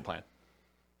have a backup plan.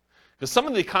 Because some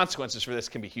of the consequences for this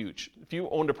can be huge. If you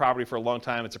owned a property for a long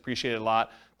time, it's appreciated a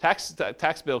lot. Tax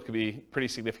bill could be pretty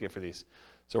significant for these.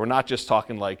 So we're not just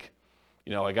talking like,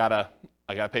 I got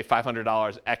I got to pay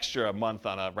 $500 extra a month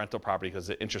on a rental property because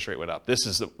the interest rate went up.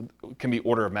 This can be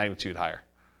order of magnitude higher.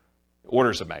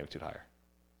 Orders of magnitude higher,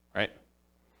 right?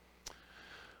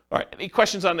 All right, any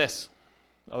questions on this?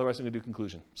 Otherwise, I'm going to do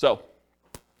conclusion. So,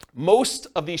 most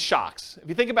of these shocks, if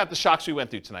you think about the shocks we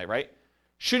went through tonight, right?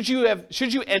 Should you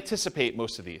anticipate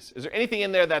most of these? Is there anything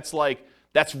in there that's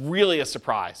really a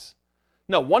surprise?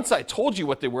 No, once I told you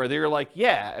what they were like,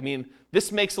 yeah, I mean,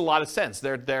 this makes a lot of sense.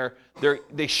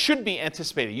 They should be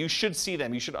anticipated. You should see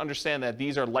them. You should understand that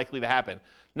these are likely to happen.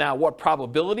 Now, what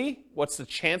probability? What's the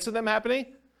chance of them happening?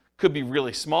 Could be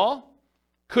really small,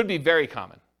 could be very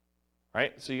common,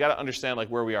 right? So you got to understand like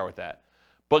where we are with that.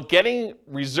 But getting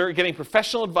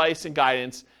professional advice and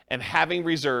guidance and having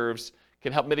reserves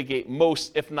can help mitigate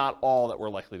most, if not all, that we're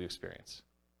likely to experience.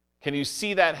 Can you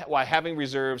see that why having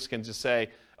reserves can just say,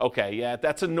 okay, yeah,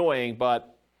 that's annoying,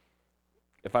 but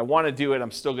if I want to do it, I'm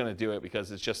still going to do it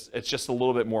because it's just a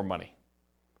little bit more money.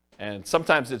 And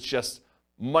sometimes it's just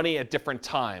money at different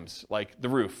times, like the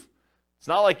roof. It's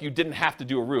not like you didn't have to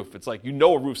do a roof. It's like you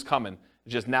know a roof's coming.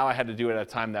 It's just now I had to do it at a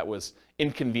time that was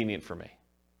inconvenient for me.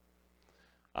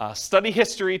 Study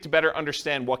history to better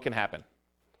understand what can happen.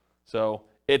 So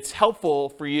it's helpful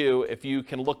for you if you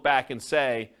can look back and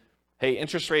say, hey,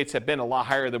 interest rates have been a lot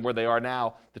higher than where they are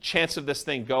now. The chance of this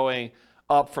thing going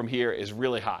up from here is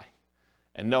really high.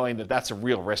 And knowing that that's a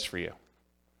real risk for you.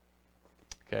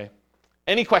 Okay.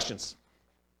 Any questions?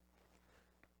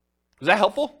 Was that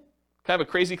helpful? Kind of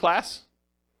a crazy class?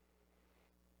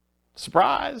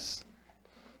 Surprise.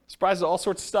 Surprise at all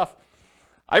sorts of stuff.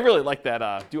 I really like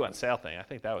that due on sale thing. I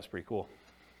think that was pretty cool.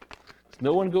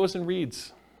 No one goes and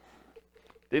reads.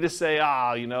 They just say,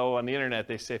 on the internet,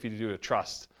 they say if you do a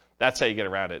trust. That's how you get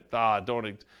around it.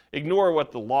 Don't ignore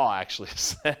what the law actually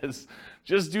says.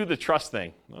 Just do the trust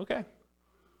thing. Okay.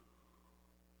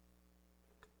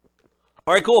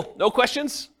 All right, cool. No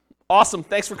questions? Awesome.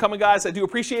 Thanks for coming, guys. I do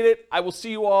appreciate it. I will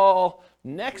see you all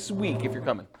next week if you're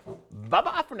coming.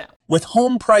 Bye-bye for now. With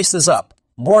home prices up,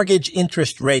 mortgage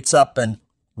interest rates up, and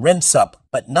rents up,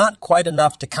 but not quite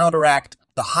enough to counteract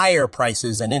the higher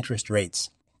prices and interest rates,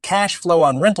 cash flow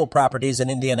on rental properties in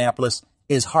Indianapolis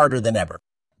is harder than ever.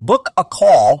 Book a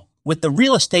call with the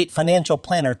Real Estate Financial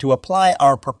Planner to apply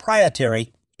our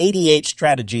proprietary 88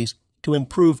 strategies to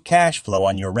improve cash flow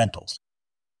on your rentals.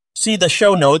 See the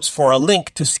show notes for a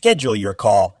link to schedule your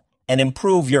call and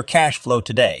improve your cash flow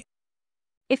today.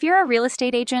 If you're a real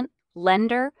estate agent,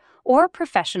 lender, or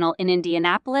professional in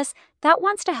Indianapolis that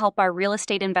wants to help our real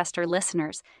estate investor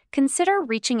listeners, consider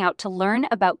reaching out to learn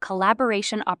about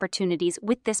collaboration opportunities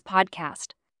with this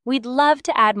podcast. We'd love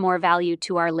to add more value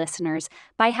to our listeners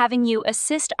by having you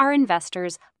assist our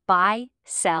investors buy,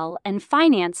 sell, and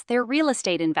finance their real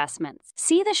estate investments.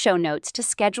 See the show notes to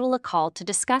schedule a call to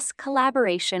discuss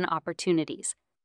collaboration opportunities.